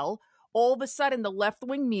too well, all of a sudden the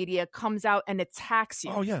left-wing media comes out and attacks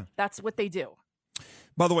you. Oh, yeah. That's what they do.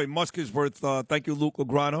 By the way, Musk is worth, thank you, Luke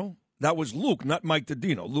Lograno. That was Luke, not Mike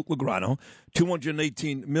Dodino. Luke Lograno,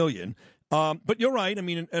 $218 million. But you're right. I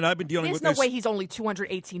mean, and I've been dealing with this. There's no way he's only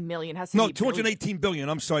 $218 million. Has to no, be $218 billion.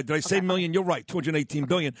 I'm sorry. Did I say million? You're right. $218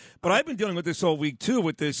 billion. But I've been dealing with this all week, too,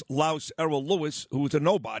 with this louse Errol Lewis, who's a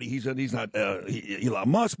nobody. He's not Elon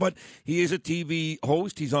Musk, but he is a TV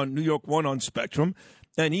host. He's on New York One on Spectrum.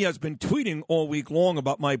 And he has been tweeting all week long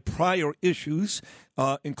about my prior issues,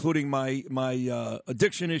 including my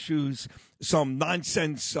addiction issues, some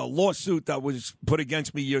nonsense lawsuit that was put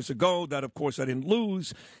against me years ago that, of course, I didn't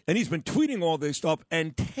lose. And he's been tweeting all this stuff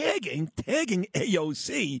and tagging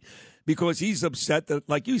AOC because he's upset that,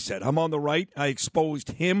 like you said, I'm on the right. I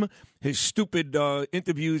exposed him, his stupid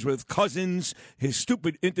interviews with Cousins, his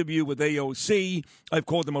stupid interview with AOC. I've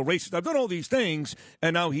called him a racist. I've done all these things,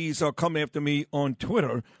 and now he's come after me on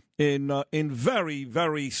Twitter in very,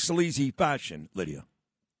 very sleazy fashion, Lydia.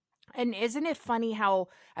 And isn't it funny how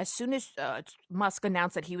as soon as Musk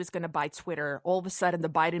announced that he was going to buy Twitter, all of a sudden the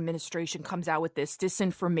Biden administration comes out with this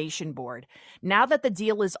disinformation board. Now that the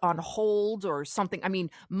deal is on hold or something, I mean,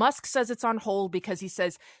 Musk says it's on hold because he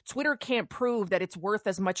says Twitter can't prove that it's worth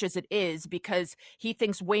as much as it is because he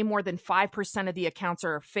thinks way more than 5% of the accounts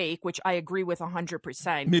are fake, which I agree with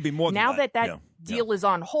 100%. Maybe more than now that. Deal is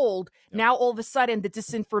on hold. Now all of a sudden the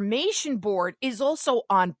disinformation board is also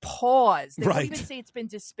on pause. They don't even say it's been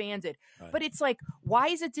disbanded. But it's like, why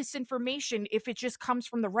is it disinformation if it just comes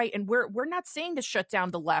from the right? And we're not saying to shut down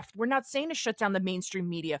the left. We're not saying to shut down the mainstream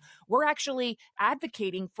media. We're actually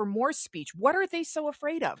advocating for more speech. What are they so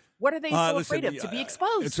afraid of? What are they afraid of? To be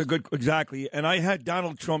exposed. It's exactly. And I had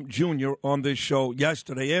Donald Trump Jr. on this show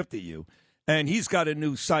yesterday after you. And he's got a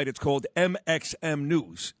new site. It's called MXM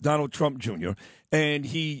News, Donald Trump Jr. And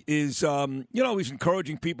he is, he's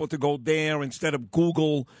encouraging people to go there instead of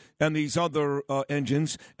Google and these other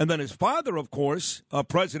engines. And then his father, of course,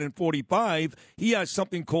 President 45, he has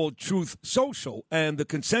something called Truth Social. And the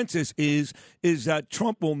consensus is that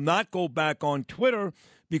Trump will not go back on Twitter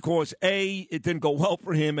because, A, it didn't go well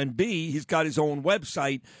for him, and B, he's got his own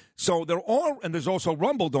website. So there are, and there's also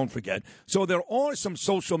Rumble, don't forget. So there are some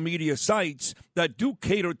social media sites that do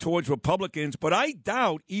cater towards Republicans, but I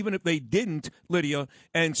doubt, even if they didn't, Lydia,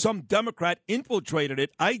 and some Democrat infiltrated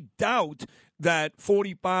it, I doubt that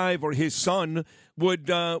 45 or his son would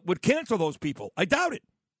cancel those people. I doubt it.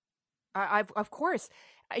 Of course.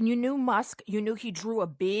 And you knew Musk, you knew he drew a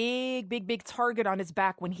big target on his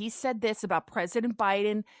back when he said this about President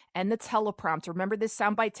Biden and the teleprompter. Remember this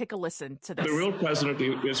soundbite? Take a listen to this. The real president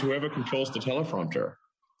is whoever controls the teleprompter.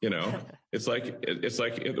 It's like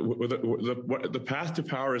the path to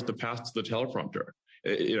power is the path to the teleprompter.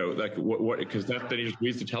 Because then he just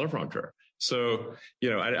reads the teleprompter. So,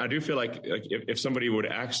 I do feel like if somebody would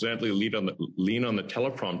accidentally lean on the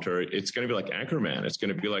teleprompter, it's going to be like Anchorman. It's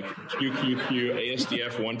going to be like QQQ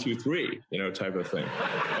ASDF 123, type of thing.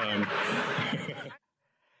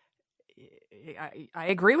 I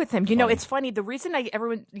agree with him. It's funny. The reason I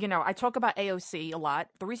talk about AOC a lot.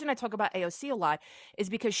 The reason I talk about AOC a lot is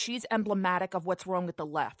because she's emblematic of what's wrong with the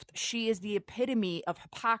left. She is the epitome of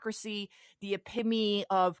hypocrisy, the epitome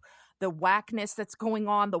of the whackness that's going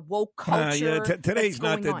on, the woke culture. Today's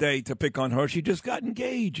not the day to pick on her. She just got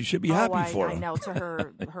engaged. You should be happy for her. I know. To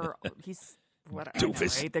her, he's what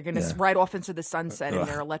doofus. Right? They're going to ride off into the sunset in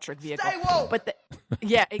their electric vehicle. Stay woke! But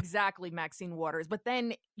yeah, exactly, Maxine Waters. But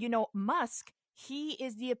then Musk, he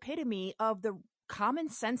is the epitome of the common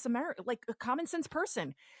sense like a common sense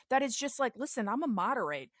person that is just like, listen, I'm a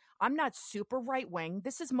moderate. I'm not super right wing.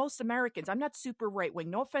 This is most Americans. I'm not super right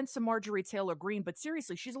wing. No offense to Marjorie Taylor Greene, but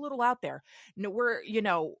seriously, she's a little out there. No, we're,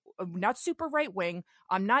 not super right wing.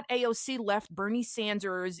 I'm not AOC left, Bernie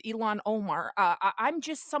Sanders, Ilhan Omar. I'm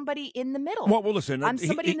just somebody in the middle. Well, listen, I'm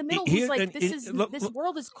somebody in the middle who's like, this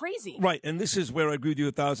world is crazy. Right. And this is where I agree with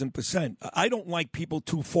you 1,000%. I don't like people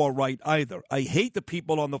too far right either. I hate the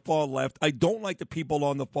people on the far left. I don't like the people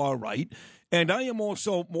on the far right. And I am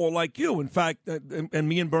also more like you. In fact, and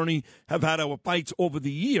me and Bernie have had our fights over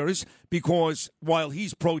the years because while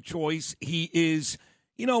he's pro-choice, he is,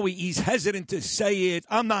 he's hesitant to say it.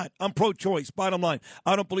 I'm not. I'm pro-choice, bottom line.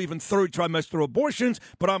 I don't believe in third trimester abortions,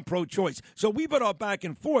 but I'm pro-choice. So we've been our back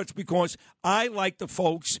and forth because I like the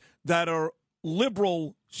folks that are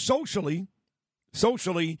liberal socially,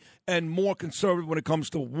 and more conservative when it comes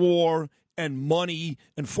to war and money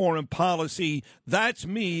and foreign policy. That's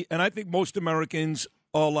me, and I think most Americans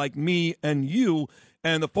are like me and you,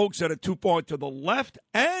 and the folks that are too far to the left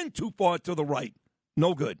and too far to the right.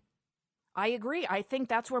 No good. I agree. I think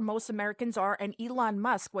that's where most Americans are. And Elon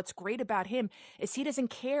Musk, what's great about him is he doesn't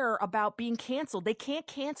care about being canceled. They can't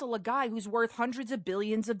cancel a guy who's worth hundreds of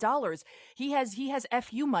billions of dollars. He has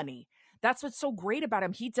FU money. That's what's so great about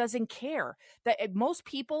him. He doesn't care. That most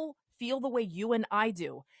people feel the way you and I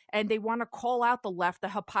do, and they want to call out the left, the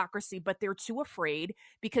hypocrisy, but they're too afraid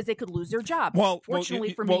because they could lose their job.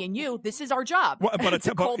 Fortunately for me and you, this is our job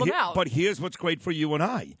to call them out. But here's what's great for you and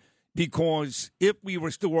I. Because if we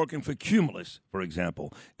were still working for Cumulus, for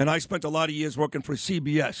example, and I spent a lot of years working for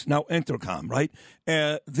CBS, now Entercom, right?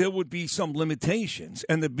 There would be some limitations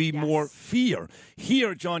and there'd be more fear.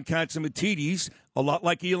 Here, John Catsimatidis, a lot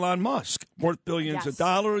like Elon Musk, worth billions of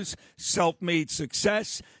dollars, self-made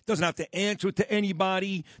success, doesn't have to answer to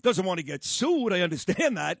anybody, doesn't want to get sued. I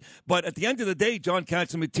understand that. But at the end of the day, John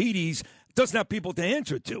Catsimatidis doesn't have people to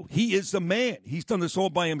answer to. He is the man. He's done this all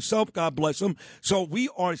by himself, God bless him. So we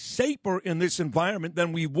are safer in this environment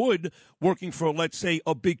than we would working for, let's say,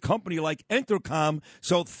 a big company like Entercom.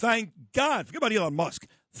 So thank God. Forget about Elon Musk.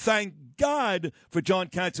 Thank God for John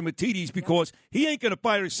Catsimatidis because he ain't going to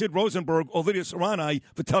fire Sid Rosenberg or Lydia Serrani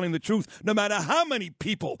for telling the truth, no matter how many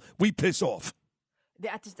people we piss off.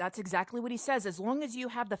 That's exactly what he says. As long as you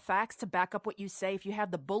have the facts to back up what you say, if you have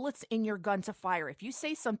the bullets in your gun to fire, if you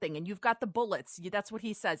say something and you've got the bullets, that's what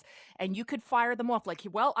he says, and you could fire them off like,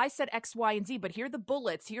 well, I said X, Y, and Z, but here are the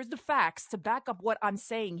bullets, here's the facts to back up what I'm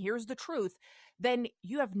saying, here's the truth, then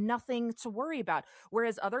you have nothing to worry about.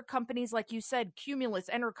 Whereas other companies, like you said, Cumulus,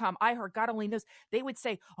 Entercom, iHeart, God only knows, they would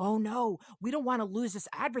say, oh no, we don't want to lose this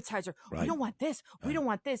advertiser. Right. We don't want this. Right. We don't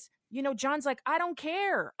want this. John's like, I don't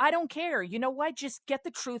care. I don't care. You know what? Just get the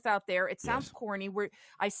truth out there. It sounds corny.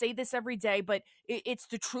 I say this every day, but it's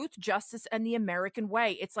the truth, justice, and the American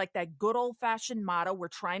way. It's like that good old-fashioned motto. We're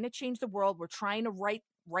trying to change the world. We're trying to right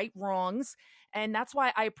wrongs. And that's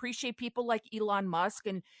why I appreciate people like Elon Musk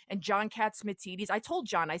and John Catsimatidis. I told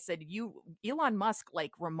John, I said, Elon Musk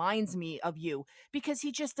reminds me of you because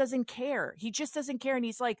he just doesn't care. He just doesn't care. And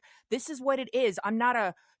he's like, this is what it is. I'm not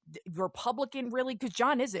a Republican, really, because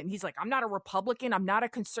John isn't. He's like, I'm not a Republican. I'm not a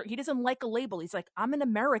conservative. He doesn't like a label. He's like, I'm an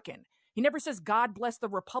American. He never says, God bless the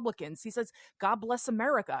Republicans. He says, God bless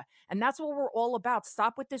America. And that's what we're all about.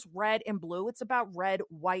 Stop with this red and blue. It's about red,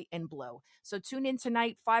 white, and blue. So tune in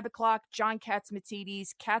tonight, 5 o'clock, John Catsimatidis,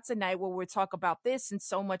 Cats at Night, where we'll talk about this and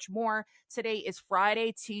so much more. Today is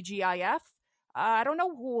Friday, TGIF. I don't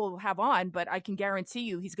know who we'll have on, but I can guarantee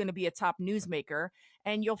you he's going to be a top newsmaker,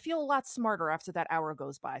 and you'll feel a lot smarter after that hour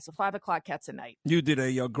goes by. So 5 o'clock, Cats at Night. You did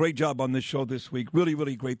a great job on this show this week. Really,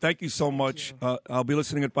 really great. Thank you so much. I'll be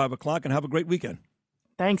listening at 5 o'clock, and have a great weekend.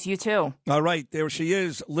 Thanks, you too. All right, there she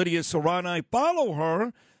is, Lydia Serrani. Follow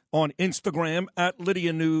her on Instagram at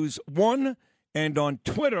Lydia News 1, and on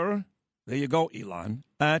Twitter, there you go, Elon,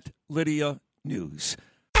 at Lydia News.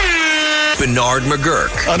 Bernard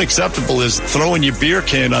McGuirk. Unacceptable is throwing your beer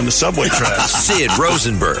can on the subway tracks. Sid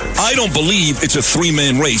Rosenberg. I don't believe it's a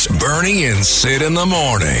three-man race. Bernie and Sid in the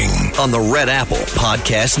morning. On the Red Apple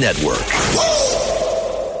Podcast Network.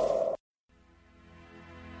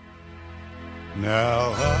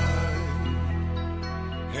 Now I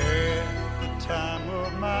had the time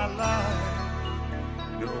of my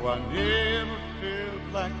life. No, I never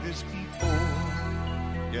felt like this before.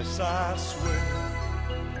 Yes, I swear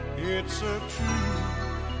it's a truth,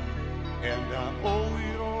 and I owe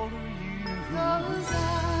it all to you. 'Cause I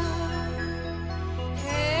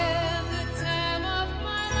had the time of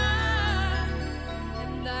my life,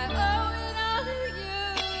 and I owe it all to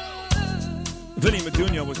you. Vinny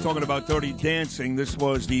Medugno was talking about Dirty Dancing. This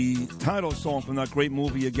was the title song from that great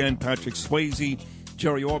movie again. Patrick Swayze,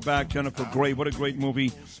 Jerry Orbach, Jennifer Grey. What a great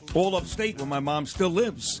movie. All upstate where my mom still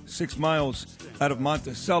lives, 6 miles out of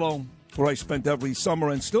Monticello, where I spent every summer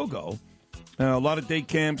and still go. A lot of day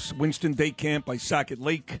camps, Winston Day Camp by Sackett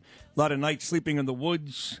Lake. A lot of nights sleeping in the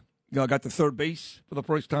woods. I got to third base for the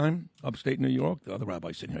first time, upstate New York. The other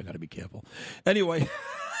rabbi's sitting here, I got to be careful. Anyway,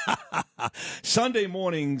 Sunday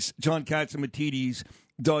mornings, John Catsimatidis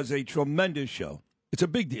does a tremendous show. It's a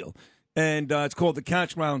big deal. And it's called the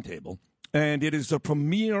Cats Roundtable. And it is the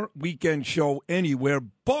premier weekend show anywhere,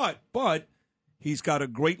 but he's got a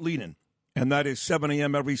great lead-in. And that is 7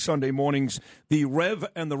 a.m. every Sunday mornings. The Rev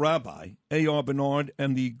and the Rabbi, A.R. Bernard,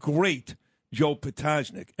 and the great Joe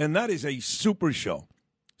Potasnik. And that is a super show.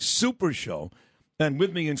 Super show. And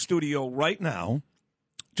with me in studio right now,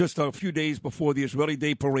 just a few days before the Israeli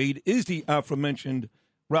Day Parade, is the aforementioned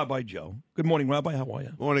Rabbi Joe. Good morning, Rabbi. How are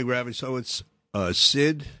you? Morning, Rabbi. So it's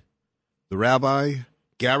Sid, the Rabbi,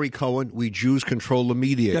 Gary Cohen. We Jews control the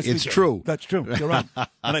media. Yes, it's true. That's true. You're right.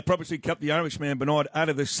 And I purposely kept the Irishman, Bernard, out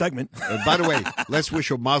of this segment. By the way, let's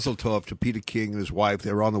wish a mazel tov to Peter King and his wife.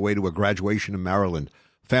 They're on the way to a graduation in Maryland,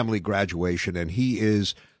 family graduation. And he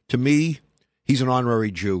is, to me, he's an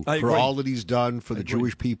honorary Jew for all that he's done for the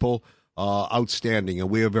Jewish people. Outstanding,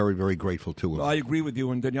 and we are very, very grateful to him. Well, I agree with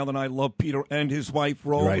you, and Danielle and I love Peter and his wife,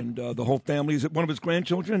 Ro, and the whole family. Is it one of his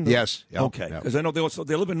grandchildren? Yes. Yep, okay, because I know they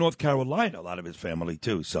live in North Carolina, a lot of his family,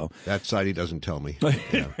 too. So that side he doesn't tell me. So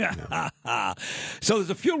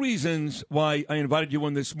there's a few reasons why I invited you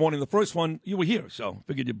in this morning. The first one, you were here, so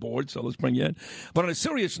figured you're bored, so let's bring you in. But on a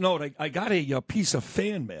serious note, I got a piece of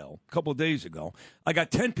fan mail a couple of days ago. I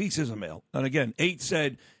got 10 pieces of mail, and again, 8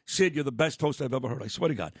 said, Sid, you're the best host I've ever heard. I swear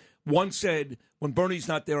to God. 1 said, when Bernie's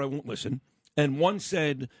not there, I won't listen. And 1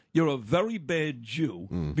 said, you're a very bad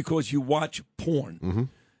Jew because you watch porn. Mm-hmm.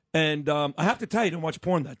 And I have to tell you, I didn't watch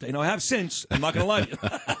porn that day. Now, I have since. I'm not going to lie to you.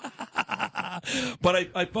 But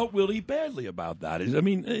I felt really badly about that.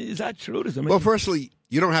 Is that true? Well, firstly,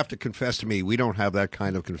 you don't have to confess to me. We don't have that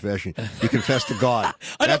kind of confession. You confess to God.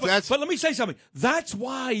 But let me say something. That's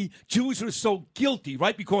why Jews are so guilty,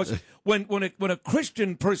 right? Because when a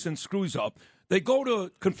Christian person screws up, they go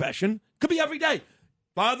to confession. Could be every day.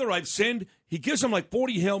 Father, I've sinned. He gives them like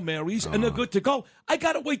 40 Hail Marys, and they're good to go. I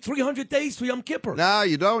got to wait 300 days for Yom Kippur. No,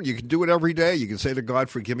 you don't. You can do it every day. You can say to God,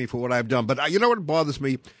 forgive me for what I've done. But you know what bothers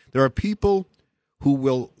me? There are people who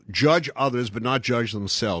will judge others but not judge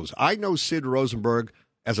themselves. I know Sid Rosenberg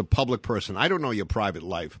as a public person. I don't know your private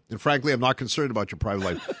life. And frankly, I'm not concerned about your private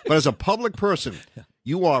life. But as a public person,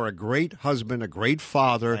 you are a great husband, a great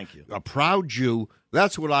father, a proud Jew.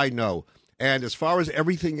 That's what I know. And as far as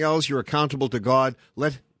everything else, you're accountable to God.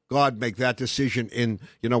 Let God make that decision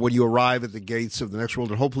when you arrive at the gates of the next world,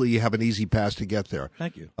 and hopefully you have an easy pass to get there.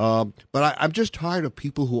 Thank you. But I'm just tired of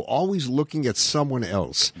people who are always looking at someone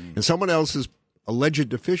else and someone else's alleged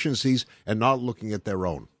deficiencies and not looking at their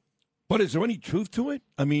own. But is there any truth to it?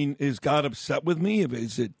 Is God upset with me?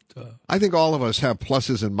 Is it? I think all of us have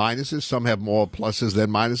pluses and minuses. Some have more pluses than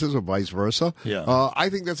minuses, or vice versa. Yeah. I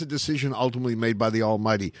think that's a decision ultimately made by the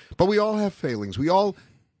Almighty. But we all have failings. We all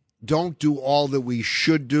don't do all that we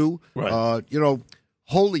should do. Right.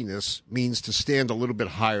 Holiness means to stand a little bit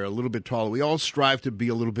higher, a little bit taller. We all strive to be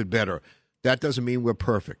a little bit better. That doesn't mean we're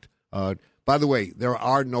perfect. By the way, there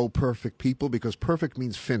are no perfect people because perfect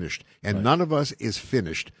means finished, and none of us is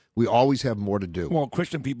finished. We always have more to do. Well,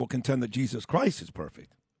 Christian people contend that Jesus Christ is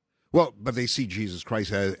perfect. Well, but they see Jesus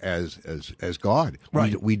Christ as God.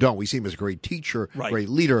 Right. We don't. We see him as a great teacher, Right. great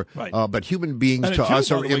leader. Right. But human beings And a to Jew, us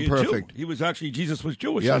by are the way, a Jew. imperfect. He was actually, Jesus was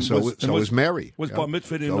Jewish. Yeah, and so was Mary. Was Yeah. bar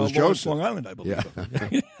mitzvahed in So was Lawrence, Joseph. Long Island, I believe.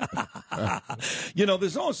 Yeah.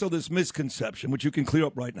 There's also this misconception, which you can clear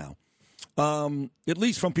up right now. At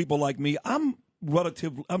least from people like me, I'm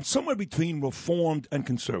somewhere between Reformed and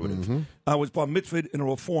conservative. Mm-hmm. I was bar mitzvahed in a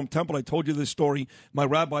Reformed temple. I told you this story. My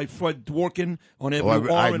rabbi, Fred Dworkin, on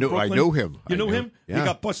Avenue R in Brooklyn. I knew him. You knew him? Yeah. He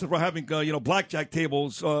got busted for having blackjack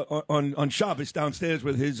tables on Shabbos downstairs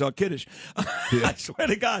with his kiddush. I swear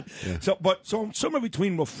to God. Yeah. So I'm somewhere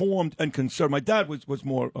between Reformed and conservative. My dad was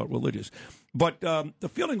more religious. But the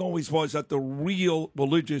feeling always was that the real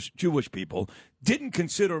religious Jewish people didn't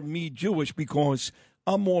consider me Jewish because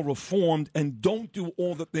I'm more Reformed and don't do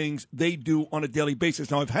all the things they do on a daily basis.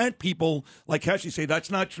 Now, I've had people like Cashy say, that's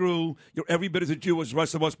not true. You're every bit as a Jew as the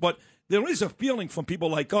rest of us. But there is a feeling from people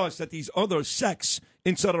like us that these other sects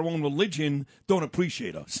inside our own religion don't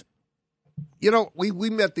appreciate us. We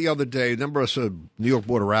met the other day. A number of us New York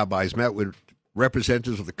Board of Rabbis met with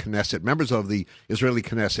representatives of the Knesset, members of the Israeli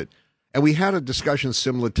Knesset. And we had a discussion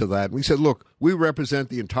similar to that. We said, look, we represent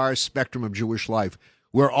the entire spectrum of Jewish life.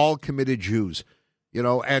 We're all committed Jews.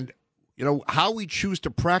 How we choose to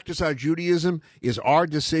practice our Judaism is our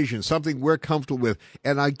decision, something we're comfortable with.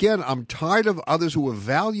 And again, I'm tired of others who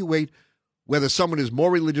evaluate whether someone is more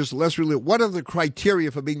religious, less religious. What are the criteria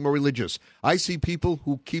for being more religious? I see people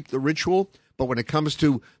who keep the ritual, but when it comes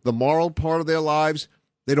to the moral part of their lives,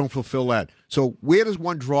 they don't fulfill that. So where does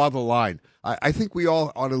one draw the line? I think we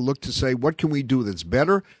all ought to look to say, what can we do that's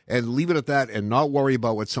better, and leave it at that and not worry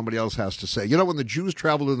about what somebody else has to say. When the Jews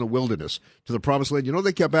traveled in the wilderness to the Promised Land,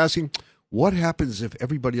 they kept asking, what happens if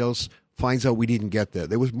everybody else finds out we didn't get there?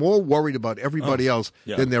 They was more worried about everybody else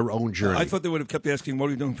than their own journey. I thought they would have kept asking, what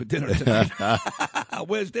are you doing for dinner tonight?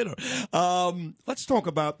 Where's dinner? Let's talk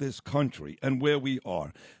about this country and where we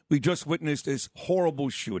are. We just witnessed this horrible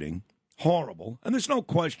shooting. Horrible. And there's no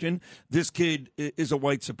question this kid is a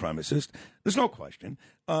white supremacist. There's no question.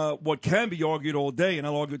 What can be argued all day, and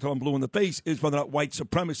I'll argue until I'm blue in the face, is whether or not white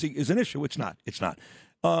supremacy is an issue. It's not. It's not.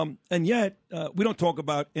 And yet, we don't talk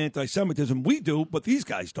about anti-Semitism. We do, but these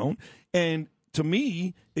guys don't. And to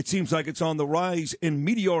me, it seems like it's on the rise in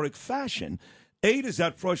meteoric fashion. A, does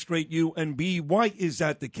that frustrate you? And B, why is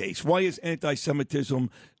that the case? Why is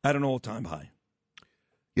anti-Semitism at an all-time high?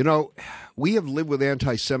 We have lived with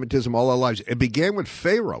anti-Semitism all our lives. It began with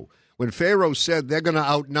Pharaoh. When Pharaoh said they're going to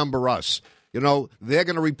outnumber us, they're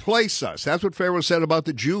going to replace us. That's what Pharaoh said about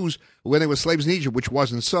the Jews when they were slaves in Egypt, which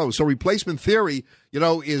wasn't so. So replacement theory,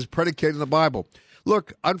 is predicated in the Bible.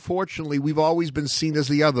 Look, unfortunately, we've always been seen as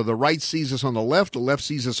the other. The right sees us on the left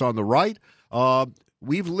sees us on the right.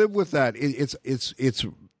 We've lived with that. It's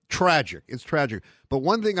tragic. It's tragic. But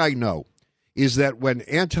one thing I know is that when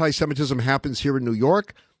anti-Semitism happens here in New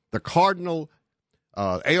York, the Cardinal,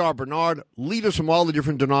 A.R. Bernard, leaders from all the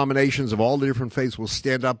different denominations of all the different faiths will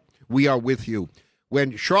stand up. We are with you.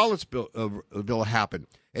 When Charlottesville happened,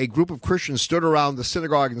 a group of Christians stood around the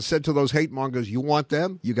synagogue and said to those hate mongers, you want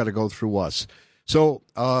them? You got to go through us. So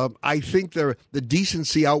I think the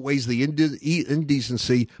decency outweighs the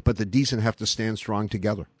indecency, but the decent have to stand strong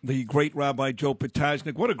together. The great Rabbi Joe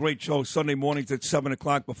Potasnik. What a great show. Sunday mornings at 7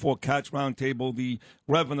 o'clock before Cat's Roundtable, the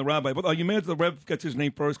Rev and the Rabbi. But are you mad the Rev gets his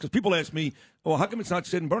name first? Because people ask me, how come it's not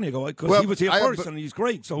Sid and Bernie? I go, because he was here first, and he's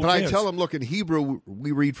great. So but I tell him, look, in Hebrew,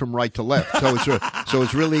 we read from right to left. So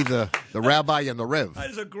it's really the Rabbi and the Rev. That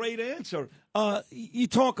is a great answer. You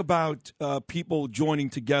talk about people joining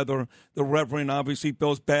together. The Reverend obviously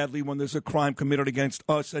feels badly when there's a crime committed against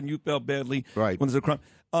us, and you feel badly when there's a crime.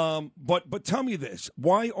 But tell me this.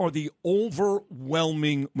 Why are the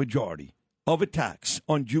overwhelming majority of attacks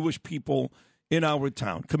on Jewish people in our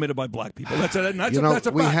town committed by black people? That's a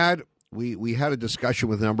fact. We had a discussion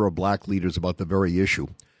with a number of black leaders about the very issue.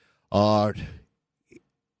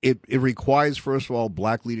 It requires, first of all,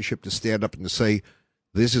 black leadership to stand up and to say,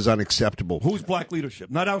 this is unacceptable. Who's black leadership?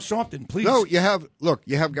 Not Al Sharpton, please. No, you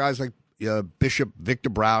have guys like Bishop Victor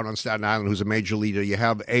Brown on Staten Island, who's a major leader. You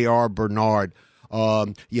have A.R. Bernard.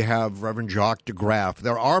 You have Reverend Jacques DeGraff.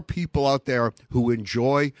 There are people out there who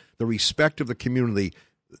enjoy the respect of the community.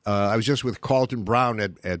 I was just with Carlton Brown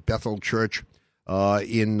at Bethel Church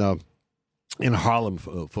in Harlem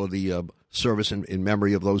for the service in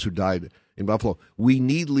memory of those who died in Buffalo. We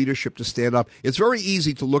need leadership to stand up. It's very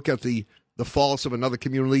easy to look at the faults of another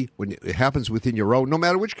community when it happens within your own. No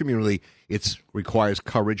matter which community, it requires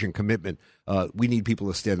courage and commitment. We need people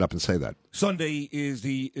to stand up and say that. Sunday is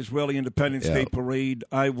the Israeli Independence Day Parade.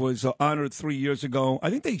 I was honored 3 years ago. I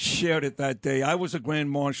think they shared it that day. I was a Grand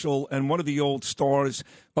Marshal, and one of the old stars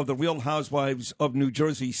of the Real Housewives of New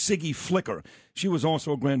Jersey, Siggy Flicker. She was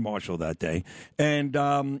also a Grand Marshal that day. And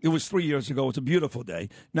it was 3 years ago. It's a beautiful day.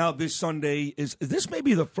 Now, this Sunday this may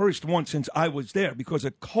be the first one since I was there because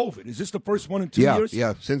of COVID. Is this the first one in 2 years?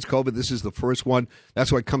 Yeah, since COVID, this is the first one.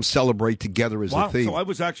 That's why Come Celebrate Together is the theme. So I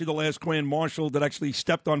was actually the last Grand Marshal that actually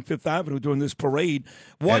stepped on Fifth Avenue during this parade.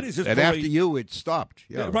 Why does this and parade... after you, it stopped.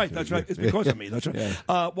 Yeah, right, that's right. It's because of me. That's right.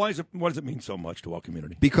 Yeah. Why does it mean so much to our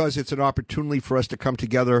community? Because it's an opportunity for us to come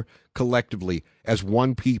together collectively as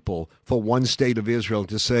one people for one state of Israel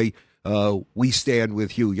to say, we stand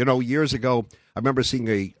with you. You know, years ago, I remember seeing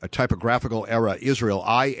a typographical error, Israel,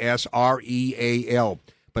 Israel.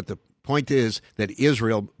 But the point is that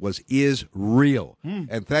Israel is real.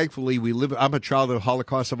 And thankfully, I'm a child of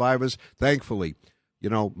Holocaust survivors. Thankfully, you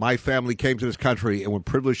know, my family came to this country and were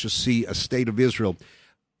privileged to see a state of Israel.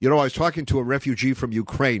 You know, I was talking to a refugee from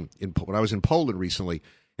Ukraine when I was in Poland recently,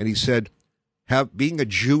 and he said, being a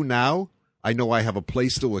Jew now, I know I have a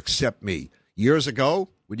place to accept me. Years ago,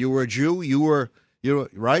 when you were a Jew, you were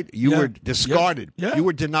right? You were discarded. Yeah. You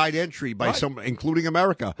were denied entry by someone, including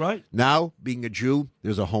America. Right. Now, being a Jew,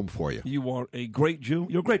 there's a home for you. You are a great Jew.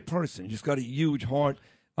 You're a great person. You just got a huge heart.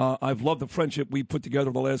 I've loved the friendship we put together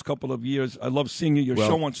the last couple of years. I love seeing you. Your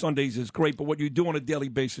show on Sundays is great, but what you do on a daily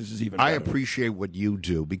basis is even better. I appreciate what you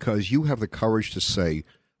do because you have the courage to say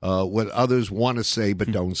what others want to say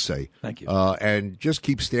but don't say. Thank you. And just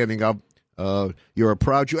keep standing up. You're a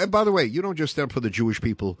proud Jew. And by the way, you don't just stand for the Jewish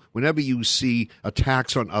people. Whenever you see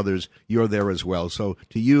attacks on others, you're there as well. So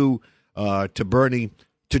to you, to Bernie,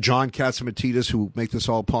 to John Catsimatidis, who make this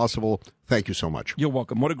all possible, thank you so much. You're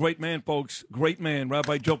welcome. What a great man, folks. Great man.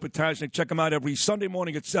 Rabbi Joe Potashnik. Check him out every Sunday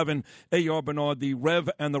morning at 7. A.R. Bernard, the Rev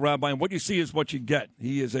and the Rabbi. And what you see is what you get.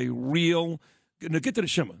 He is a real... Now get to the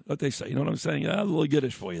shimmer, what they say. You know what I'm saying? Yeah, a little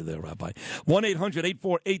Yiddish for you there, Rabbi.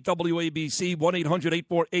 1-800-848-WABC,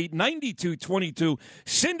 1-800-848-9222.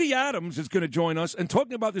 Cindy Adams is going to join us. And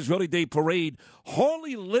talking about this Israeli Day Parade,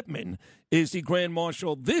 Harley Lippman is the Grand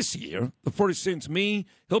Marshal this year, the first since me.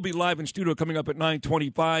 He'll be live in studio coming up at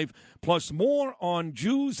 9:25. Plus more on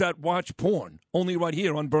Jews that watch porn, only right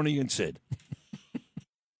here on Bernie and Sid.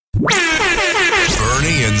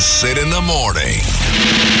 Bernie and Sid in the morning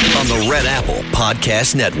on the Red Apple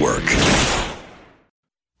Podcast Network.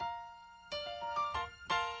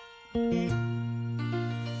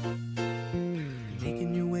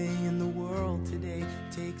 Making your way in the world today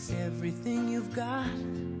takes everything you've got.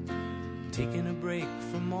 Taking a break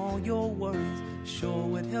from all your worries sure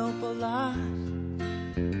would help a lot.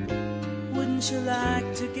 Wouldn't you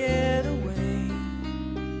like to get away?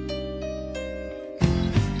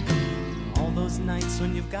 Those nights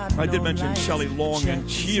when you've got I did mention Shelley Long and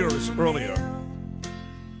Cheers earlier.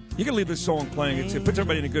 You can leave this song playing. It puts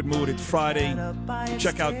everybody in a good mood. It's Friday.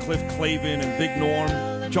 Check out Cliff Clavin and Big Norm,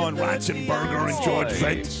 John Ratzenberger and George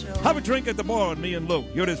Fent. Have a drink at the bar with me and Lou.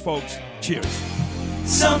 Here it is, folks. Cheers.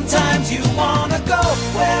 Sometimes you want to go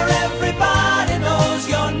where everybody knows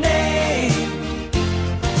your name,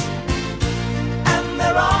 and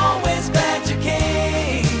they're always glad you came.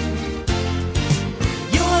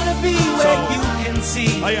 Be where you can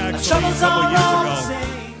see. I actually, a couple of years ago,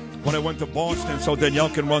 when I went to Boston so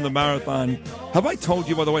Danielle can run the marathon, have I told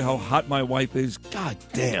you, by the way, how hot my wife is? God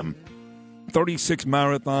damn. 36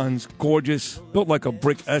 marathons, gorgeous, built like a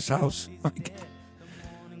brick S-house.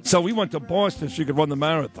 So we went to Boston so she could run the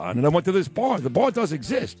marathon, and I went to this bar. The bar does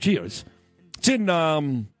exist. Cheers. It's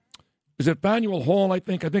in, is it Faneuil Hall, I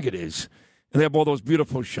think? I think it is. And they have all those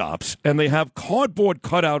beautiful shops, and they have cardboard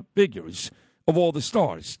cutout figures of all the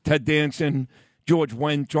stars, Ted Danson, George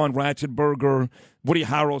Wendt, John Ratzenberger, Woody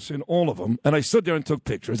Harrelson, all of them. And I stood there and took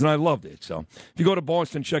pictures, and I loved it. So if you go to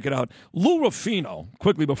Boston, check it out. Lou Ruffino,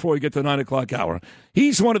 quickly before we get to the 9 o'clock hour,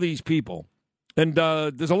 he's one of these people, and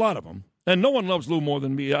there's a lot of them. And no one loves Lou more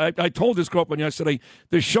than me. I told this girlfriend yesterday,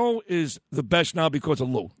 the show is the best now because of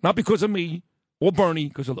Lou. Not because of me or Bernie,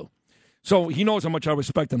 because of Lou. So he knows how much I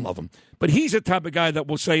respect and love him. But he's the type of guy that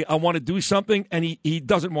will say, I want to do something, and he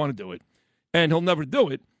doesn't want to do it. And he'll never do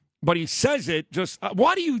it, but he says it just,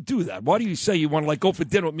 why do you do that? Why do you say you want to, like, go for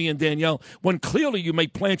dinner with me and Danielle when clearly you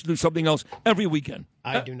make plans to do something else every weekend?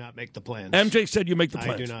 I do not make the plans. MJ said you make the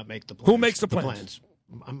plans. I do not make the plans. Who makes the plans?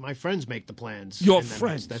 My friends make the plans. Your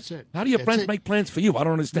friends? That's it. How do your friends make plans for you? I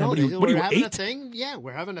don't understand. No, what are you having 8? a thing. Yeah,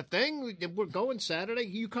 we're having a thing. We're going Saturday.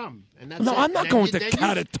 You come. And that's no, it. I'm not going to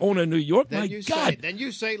Cattatona, New York. My God. Then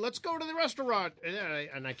you say, let's go to the restaurant.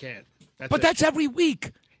 And I can't. That's every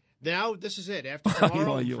week. Now, this is it. After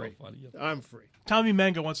tomorrow, I'm free. I'm free. Tommy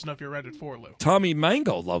Mango wants to know if you're ready for Lou. Tommy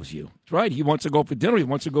Mango loves you. That's right. He wants to go for dinner. He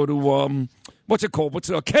wants to go to, what's it called?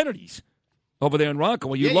 Kennedy's. over there in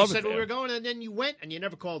Rockaway. You love you said it we there. were going, and then you went, and you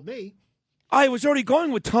never called me. I was already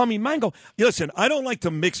going with Tommy Mango. Listen, I don't like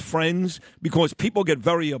to mix friends because people get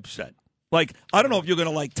very upset. Like, I don't know if you're going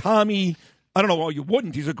to like Tommy. I don't know why you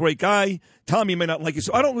wouldn't. He's a great guy. Tommy may not like you.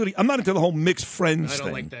 So I'm not into the whole mixed friends thing. I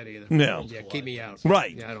don't like that either. No. Yeah, keep me out.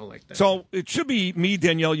 Right. Yeah, I don't like that. So it should be me,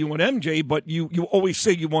 Danielle, you, and MJ, but you always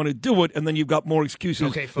say you want to do it, and then you've got more excuses.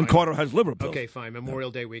 Okay, fine. And Carter has liver pills. Okay, fine.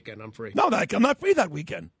 Memorial Day weekend, I'm free. No, I'm not free that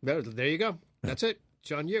weekend. No, there you go. That's it.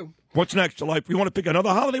 It's on you. What's next, July? You want to pick another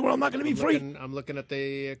holiday where I'm not going to be free? I'm looking at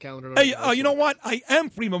the calendar. Hey, you know what? I am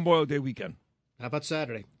free Memorial Day weekend. How about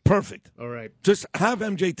Saturday? Perfect. All right. Just have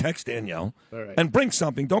MJ text Danielle and bring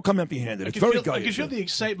something. Don't come empty-handed. It's very I can feel the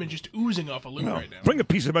excitement just oozing off of Lou right now. Bring a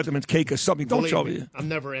piece of Entenmann's cake or something. Don't show me. I'm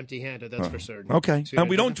never empty-handed, that's for certain. Okay. And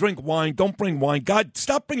we don't drink wine. Don't bring wine. God,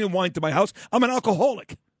 stop bringing wine to my house. I'm an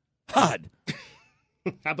alcoholic. God.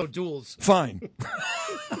 How about duels? Fine.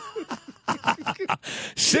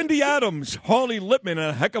 Cindy Adams, Harley Lipman, and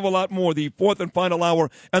a heck of a lot more. The fourth and final hour,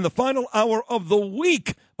 and the final hour of the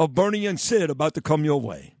week of Bernie and Sid about to come your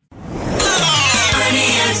way. Bernie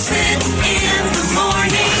and Sid in the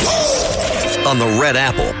morning. On the Red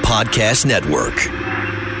Apple Podcast Network.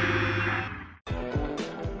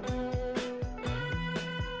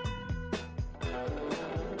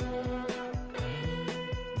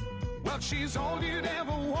 Well, she's all you'd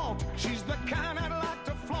ever want. She's the kind I'd like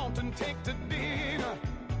to flaunt and take to dinner.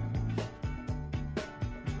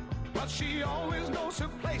 But she always knows her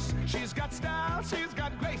place. She's got style, she's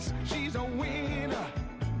got grace. She's a winner.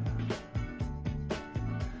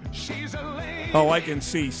 She's a lady. Oh, I can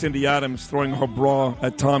see Cindy Adams throwing her bra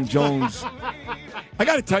at Tom Jones. I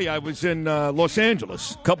got to tell you, I was in Los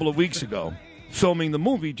Angeles a couple of weeks ago filming the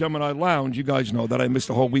movie Gemini Lounge. You guys know that I missed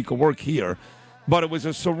a whole week of work here. But it was a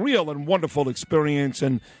surreal and wonderful experience,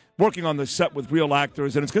 and working on the set with real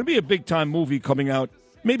actors. And it's going to be a big-time movie coming out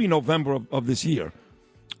maybe November of this year.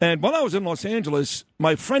 And while I was in Los Angeles,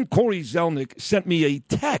 my friend Corey Zelnick sent me a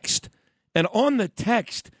text. And on the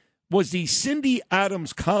text was the Cindy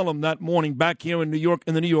Adams column that morning back here in New York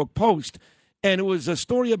in the New York Post. And it was a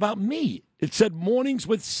story about me. It said Mornings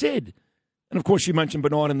with Sid. And, of course, she mentioned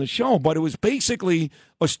Bernard in the show, but it was basically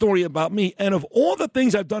a story about me. And of all the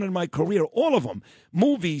things I've done in my career, all of them,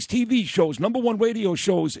 movies, TV shows, #1 radio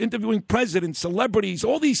shows, interviewing presidents, celebrities,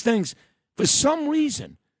 all these things, for some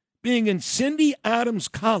reason, being in Cindy Adams'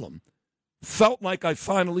 column felt like I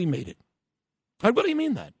finally made it. I really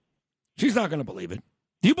mean that. She's not going to believe it.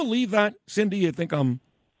 Do you believe that, Cindy? You think I'm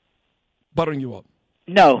buttering you up?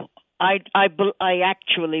 No. I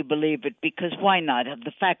actually believe it, because why not?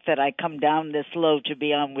 The fact that I come down this low to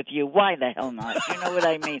be on with you, why the hell not? You know what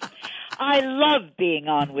I mean? I love being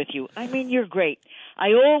on with you. I mean, you're great.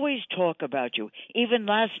 I always talk about you. Even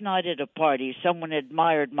last night at a party, someone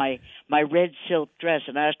admired my red silk dress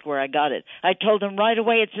and asked where I got it. I told them right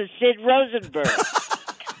away it's a Sid Rosenberg.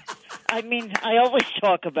 I mean, I always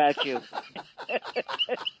talk about you.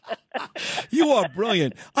 You are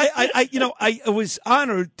brilliant. I was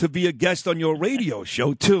honored to be a guest on your radio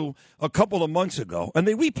show, too, a couple of months ago. And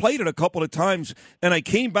they replayed it a couple of times, and I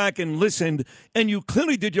came back and listened, and you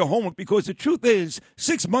clearly did your homework, because the truth is,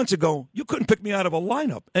 6 months ago, you couldn't pick me out of a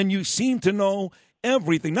lineup, and you seem to know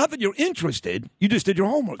everything. Not that you're interested, you just did your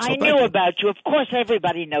homework. So I knew about you. Of course,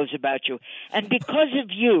 everybody knows about you. And because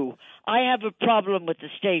of you, I have a problem with the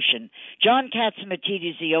station. John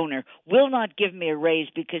Catsimatidis, the owner, will not give me a raise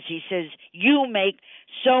because he says you make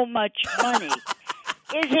so much money.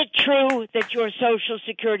 Is it true that your Social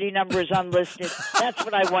Security number is unlisted? That's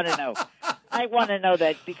what I want to know. I want to know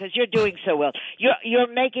that, because you're doing so well. You're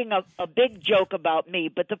making a big joke about me,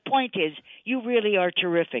 but the point is, you really are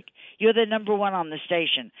terrific. You're the number one on the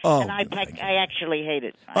station, and I actually hate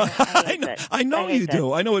it. I know you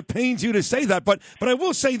do. I know it pains you to say that, but I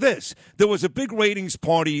will say this: there was a big ratings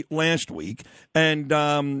party last week, and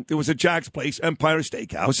it was at Jack's Place, Empire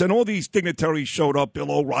Steakhouse, and all these dignitaries showed up: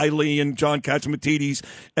 Bill O'Reilly and John Catsimatidis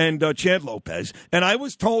and Chad Lopez. And I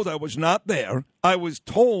was told I was not there. I was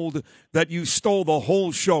told that you stole the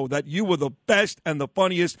whole show, that you were the best and the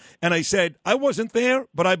funniest. And I said, I wasn't there,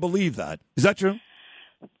 but I believe that. Is that true?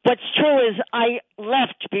 What's true is I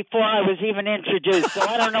left before I was even introduced, so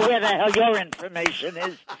I don't know where the hell your information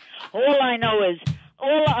is. All I know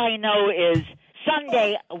is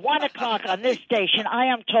Sunday, 1 o'clock on this station, I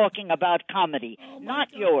am talking about comedy, not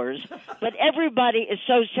yours, but everybody is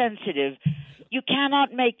so sensitive. You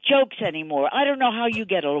cannot make jokes anymore. I don't know how you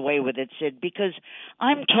get away with it, Sid, because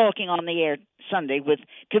I'm talking on the air Sunday with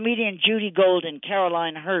comedian Judy Gold and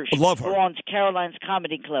Caroline Hirsch, Love her. who owns Caroline's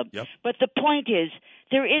Comedy Club. Yep. But the point is,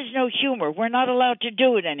 there is no humor. We're not allowed to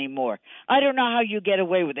do it anymore. I don't know how you get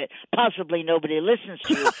away with it. Possibly nobody listens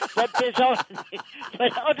to you. But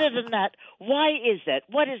but other than that, why is that?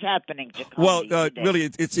 What is happening to comedy today? Really,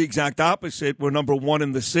 it's the exact opposite. We're number one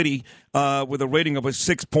in the city with a rating of a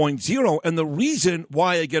 6.0. And the reason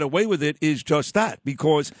why I get away with it is just that.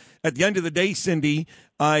 Because at the end of the day, Cindy,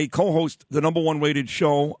 I co-host the number one rated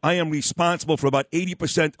show. I am responsible for about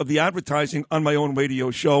 80% of the advertising on my own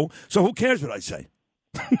radio show. So who cares what I say?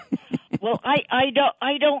 Well, I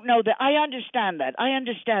don't know that. I understand that.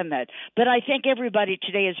 But I think everybody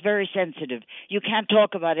today is very sensitive. You can't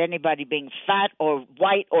talk about anybody being fat or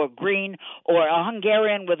white or green, or a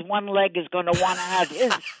Hungarian with one leg is going to want to have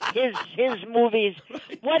his movies.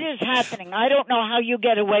 What is happening? I don't know how you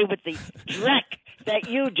get away with the dreck that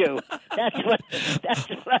you do. That's what.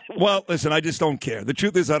 Well, listen, I just don't care. The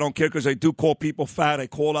truth is, I don't care because I do call people fat. I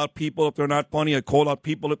call out people if they're not funny. I call out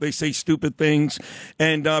people if they say stupid things.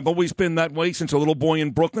 And I've always been that way since a little boy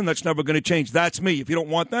in Brooklyn. That's never going to change. That's me. If you don't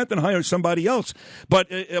want that, then hire somebody else.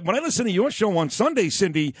 But when I listen to your show on Sunday,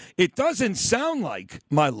 Cindy, it doesn't sound like,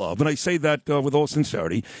 my love, and I say that with all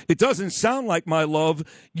sincerity, it doesn't sound like, my love,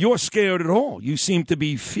 you're scared at all. You seem to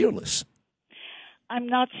be fearless. I'm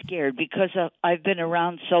not scared because I've been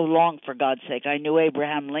around so long, for God's sake. I knew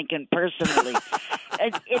Abraham Lincoln personally.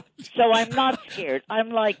 So I'm not scared. I'm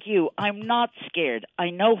like you. I'm not scared. I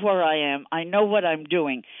know where I am. I know what I'm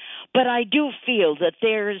doing. But I do feel that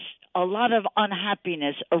there's a lot of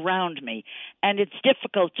unhappiness around me, and it's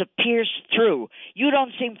difficult to pierce through. You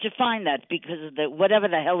don't seem to find that because of whatever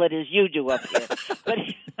the hell it is you do up here. But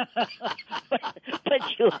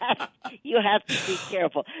you have to be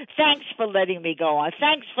careful. Thanks for letting me go on.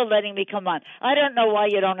 Thanks for letting me come on. I don't know why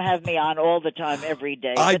you don't have me on all the time every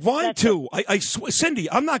day. I want to. I Cindy,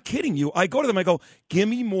 I'm not kidding you. I go to them, I go, give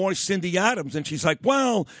me more Cindy Adams. And she's like,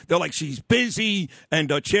 well, they're like, she's busy, and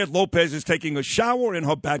Chad Lopez is taking a shower in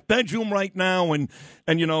her back bedroom right now, and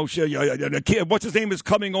you know, what's his name is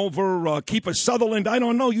coming over, Kiefer Sutherland. I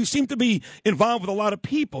don't know. You seem to be involved with a lot of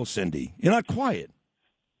people, Cindy. You're not quiet.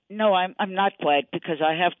 No, I'm not quiet because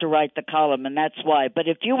I have to write the column, and that's why. But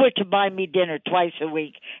if you were to buy me dinner twice a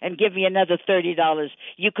week and give me another $30,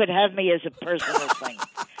 you could have me as a personal thing.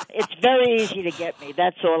 It's very easy to get me.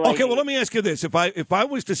 That's all. Okay, well, let me ask you this: if I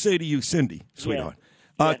was to say to you, Cindy, sweetheart.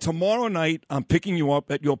 Yeah. Tomorrow night, I'm picking you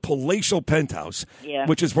up at your palatial penthouse,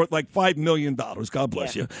 which is worth like $5 million. God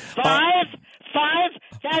bless you. Five?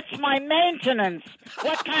 That's my maintenance.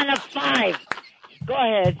 What kind of five? Go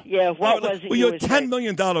ahead. Yeah, what was it? Well, your $10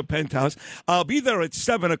 million penthouse. I'll be there at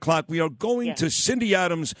 7 o'clock. We are going to Cindy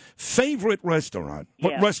Adams' favorite restaurant.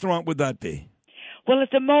 What restaurant would that be? Well,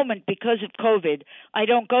 at the moment, because of COVID, I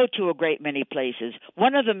don't go to a great many places.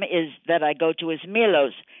 One of them is that I go to is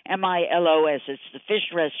Milos, M-I-L-O-S. It's the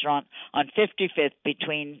fish restaurant on 55th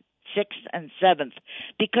between 6th and 7th,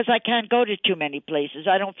 because I can't go to too many places.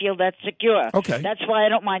 I don't feel that secure. Okay. That's why I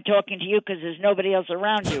don't mind talking to you, because there's nobody else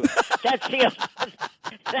around you. That's the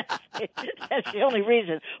only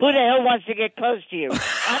reason. Who the hell wants to get close to you?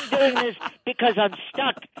 I'm doing this because I'm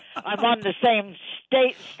stuck. I'm on the same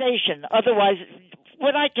station. Otherwise,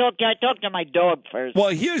 when I talk to my dog first. Well,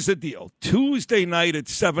 here's the deal. Tuesday night at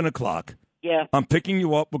 7 o'clock. Yeah. I'm picking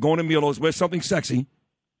you up. We're going to Milos. Wear something sexy.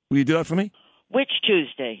 Will you do that for me? Which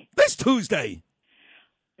Tuesday? This Tuesday.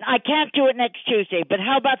 I can't do it next Tuesday, but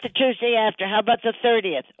how about the Tuesday after? How about the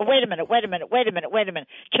 30th? Wait a minute.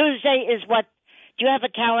 Tuesday is what? Do you have a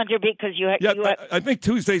calendar? Because I think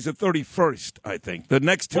Tuesday's the 31st, I think. The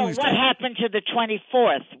next Tuesday. Well, what happened to the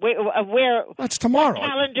 24th? Where? That's tomorrow. What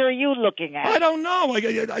calendar are you looking at? I don't know.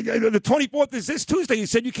 The 24th is this Tuesday. You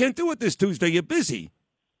said you can't do it this Tuesday. You're busy.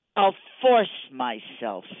 I'll force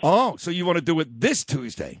myself. Oh, so you want to do it this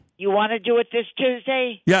Tuesday? You want to do it this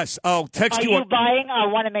Tuesday? Yes, I'll text you. Are you buying? I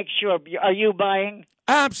want to make sure. Are you buying?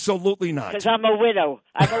 Absolutely not. Because I'm a widow.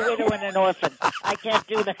 I'm a widow and an orphan. I can't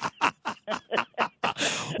do that.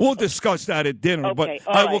 We'll discuss that at dinner, okay,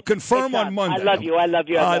 but I will confirm on Monday. I love you. I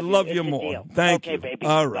love you it's more. Thank you. Baby.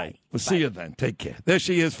 All right. Bye. We'll see you then. Take care. There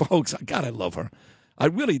she is, folks. God, I love her. I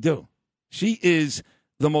really do. She is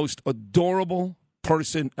the most adorable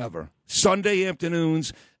person ever. Sunday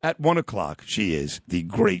afternoons at 1 o'clock, she is the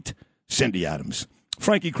great Cindy Adams.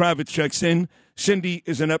 Frankie Kravitz checks in. Cindy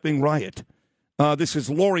is an epping riot. This is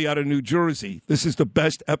Lori out of New Jersey. This is the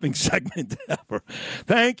best epping segment ever.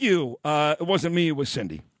 Thank you. It wasn't me. It was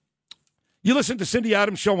Cindy. You listen to Cindy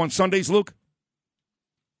Adams' show on Sundays, Luke?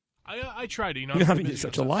 I tried to. You're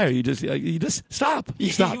such a liar. You just stop.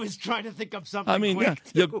 Stop. He was trying to think of something. I mean, quick.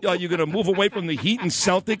 yeah. You're going to move away from the Heat and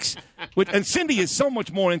Celtics, and Cindy is so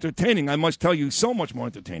much more entertaining. I must tell you, so much more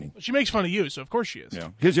entertaining. She makes fun of you, so of course she is. Yeah.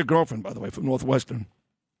 Here's your girlfriend, by the way, from Northwestern.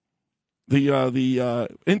 The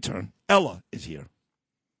intern Ella is here.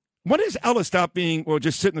 When does Ella stop being, or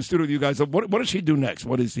just sit in the studio with you guys? What does she do next?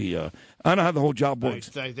 What is the? I don't know how the whole job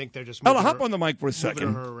works. I think they're just. Ella, hop on the mic for a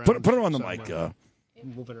second. Put her on the mic.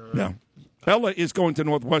 Moving her around. Yeah. Ella is going to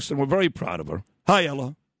Northwestern. We're very proud of her. Hi,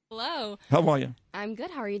 Ella. Hello. How are you? I'm good.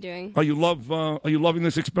 How are you doing? Are you loving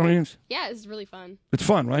this experience? Yeah, it's really fun. It's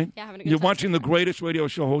fun, right? Yeah, having a good You're time. watching the greatest radio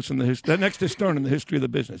show host in the history, next to Stern in the history of the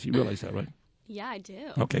business. You realize that, right? Yeah, I do.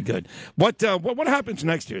 Okay, good. What happens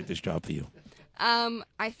next year at this job for you?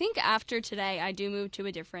 I think after today, I do move to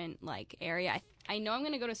a different area. I know I'm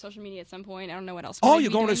going to go to social media at some point. I don't know what else. Oh,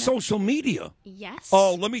 you're going to social media? Yes.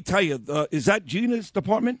 Oh, let me tell you, is that Gina's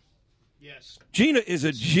department? Yes. Gina is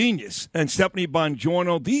a genius, and Stephanie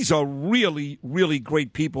Bongiorno. These are really, really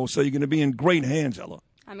great people. So you're going to be in great hands, Ella.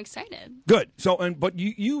 I'm excited. Good. So, but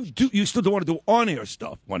you still do want to do on-air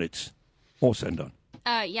stuff when it's all said and done.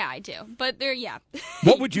 Yeah, I do. But yeah.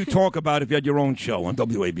 What would you talk about if you had your own show on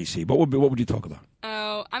WABC? What would you talk about?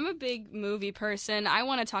 Oh, I'm a big movie person. I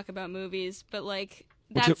want to talk about movies, but What's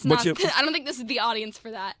your- I don't think this is the audience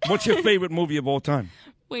for that. What's your favorite movie of all time?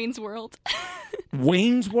 Wayne's World.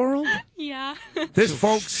 Wayne's World? Yeah. This,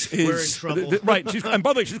 folks, is We're in trouble. Right. And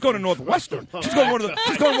by the way, she's going to Northwestern. She's going to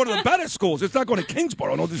one of the better schools. It's not going to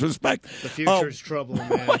Kingsborough. No disrespect. The future's trouble,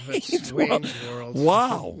 man. It's Wayne's World.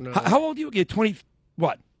 Wow. No. How old are you? You're 20.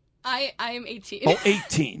 What? I am 18. Oh,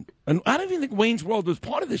 18. And I don't even think Wayne's World was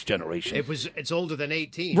part of this generation. It's older than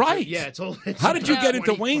 18. Right. Yeah, it's old. How did you get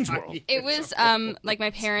into Wayne's World? It was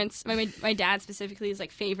my parents, my dad specifically, is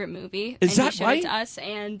favorite movie. Is and that he showed right? it to us,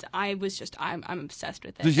 and I was just I'm obsessed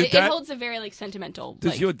with it. Does your It dad- holds a very sentimental.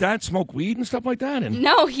 Does your dad smoke weed and stuff like that? And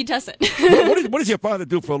No, he doesn't. what does your father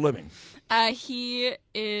do for a living? He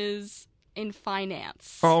is in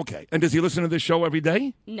finance. Oh, okay. And does he listen to this show every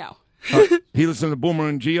day? No. He listens to Boomer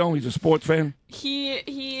and Geo. He's a sports fan.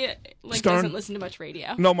 He Stern? doesn't listen to much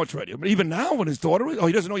radio. Not much radio. But even now, when his daughter is,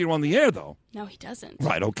 he doesn't know you're on the air, though. No, he doesn't.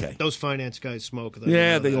 Right, okay. Those finance guys smoke. Though,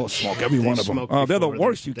 Yeah, you know they that. all smoke, every They one of them. smoke Oh, they're the before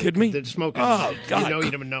worst. You kidding me? They're smoking. Oh, God. You know, you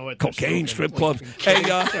don't know it. They're Cocaine, smoking. strip clubs. Hey,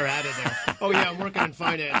 They're out of there. Oh, yeah, I'm working in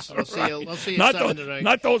finance. I'll see you at not 7 those, tonight.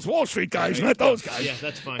 not those Wall Street guys. Right. Not those guys. Yeah,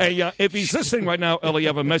 that's fine. Hey, if he's listening right now, Ellie, you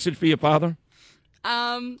have a message for your father?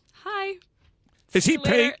 Hi. Is he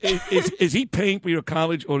paying? Later. Is he paying for your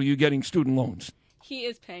college, or are you getting student loans? He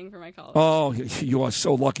is paying for my college. Oh, you are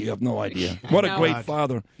so lucky. You have no idea. What a know. great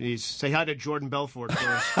father. Jeez. Say hi to Jordan Belfort for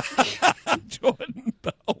us. Jordan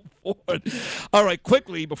Belfort. All right,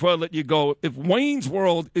 quickly, before I let you go, if Wayne's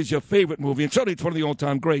World is your favorite movie, and certainly it's one of the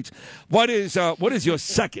all-time greats, what is your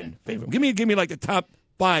second favorite? Give me like the top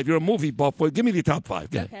 5. You're a movie buff. Well, give me the top 5.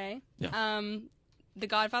 Go ahead. Okay. Yeah. The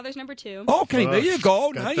Godfather's number 2. Okay, there you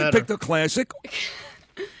go. Now you picked a classic.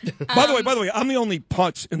 By the way, I'm the only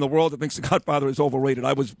putz in the world that thinks The Godfather is overrated.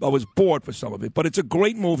 I was bored for some of it, but it's a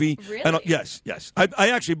great movie. Really? And, yes. I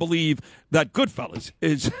actually believe that Goodfellas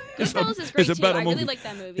is great a too. better I movie. really like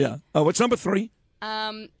that movie. Yeah. What's number 3?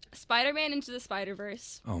 Spider-Man Into the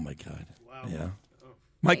Spider-Verse. Oh my God. Wow. Yeah.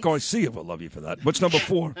 Mike Garcia will love you for that. What's number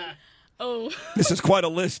 4? Oh. This is quite a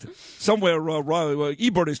list. Somewhere,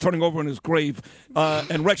 Ebert is turning over in his grave,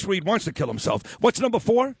 and Rex Reed wants to kill himself. What's number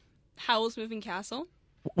 4? Howl's Moving Castle.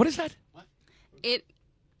 What is that?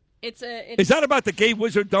 It's Is that about the gay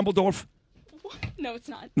wizard Dumbledore? No, it's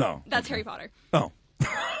not. No. That's Harry Potter. Oh.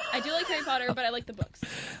 I do like Harry Potter, but I like the books.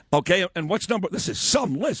 Okay, and what's number? This is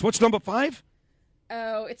some list. What's number 5?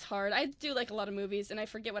 Oh, it's hard. I do like a lot of movies, and I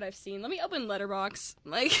forget what I've seen. Let me open Letterboxd.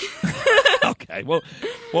 Okay, well,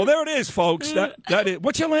 there it is, folks. That is.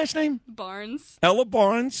 What's your last name? Barnes. Ella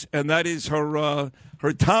Barnes, and that is her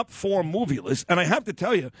top 4 movie list. And I have to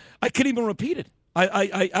tell you, I can't even repeat it.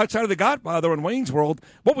 I outside of The Godfather and Wayne's World,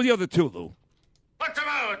 what were the other 2, Lou? What's the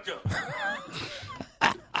matter with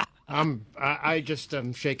you? I just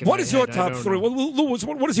am shaking. What my is your head. top 3? Well, Lou,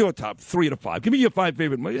 what is your top 3 to 5? Give me your 5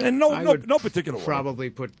 favorite movies, and no particular order. Probably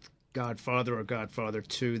put Godfather or Godfather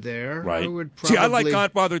 2 there. Right. I would probably, See, I like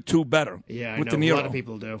Godfather 2 better. Yeah, with I De know Niro. a lot of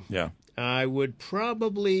people do. Yeah. I would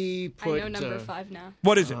probably put. I know number 5 now.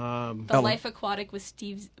 What is it? The Life Aquatic with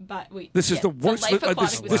Steve's. This is the worst. The Life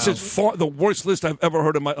Aquatic with This is Steve. the worst list I've ever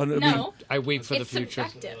heard in my. No. I weep for It's the future.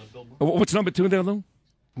 subjective. What's number 2 there, Lou?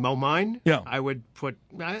 Mine? Yeah. I would put.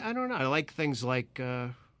 I don't know. I like things like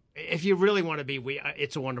if you really want to be,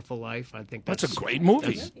 It's a Wonderful Life. I think that's a great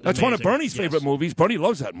movie. That's one of amazing. Bernie's favorite movies. Bernie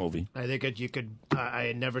loves that movie. I think you could.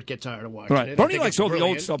 I never get tired of watching Right. it. Bernie likes all the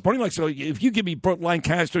old stuff. Bernie likes if you give me Burt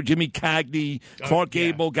Lancaster, Jimmy Cagney, Clark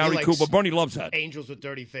Gable, Gary Cooper. Bernie loves that. Angels with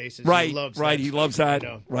Dirty Faces. Right. He loves right. that He stuff, loves that. you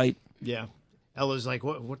know. Right. Yeah. Ella's like,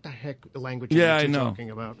 what the heck language Yeah, are I you know. talking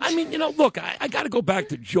about? I mean, look, I got to go back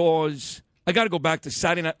to Jaws. I got to go back to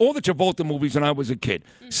Saturday Night. All the Travolta movies when I was a kid.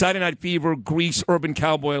 Saturday Night Fever, Grease, Urban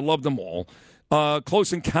Cowboy. I love them all.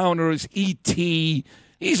 Close Encounters, E.T.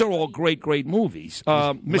 These are all great movies.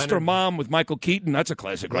 Mr. Mom with Michael Keaton. That's a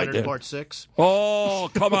classic right there. Part 6. Oh,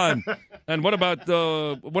 come on. And what about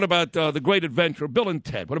The Great Adventure? Bill and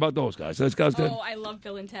Ted. What about those guys? Those guys did? Oh, I love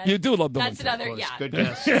Bill and Ted. You do love Bill That's and Ted. another, yeah. Good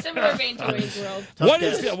guess. Similar vein to Wayne's World. What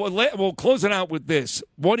is it? We'll close it out with this.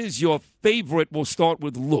 What is your favorite? We'll start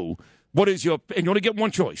with Lou. What is and you only get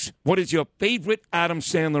one choice. What is your favorite Adam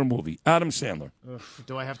Sandler movie? Adam Sandler.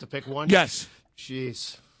 Do I have to pick one? Yes.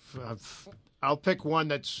 Jeez. I'll pick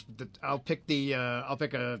one I'll pick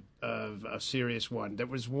a serious one. There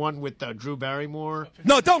was one with Drew Barrymore.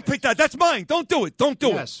 No, don't pick that. That's mine. Don't do it. Don't do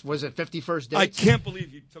it. Yes. Was it 51st Dates? I can't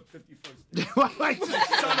believe you took 51st Dates.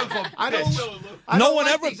 Son of a bitch. No one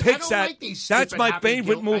ever picks that. That's my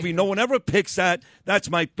favorite movie. No one ever picks that.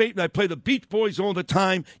 That's my favorite. I play the Beach Boys all the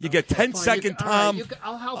time. You get 10-second Tom.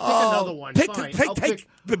 I'll pick another one. Take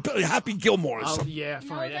Happy Gilmore or something. Yeah,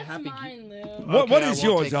 fine. That's mine, Lou. What is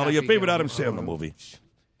yours, Ellie? Your favorite Adam Sandler movie?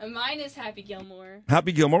 Mine is Happy Gilmore.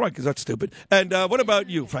 Happy Gilmore, right? Because that's stupid. And what about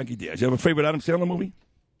you, Frankie Diaz? You have a favorite Adam Sandler movie?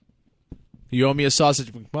 You owe me a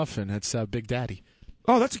sausage McMuffin. That's Big Daddy.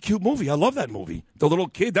 Oh, that's a cute movie. I love that movie. The little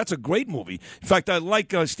kid, that's a great movie. In fact, I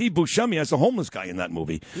like Steve Buscemi as the homeless guy in that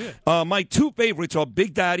movie. Yeah. My two favorites are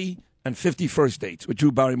Big Daddy and 51st Dates with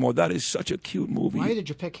Drew Barrymore. That is such a cute movie. Why did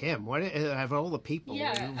you pick him? Why have all the people?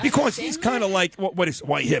 Yeah, because he's kind of like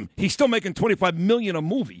why him? He's still making $25 million a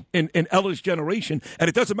movie in Ella's generation, and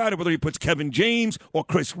it doesn't matter whether he puts Kevin James or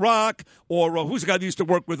Chris Rock or who's the guy that used to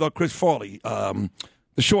work with Chris Farley.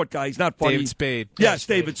 The short guy, he's not funny. David Spade. Yes,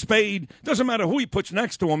 David Spade. Doesn't matter who he puts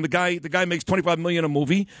next to him. The guy makes $25 million a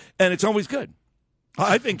movie, and it's always good.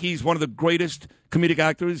 I think he's one of the greatest comedic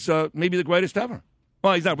actors, maybe the greatest ever.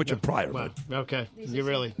 Well, he's not Richard Pryor. Well, but. okay, you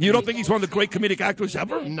really. You don't think he's one of the great comedic actors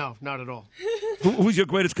ever? No, not at all. Who's your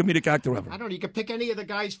greatest comedic actor ever? I don't know. You could pick any of the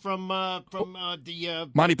guys from the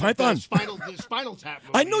Monty Python. The Spinal Tap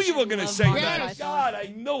movie. I knew you were going to say that. God, I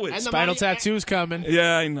knew it. Spinal Tattoo's coming.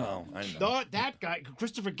 Yeah, I know. That guy,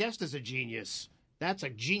 Christopher Guest, is a genius. That's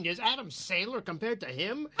a genius. Adam Sandler compared to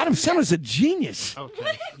him? Adam Sandler's a genius.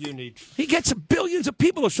 Okay, you need... He gets billions of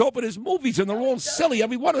people to show up at his movies, and they're all silly.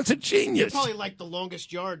 Every one of them's a genius. You probably like the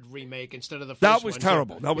Longest Yard remake instead of the first That was one.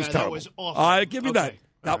 terrible. That was terrible. That was awful. I give you that.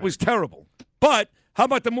 That was terrible. But... how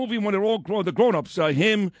about the movie when they're all the grown-ups?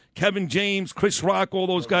 Him, Kevin James, Chris Rock, all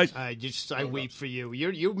those guys. I weep for you.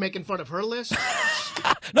 You're making fun of her list?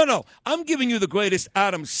 No. I'm giving you the greatest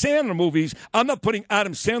Adam Sandler movies. I'm not putting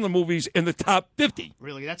Adam Sandler movies in the top 50.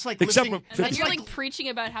 Really? That's like Except listing... And then you're like preaching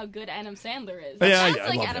about how good Adam Sandler is. Yeah, Sounds like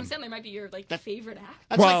I love Adam him. Sandler might be your favorite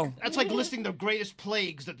actor. That's like listing the greatest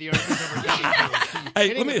plagues that the earth has ever gone through.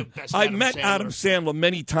 Hey, I met Adam Sandler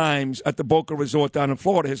many times at the Boca Resort down in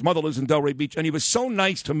Florida. His mother lives in Delray Beach, and he was so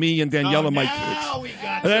nice to me and Danielle and my kids. Now we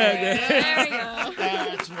got there you go.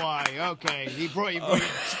 That's why. Okay. He brought you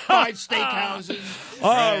 5 steakhouses.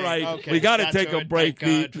 All right. Okay. We got to That's take a good. break.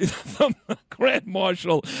 Thank The Grand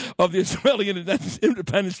Marshal of the Israeli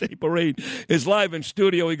Independence Day Parade is live in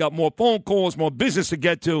studio. We got more phone calls, more business to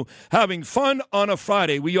get to. Having fun on a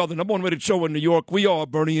Friday. We are the number one rated show in New York. We are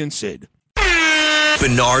Bernie and Sid.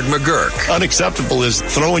 Bernard McGuirk. Unacceptable is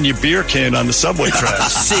throwing your beer can on the subway track.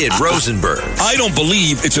 Sid Rosenberg. I don't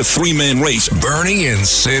believe it's a three-man race. Bernie and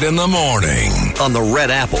Sid in the morning. On the Red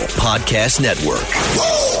Apple Podcast Network.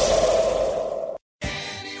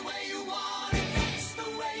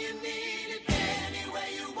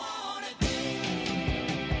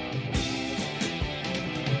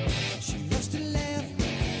 She loves to laugh,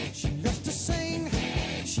 she loves to sing,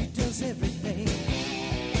 she does everything.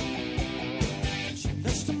 She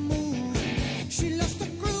loves to move, she loves to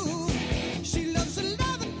groove, she loves a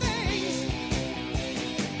lot of things.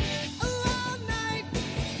 All night,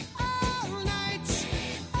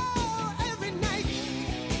 oh, every night.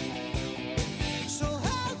 So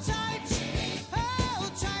hold tight,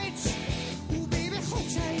 ooh baby, hold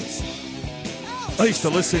tight. I used to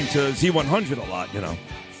listen to Z100 a lot, you know.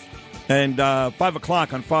 And 5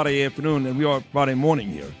 o'clock on Friday afternoon, and we are Friday morning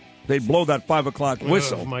here. They blow that 5 o'clock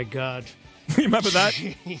whistle. Oh, my God. Remember that?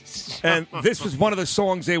 Jeez. And this was one of the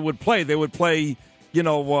songs they would play. They would play, you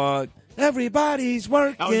know, Everybody's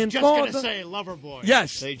working. I was just for going to the... say Loverboy.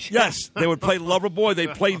 Yes, yes. They would play Loverboy.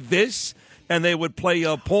 They'd play this, and they would play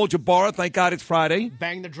Paul Jabara. Thank God it's Friday.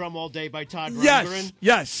 Bang the Drum All Day by Todd Rundgren. Yes,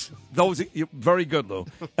 yes. Those very good, Lou.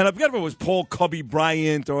 And I forget if it was Paul Cubby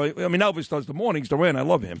Bryant or Elvis does the mornings. Duran, I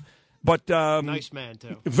love him, but nice man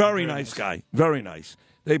too. Very nice guy. Very nice.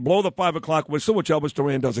 They blow the 5 o'clock whistle, which Elvis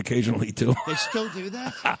Duran does occasionally too. They still do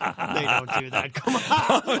that? They don't do that. Come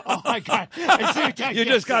on. Oh my God! I see what you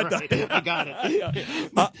just got that. I got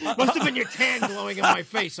it. Must have been your tan glowing in my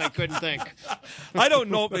face. I couldn't think. I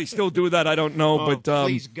don't know if they still do that. I don't know, but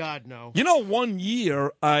please God no. You know, one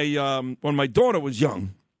year I when my daughter was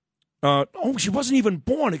young. She wasn't even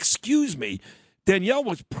born. Excuse me. Danielle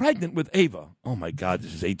was pregnant with Ava. Oh my God,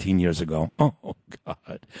 this is 18 years ago. Oh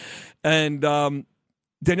God, and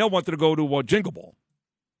Danielle wanted to go to Jingle Ball.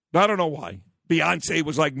 I don't know why. Beyonce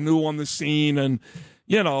was like new on the scene, and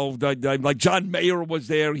like John Mayer was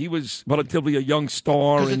there. He was relatively a young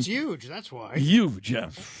star. Because it's huge. That's why. Huge,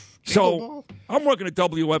 yeah. So I'm working at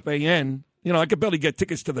WFAN. I could barely get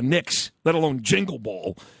tickets to the Knicks, let alone Jingle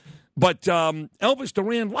Ball. But Elvis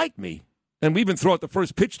Duran liked me. And we even threw out the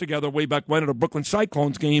first pitch together way back when at a Brooklyn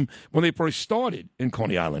Cyclones game when they first started in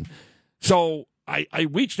Coney Island. So I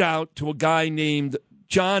reached out to a guy named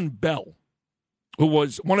John Bell, who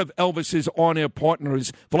was one of Elvis's on-air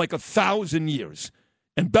partners for like 1,000 years.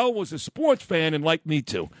 And Bell was a sports fan and liked me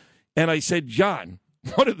too. And I said, John,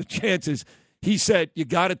 what are the chances? He said, you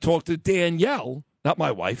got to talk to Danielle, not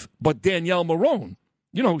my wife, but Danielle Marone.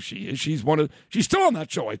 You know who she is. She's still on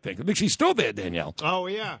that show, I think. I think she's still there, Danielle. Oh,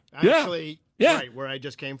 yeah. Actually, yeah. Right, where I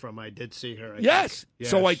just came from, I did see her. Yes.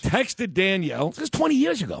 So I texted Danielle. This was 20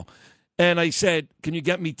 years ago. And I said, can you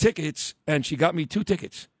get me tickets? And she got me 2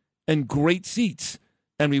 tickets and great seats.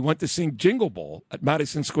 And we went to sing Jingle Ball at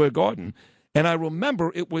Madison Square Garden. And I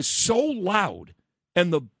remember it was so loud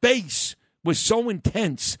and the bass was so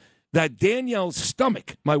intense that Danielle's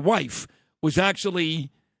stomach, my wife, was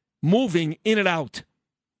actually moving in and out.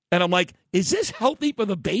 And I'm like, is this healthy for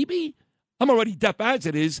the baby? I'm already deaf as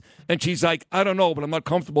it is. And she's like, I don't know, but I'm not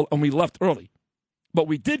comfortable. And we left early. But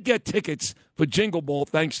we did get tickets for Jingle Ball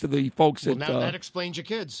thanks to the folks at... Well, now that explains your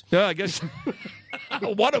kids. Yeah, I guess.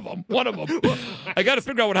 One of them. I got to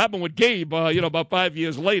figure out what happened with Gabe, about 5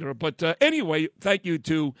 years later. But anyway, thank you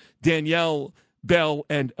to Danielle, Bell,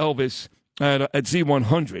 and Elvis at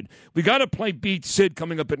Z100. We got to play Beat Sid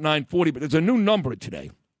coming up at 9:40, but there's a new number today.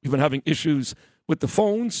 We've been having issues with the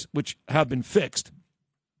phones, which have been fixed.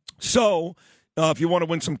 So if you want to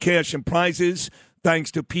win some cash and prizes...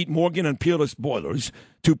 Thanks to Pete Morgan and Peerless Boilers.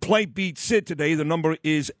 To play Beat Sid today, the number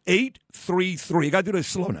is 833. You got to do this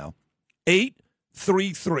slow now.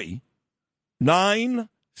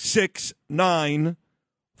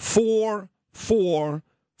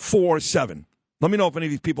 833-969-4447. Let me know if any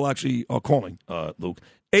of these people actually are calling, Luke.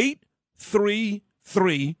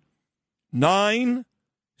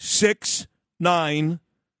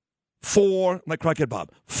 833-969-4, like Crackhead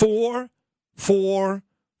Bob,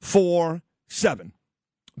 4447.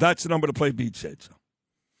 That's the number to play Beat Sid.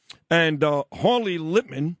 And Harley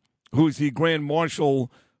Lippman, who's the Grand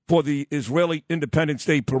Marshal for the Israeli Independence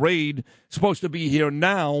Day Parade, supposed to be here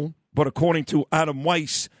now, but according to Adam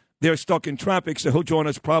Weiss, they're stuck in traffic, so he'll join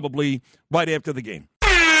us probably right after the game.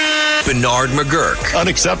 Bernard McGurk.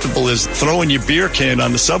 Unacceptable is throwing your beer can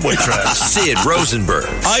on the subway tracks. Sid Rosenberg.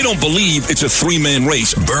 I don't believe it's a 3-man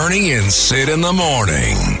race. Bernie and Sid in the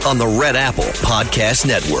morning. On the Red Apple Podcast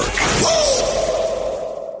Network.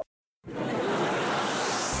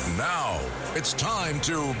 Now, it's time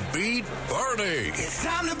to beat Bernie. It's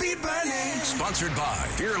time to beat Bernie. Sponsored by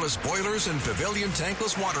Fearless Boilers and Pavilion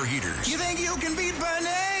Tankless Water Heaters. You think you can beat Bernie?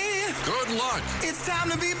 Good luck. It's time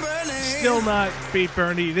to beat Bernie. Still not Beat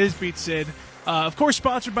Bernie. It is Beat Sid. Of course,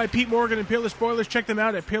 sponsored by Pete Morgan and Peerless Boilers. Check them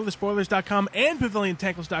out at peerlessboilers.com and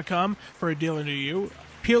paviliontankless.com for a dealer near you.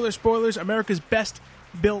 Peerless Boilers, America's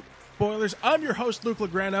best-built boilers. I'm your host, Luke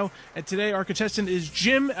Lagrano, and today our contestant is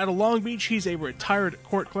Jim out of Long Beach. He's a retired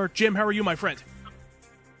court clerk. Jim, how are you, my friend?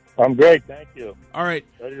 I'm great, thank you. All right.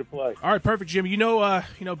 Ready to play. All right, perfect, Jim. You know,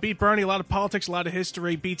 Beat Bernie, a lot of politics, a lot of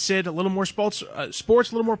history. Beat Sid, a little more sports, a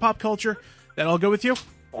little more pop culture. That all go with you?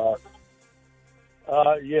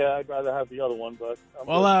 Yeah, I'd rather have the other one, but...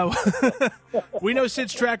 we know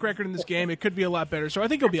Sid's track record in this game. It could be a lot better, so I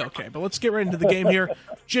think he'll be okay. But let's get right into the game here.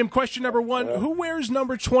 Jim, question number 1. Who wears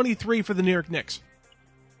number 23 for the New York Knicks?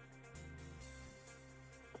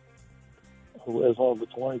 Who wears number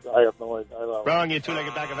 20? I have no idea. Wrong, you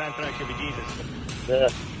two-legged bag of anthrax, you'll be Jesus. Yeah.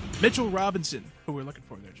 Mitchell Robinson, who we're looking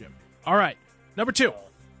for there, Jim. All right, number 2.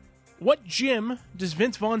 What gym does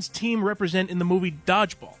Vince Vaughn's team represent in the movie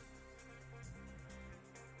Dodgeball?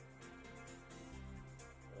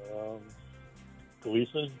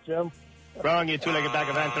 Gleason's gym? Wrong, you two-legged bag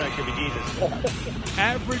of anthrax should be Jesus.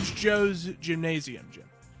 Average Joe's Gymnasium, Jim.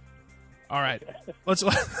 All right. Let's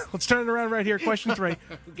turn it around right here. Question 3.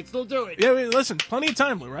 We can still do it. Yeah, listen, plenty of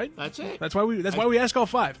time, Lou, right? That's it. That's why we ask all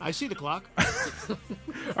 5. I see the clock.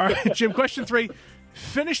 All right, Jim, question 3.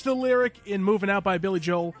 Finish the lyric in Moving Out by Billy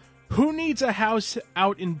Joel. Who needs a house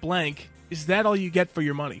out in blank? Is that all you get for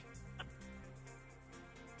your money?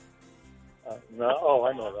 No. Oh,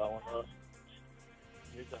 I know that one.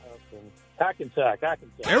 Needs a house in Hackensack.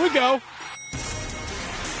 There we go.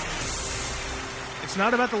 It's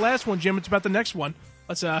not about the last one, Jim. It's about the next one.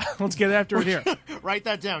 Let's get after it here. Write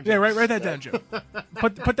that down, Jim. Yeah, write that down, Jim.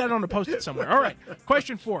 Put that on a post-it somewhere. All right.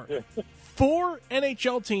 Question 4. 4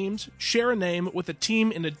 NHL teams share a name with a team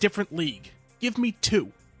in a different league. Give me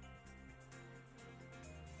 2.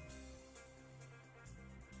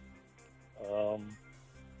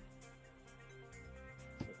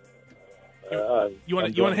 You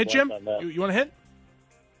want to hit, Jim? You want to hit?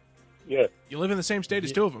 Yeah. You live in the same state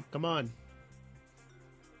as 2 of them. Come on.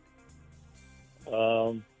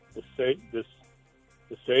 The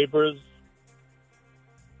Sabres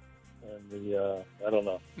and the I don't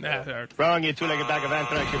know. Wrong, you two-legged bag of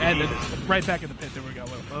anthrax should be And Jesus. right back in the pit. There we go,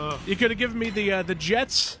 Lou. You could have given me the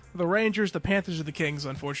Jets, the Rangers, the Panthers, or the Kings.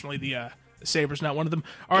 Unfortunately, the Sabres, not one of them.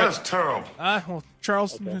 All right. That's terrible. Well,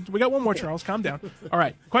 Charles, we got one more, Charles. Calm down. All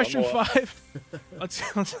right. Question 5. Let's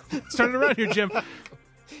turn it around here, Jim.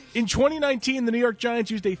 In 2019, the New York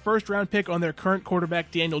Giants used a first-round pick on their current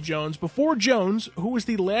quarterback, Daniel Jones. Before Jones, who was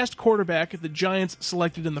the last quarterback the Giants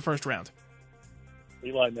selected in the first round?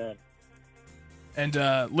 Eli Manning. And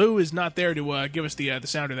Lou is not there to give us the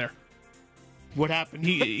sounder there. What happened?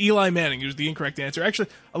 Eli Manning was the incorrect answer. Actually,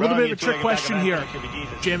 a little bit of a trick question here,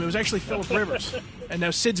 Jim. It was actually Phillip Rivers. And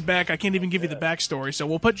now Sid's back. I can't even give you the backstory, so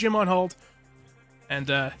we'll put Jim on hold.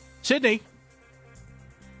 And Sydney,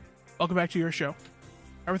 welcome back to your show.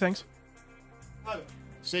 How are things?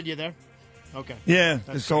 Sid, you there? Okay. Yeah.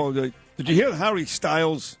 So, did you hear Harry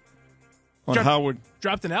Styles on Howard?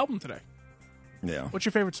 Dropped an album today. Yeah. What's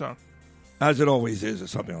your favorite song? As It Always Is, or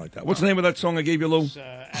something like that. What's the name of that song I gave you, Lou?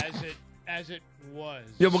 As it was.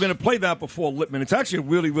 Yeah, we're going to play that before Lippman. It's actually a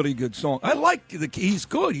really, really good song. I like he's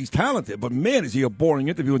good, he's talented, but man, is he a boring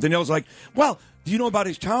interview. And Danielle's like, well, do you know about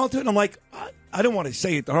his childhood? And I'm like, I don't want to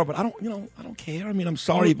say it to her, but I don't care. I mean, I'm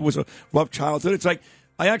sorry if it was a rough childhood. It's like,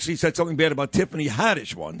 I actually said something bad about Tiffany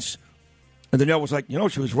Haddish once. And Danielle was like,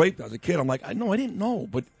 she was raped as a kid. I'm like, I didn't know,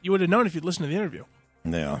 but you would have known if you'd listened to the interview.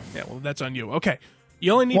 Yeah. Yeah, well, that's on you. Okay.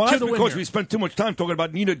 You only need 2 to win that's because here. we spent too much time talking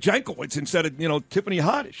about Nina Jankowicz instead of, Tiffany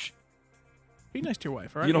Haddish. Be nice to your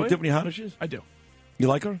wife, all right? You know what Tiffany Haddish is? I do. You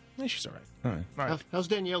like her? Yeah, she's all right. All right. How's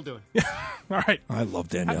Danielle doing? All right. I love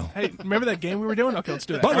Danielle. Hey, remember that game we were doing? Okay, let's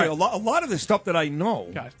do that. By the way, a lot of the stuff that I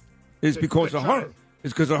know is because of her.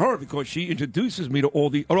 It's because of her, because she introduces me to all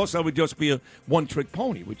the... Or else I would just be a one-trick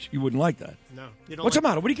pony, which you wouldn't like that. No. You don't What's the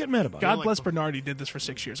matter? What are you getting mad about? God bless Bernard. He did this for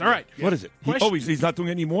 6 years. All right. What is it? He's not doing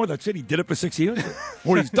it anymore? That's it? He did it for 6 years?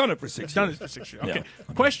 Or he's done it for 6 years? He's done it for 6 years. Okay.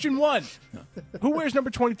 Yeah. Question 1. Who wears number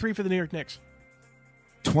 23 for the New York Knicks?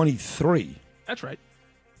 23. That's right.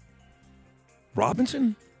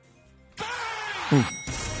 Robinson?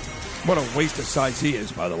 What a waste of size he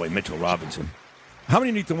is, by the way, Mitchell Robinson. How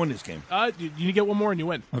many need to win this game? You need to get one more and you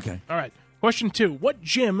win. Okay. All right. Question 2. What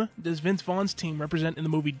gym does Vince Vaughn's team represent in the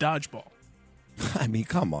movie Dodgeball? I mean,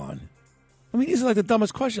 come on. I mean, these are like the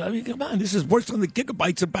dumbest question. I mean, come on. This is worse than the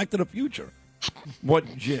gigabytes of Back to the Future. What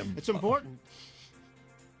gym? It's important.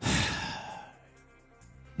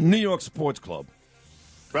 New York Sports Club.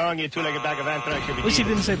 Wrong, you two-legged bag of anthrax should be At least he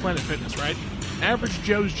Jesus. didn't say Planet Fitness, right? Average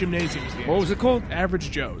Joe's Gymnasium is the answer. What was it called? Average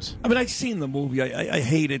Joe's. I mean, I've seen the movie. I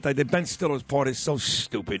hate it. The Ben Stiller's part is so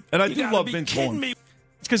stupid. And I do love Vince Vaughn. It's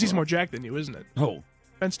because he's more jacked than you, isn't it? Oh.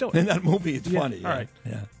 Ben Stiller. In that movie, it's funny. All right.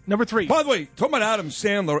 Yeah. Number 3. By the way, talking about Adam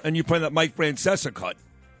Sandler, and you playing that Mike Francesa cut.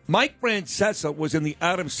 Mike Francesa was in the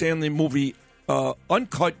Adam Sandler movie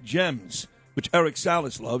Uncut Gems, which Eric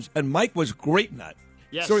Salas loves, and Mike was great in that.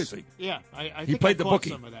 Yes. Seriously. Yeah. I He think played I the caught bookie.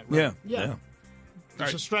 some of that. Right? Yeah.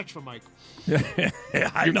 It's a stretch for Mike. Yeah,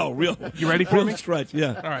 I know. Real. You ready for real me? stretch.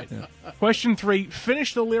 Yeah. All right. Question 3.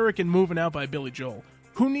 Finish the lyric in Moving Out by Billy Joel.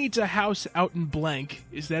 Who needs a house out in blank?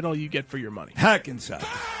 Is that all you get for your money? Hackensack.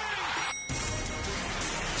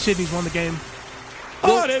 Sydney's won the game.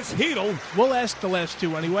 Oh, there's Heedle. We'll ask the last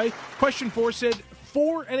 2 anyway. Question 4, Sid.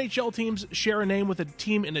 4 NHL teams share a name with a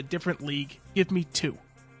team in a different league. Give me 2.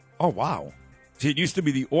 Oh, wow. See, it used to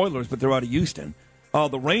be the Oilers, but they're out of Houston.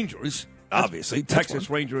 The Rangers, obviously. Texas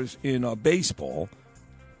Rangers in baseball.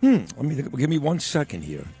 Let me think. Give me 1 second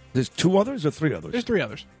here. There's 2 others or 3 others? There's 3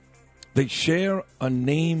 others. They share a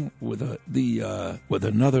name with with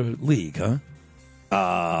another league, huh?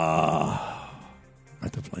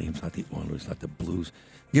 Not the Flames, not the Oilers, not the Blues.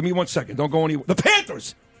 Give me 1 second. Don't go anywhere. The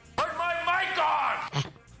Panthers!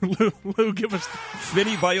 Lou, give us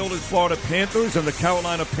Vinny Viola's Florida Panthers and the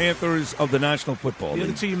Carolina Panthers of the National Football the League.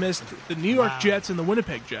 other two you missed: the New York Jets and the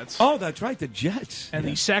Winnipeg Jets. Oh, that's right, the Jets. And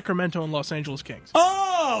the Sacramento and Los Angeles Kings.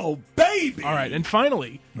 Oh, baby! All right, and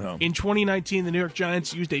finally, No. in 2019, the New York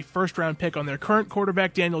Giants used a first-round pick on their current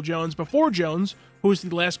quarterback, Daniel Jones, before Jones, who was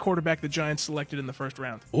the last quarterback the Giants selected in the first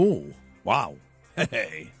round. Oh, wow.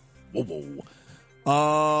 Hey. Whoa,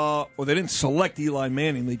 whoa. Well, they didn't select Eli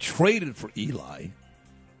Manning. They traded for Eli.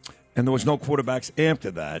 And there was no quarterbacks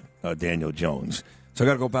after that, Daniel Jones. So I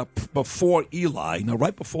got to go back before Eli. Now,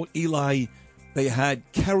 right before Eli, they had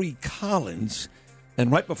Kerry Collins.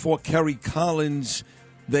 And right before Kerry Collins,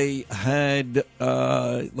 they had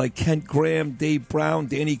like Kent Graham, Dave Brown,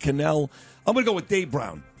 Danny Cannell. I'm going to go with Dave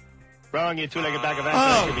Brown. Wrong, you two-legged back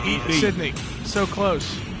of Sydney, so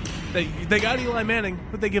close. They got Eli Manning,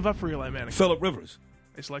 but they give up for Eli Manning. Phillip Rivers.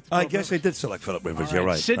 They selected. I guess they did select Phillip Rivers. All You're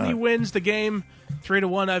right. Sydney wins the game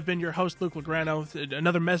 3-1. I've been your host, Luke Lograno.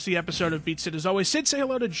 Another messy episode of Beat Sid. As always, Sid, say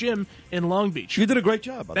hello to Jim in Long Beach. You did a great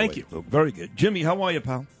job, by Thank the way, you. Luke. Very good. Jimmy, how are you,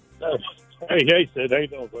 pal? Hey, Sid. How you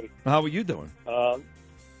doing, buddy? How are you doing?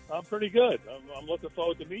 I'm pretty good. I'm looking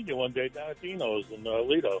forward to meeting you one day down at Dino's in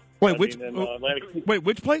Lido. Wait,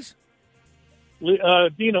 which place?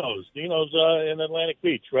 Dino's in Atlantic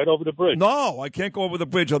Beach, right over the bridge. No, I can't go over the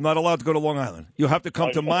bridge. I'm not allowed to go to Long Island. You have to come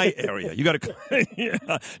to my area. You got to.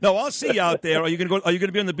 Yeah. No, I'll see you out there. Are you going to go? Are you going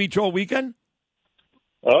to be on the beach all weekend?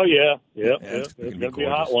 Oh yeah. It's going to be a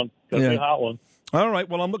hot one. Be a hot one. All right.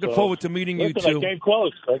 Well, I'm looking forward to meeting you too. I came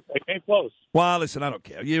close. I came close. Well, listen, I don't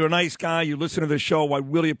care. You're a nice guy. You listen to the show. I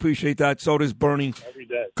really appreciate that. So does Bernie. Every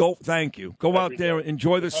day. Thank you. Go out there and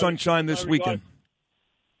enjoy the sunshine this weekend.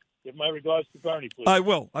 Give my regards to Bernie, please. I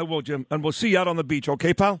will, Jim. And we'll see you out on the beach,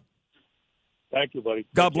 okay, pal? Thank you, buddy.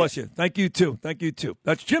 God bless you. Thank you, too.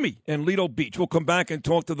 That's Jimmy in Lido Beach. We'll come back and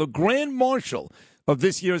talk to the Grand Marshal of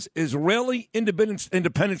this year's Israeli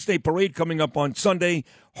Independence Day Parade coming up on Sunday,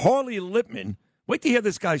 Harley Lipman. Wait to hear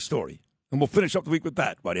this guy's story. And we'll finish up the week with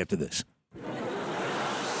that right after this.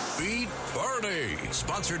 Beat Bernie.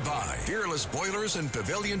 Sponsored by Fearless Boilers and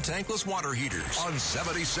Pavilion Tankless Water Heaters on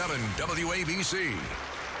 77 WABC.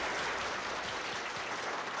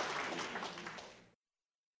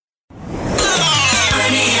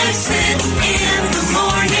 In the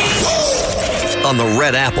morning. On the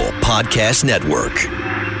Red Apple Podcast Network.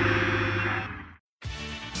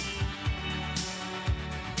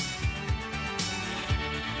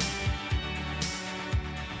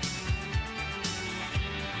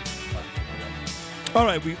 All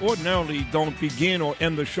right, we ordinarily don't begin or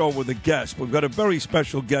end the show with a guest. We've got a very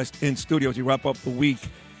special guest in studio as we wrap up the week.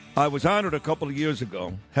 I was honored a couple of years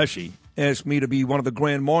ago. Heshi asked me to be one of the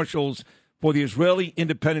Grand Marshals for the Israeli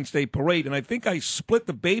Independence Day Parade, and I think I split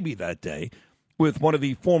the baby that day with one of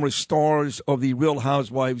the former stars of the Real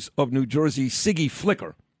Housewives of New Jersey, Siggy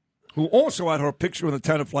Flicker, who also had her picture in the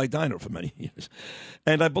Tenafly Diner for many years.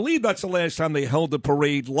 And I believe that's the last time they held the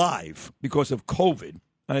parade live because of COVID.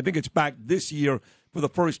 And I think it's back this year for the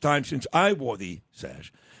first time since I wore the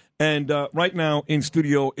sash. And right now in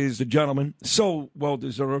studio is the gentleman, so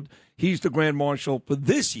well-deserved. He's the Grand Marshal for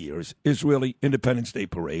this year's Israeli Independence Day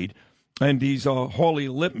Parade. And he's Harley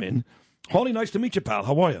Lipman. Harley, nice to meet you, pal.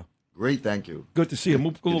 How are you? Great, thank you. Good to see you.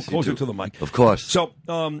 Move a little closer to the mic. Of course. So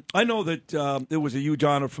I know that it was a huge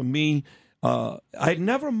honor for me. I had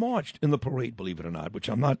never marched in the parade, believe it or not, which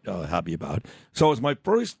I'm not happy about. So it was my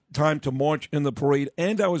first time to march in the parade,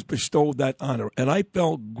 and I was bestowed that honor. And I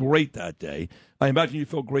felt great that day. I imagine you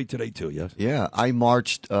feel great today, too, yes? Yeah, I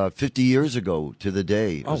marched 50 years ago to the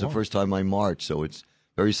day. It was the first time I marched, so it's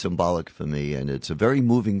very symbolic for me, and it's a very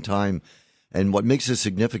moving time. And what makes it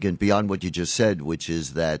significant beyond what you just said, which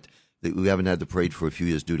is that we haven't had the parade for a few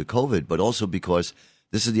years due to COVID, but also because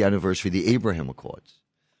this is the anniversary of the Abraham Accords,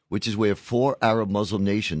 which is where 4 Arab Muslim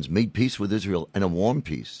nations made peace with Israel, and a warm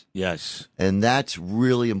peace. Yes. And that's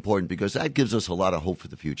really important because that gives us a lot of hope for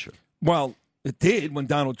the future. Well, it did when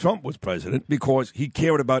Donald Trump was president because he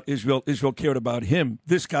cared about Israel. Israel cared about him.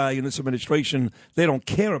 This guy in this administration, they don't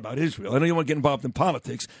care about Israel. I know you want to get involved in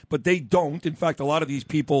politics, but they don't. In fact, a lot of these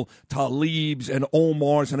people, Talibs and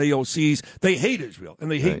Omars and AOCs, they hate Israel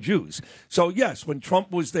and they hate Jews. So, yes, when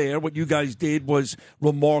Trump was there, what you guys did was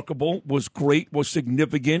remarkable, was great, was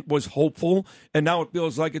significant, was hopeful, and now it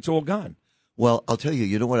feels like it's all gone. Well, I'll tell you,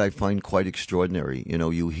 you know what I find quite extraordinary? You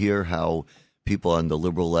know, you hear how people on the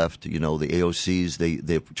liberal left, you know, the AOCs,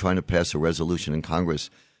 they're trying to pass a resolution in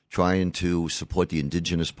Congress trying to support the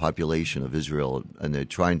indigenous population of Israel, and they're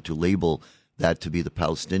trying to label that to be the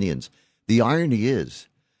Palestinians. The irony is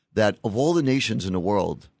that of all the nations in the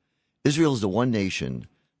world, Israel is the one nation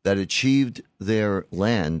that achieved their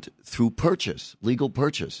land through purchase, legal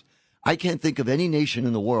purchase. I can't think of any nation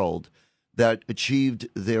in the world that achieved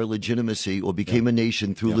their legitimacy or became a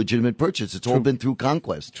nation through legitimate purchase. It's all been through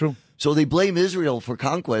conquest. True. So they blame Israel for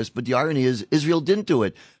conquest, but the irony is Israel didn't do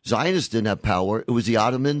it. Zionists didn't have power. It was the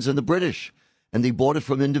Ottomans and the British. And they bought it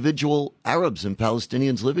from individual Arabs and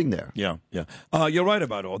Palestinians living there. Yeah. You're right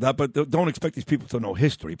about all that, but don't expect these people to know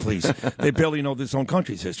history, please. They barely know this own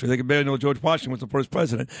country's history. They can barely know George Washington was the first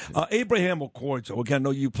president. Abraham Accords, again, I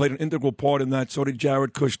know you played an integral part in that. So did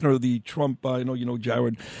Jared Kushner, the Trump. I know you know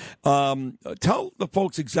Jared. Tell the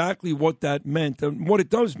folks exactly what that meant and what it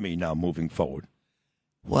does mean now moving forward.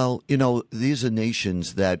 Well, these are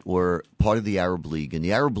nations that were part of the Arab League, and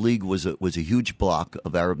the Arab League was a huge bloc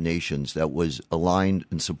of Arab nations that was aligned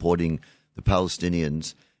in supporting the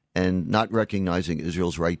Palestinians and not recognizing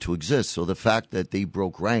Israel's right to exist. So the fact that they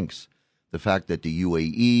broke ranks, the fact that the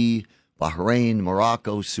UAE, Bahrain,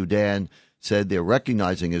 Morocco, Sudan said they're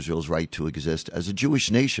recognizing Israel's right to exist as a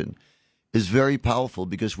Jewish nation is very powerful,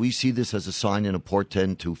 because we see this as a sign and a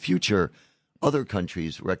portent to future other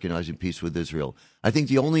countries recognizing peace with Israel. I think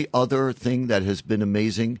the only other thing that has been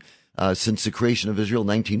amazing since the creation of Israel in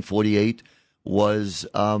 1948 was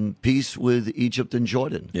peace with Egypt and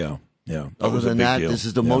Jordan. Yeah. Other than that, this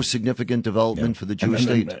is the most significant development for the Jewish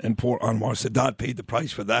state. And poor Anwar Sadat paid the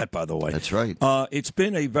price for that, by the way. That's right. It's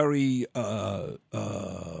been a very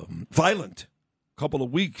violent couple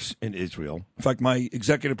of weeks in Israel. In fact, my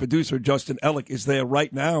executive producer, Justin Ellick, is there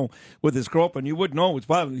right now with his girlfriend. You would know it's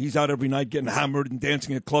violent. He's out every night getting hammered and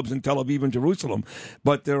dancing at clubs in Tel Aviv and Jerusalem.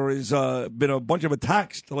 But there has been a bunch of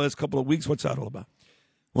attacks the last couple of weeks. What's that all about?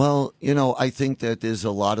 Well, I think that there's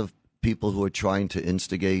a lot of people who are trying to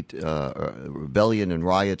instigate rebellion and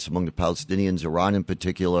riots among the Palestinians, Iran in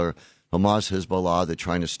particular, Hamas, Hezbollah. They're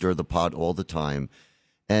trying to stir the pot all the time.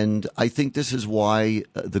 And I think this is why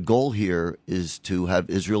the goal here is to have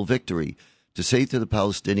Israel victory, to say to the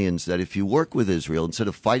Palestinians that if you work with Israel, instead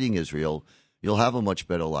of fighting Israel, you'll have a much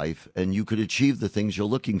better life and you could achieve the things you're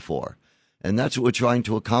looking for. And that's what we're trying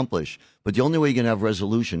to accomplish. But the only way you can have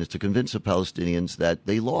resolution is to convince the Palestinians that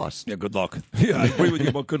they lost. Yeah, good luck. Yeah, I agree with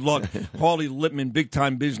you, but good luck. Harley Lippman,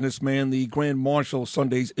 big-time businessman, the Grand Marshal of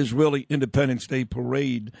Sunday's Israeli Independence Day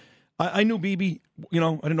Parade. I knew Bibi, I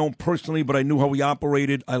didn't know him personally, but I knew how he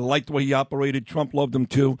operated. I liked the way he operated. Trump loved him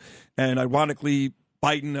too. And ironically,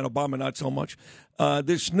 Biden and Obama not so much.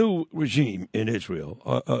 This new regime in Israel,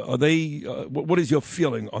 are they, what is your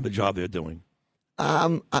feeling on the job they're doing?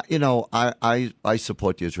 I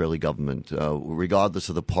support the Israeli government, regardless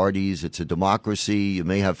of the parties. It's a democracy. You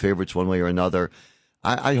may have favorites one way or another.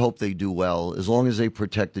 I hope they do well, as long as they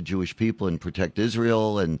protect the Jewish people and protect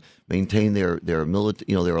Israel and maintain their their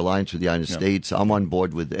alliance with the United States. I'm on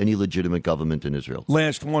board with any legitimate government in Israel.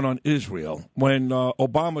 Last one on Israel. When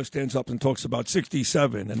Obama stands up and talks about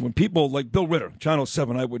 67, and when people like Bill Ritter, Channel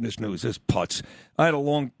 7 Eyewitness News, this putz. I had a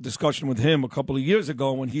long discussion with him a couple of years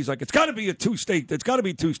ago when he's like, it's got to be a two-state. It's got to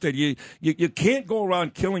be two-state. You can't go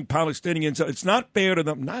around killing Palestinians. It's not fair to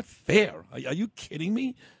them. Not fair. Are you kidding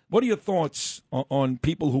me? What are your thoughts on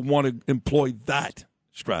people who want to employ that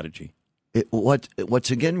strategy?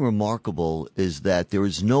 What's again remarkable is that there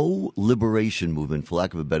is no liberation movement, for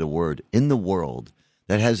lack of a better word, in the world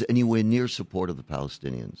that has anywhere near support of the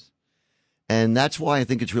Palestinians. And that's why I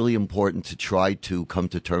think it's really important to try to come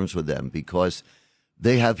to terms with them, because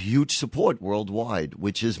they have huge support worldwide,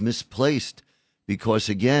 which is misplaced because,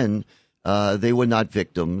 again, they were not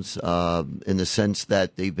victims in the sense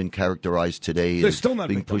that they've been characterized today They're as still not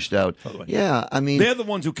being victims, pushed out. by the way. Yeah, I mean, they're the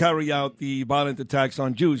ones who carry out the violent attacks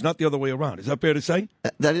on Jews, not the other way around. Is that fair to say?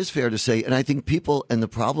 That is fair to say. And I think the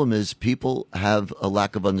problem is people have a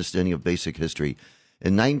lack of understanding of basic history.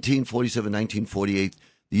 In 1947, 1948,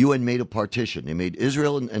 the UN made a partition. They made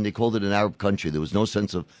Israel, and they called it an Arab country. There was no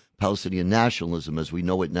sense of Palestinian nationalism as we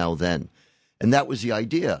know it now then. And that was the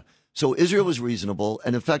idea. So Israel was reasonable.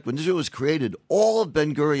 And in fact, when Israel was created, all of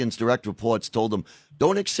Ben-Gurion's direct reports told them,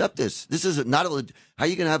 don't accept this. This is not how are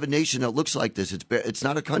you going to have a nation that looks like this? It's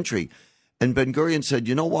not a country. And Ben-Gurion said,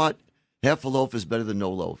 you know what? Half a loaf is better than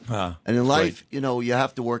no loaf. And in life, you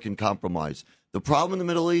have to work in compromise. The problem in the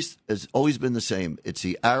Middle East has always been the same. It's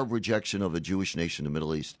the Arab rejection of a Jewish nation in the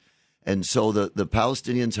Middle East. And so the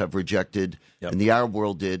Palestinians have rejected, and the Arab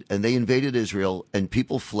world did, and they invaded Israel, and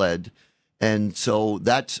people fled. And so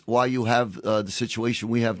that's why you have the situation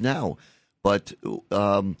we have now. But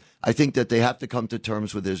I think that they have to come to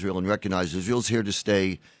terms with Israel and recognize Israel's here to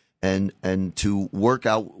stay. and to work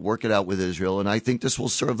it out with Israel. And I think this will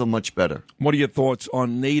serve them much better. What are your thoughts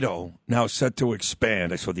on NATO now set to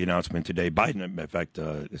expand? I saw the announcement today. Biden, in fact,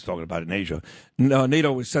 is talking about it in Asia.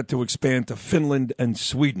 NATO is set to expand to Finland and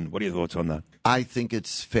Sweden. What are your thoughts on that? I think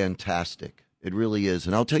it's fantastic. It really is.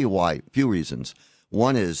 And I'll tell you why. A few reasons.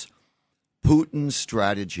 One is Putin's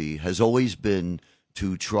strategy has always been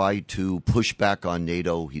to try to push back on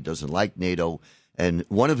NATO. He doesn't like NATO. And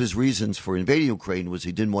one of his reasons for invading Ukraine was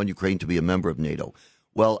he didn't want Ukraine to be a member of NATO.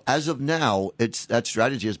 Well, as of now, that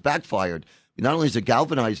strategy has backfired. Not only has it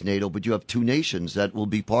galvanized NATO, but you have two nations that will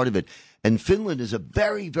be part of it. And Finland is a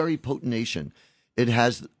very, very potent nation. It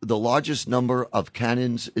has the largest number of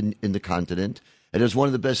cannons in the continent. It has one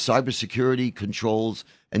of the best cybersecurity controls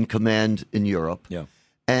and command in Europe. Yeah.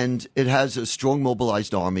 And it has a strong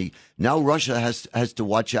mobilized army. Now Russia has to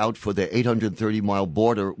watch out for the 830-mile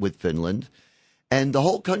border with Finland. And the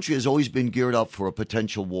whole country has always been geared up for a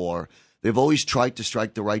potential war. They've always tried to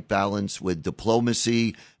strike the right balance with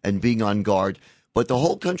diplomacy and being on guard. But the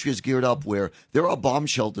whole country is geared up where there are bomb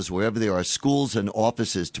shelters wherever there are schools and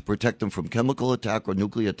offices to protect them from chemical attack or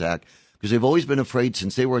nuclear attack, because they've always been afraid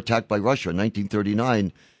since they were attacked by Russia in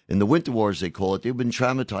 1939. In the Winter Wars, they call it. They've been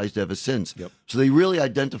traumatized ever since. Yep. So they really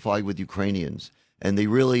identify with Ukrainians, and they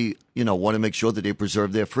really, want to make sure that they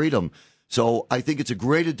preserve their freedom. So I think it's a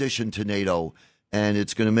great addition to NATO, and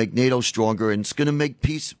it's going to make NATO stronger, and it's going to make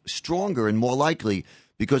peace stronger and more likely,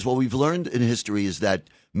 because what we've learned in history is that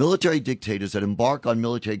military dictators that embark on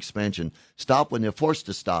military expansion stop when they're forced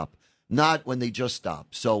to stop, not when they just stop.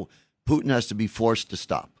 So Putin has to be forced to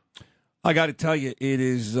stop. I got to tell you, it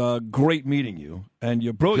is great meeting you, and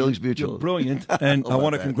you're brilliant. Feelings mutual. You're brilliant, and I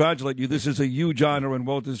want to that? congratulate you. This is a huge honor and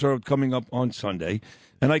well-deserved coming up on Sunday,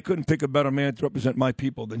 and I couldn't pick a better man to represent my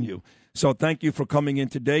people than you. So thank you for coming in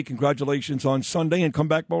today. Congratulations on Sunday, and come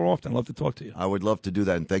back more often. I'd love to talk to you. I would love to do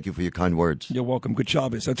that, and thank you for your kind words. You're welcome. Good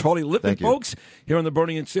Shabbos. That's Harley Lipman, Thank you. folks, here on the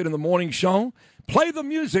Bernie and Sid in the Morning Show. Play the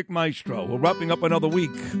music, maestro. We're wrapping up another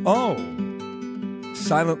week. Oh,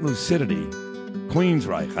 Silent Lucidity,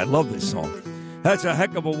 Queensryche. I love this song. That's a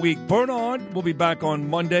heck of a week. Bernard will be back on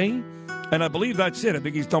Monday, and I believe that's it. I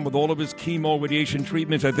think he's done with all of his chemo radiation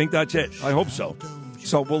treatments. I think that's it. I hope so.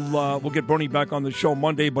 So we'll get Bernie back on the show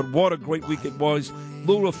Monday, but what a great week it was.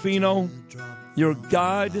 Lou Rufino, you're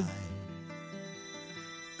God.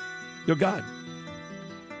 You're God.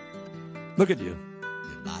 Look at you.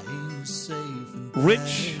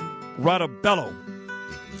 Rich Radabello.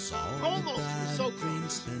 Almost. So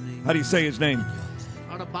close. How do you say his name?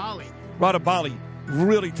 Radabali.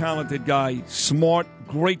 Really talented guy, smart,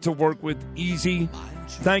 great to work with, easy.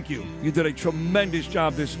 Thank you. You did a tremendous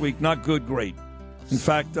job this week. Not good, great. In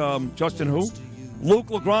fact, Justin who? Luke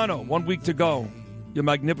Lograno, 1 week to go. You're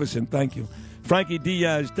magnificent. Thank you. Frankie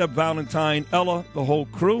Diaz, Deb Valentine, Ella, the whole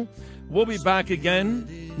crew. We'll be back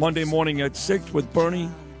again Monday morning at 6 with Bernie.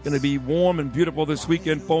 Going to be warm and beautiful this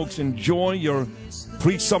weekend, folks. Enjoy your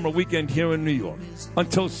pre-summer weekend here in New York.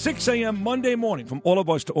 Until 6 a.m. Monday morning, from all of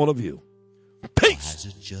us to all of you. Peace! Has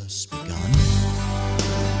it just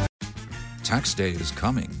begun? Tax day is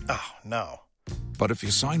coming. Oh, no. But if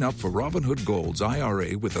you sign up for Robinhood Gold's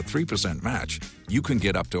IRA with a 3% match, you can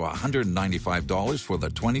get up to $195 for the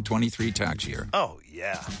 2023 tax year. Oh,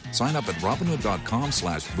 yeah. Sign up at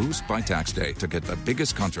Robinhood.com/boost by tax day to get the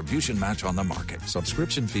biggest contribution match on the market.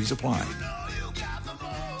 Subscription fees apply.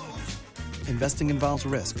 Investing involves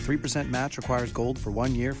risk. 3% match requires gold for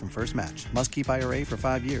 1 year from first match. Must keep IRA for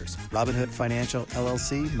 5 years. Robinhood Financial,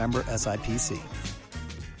 LLC, member SIPC.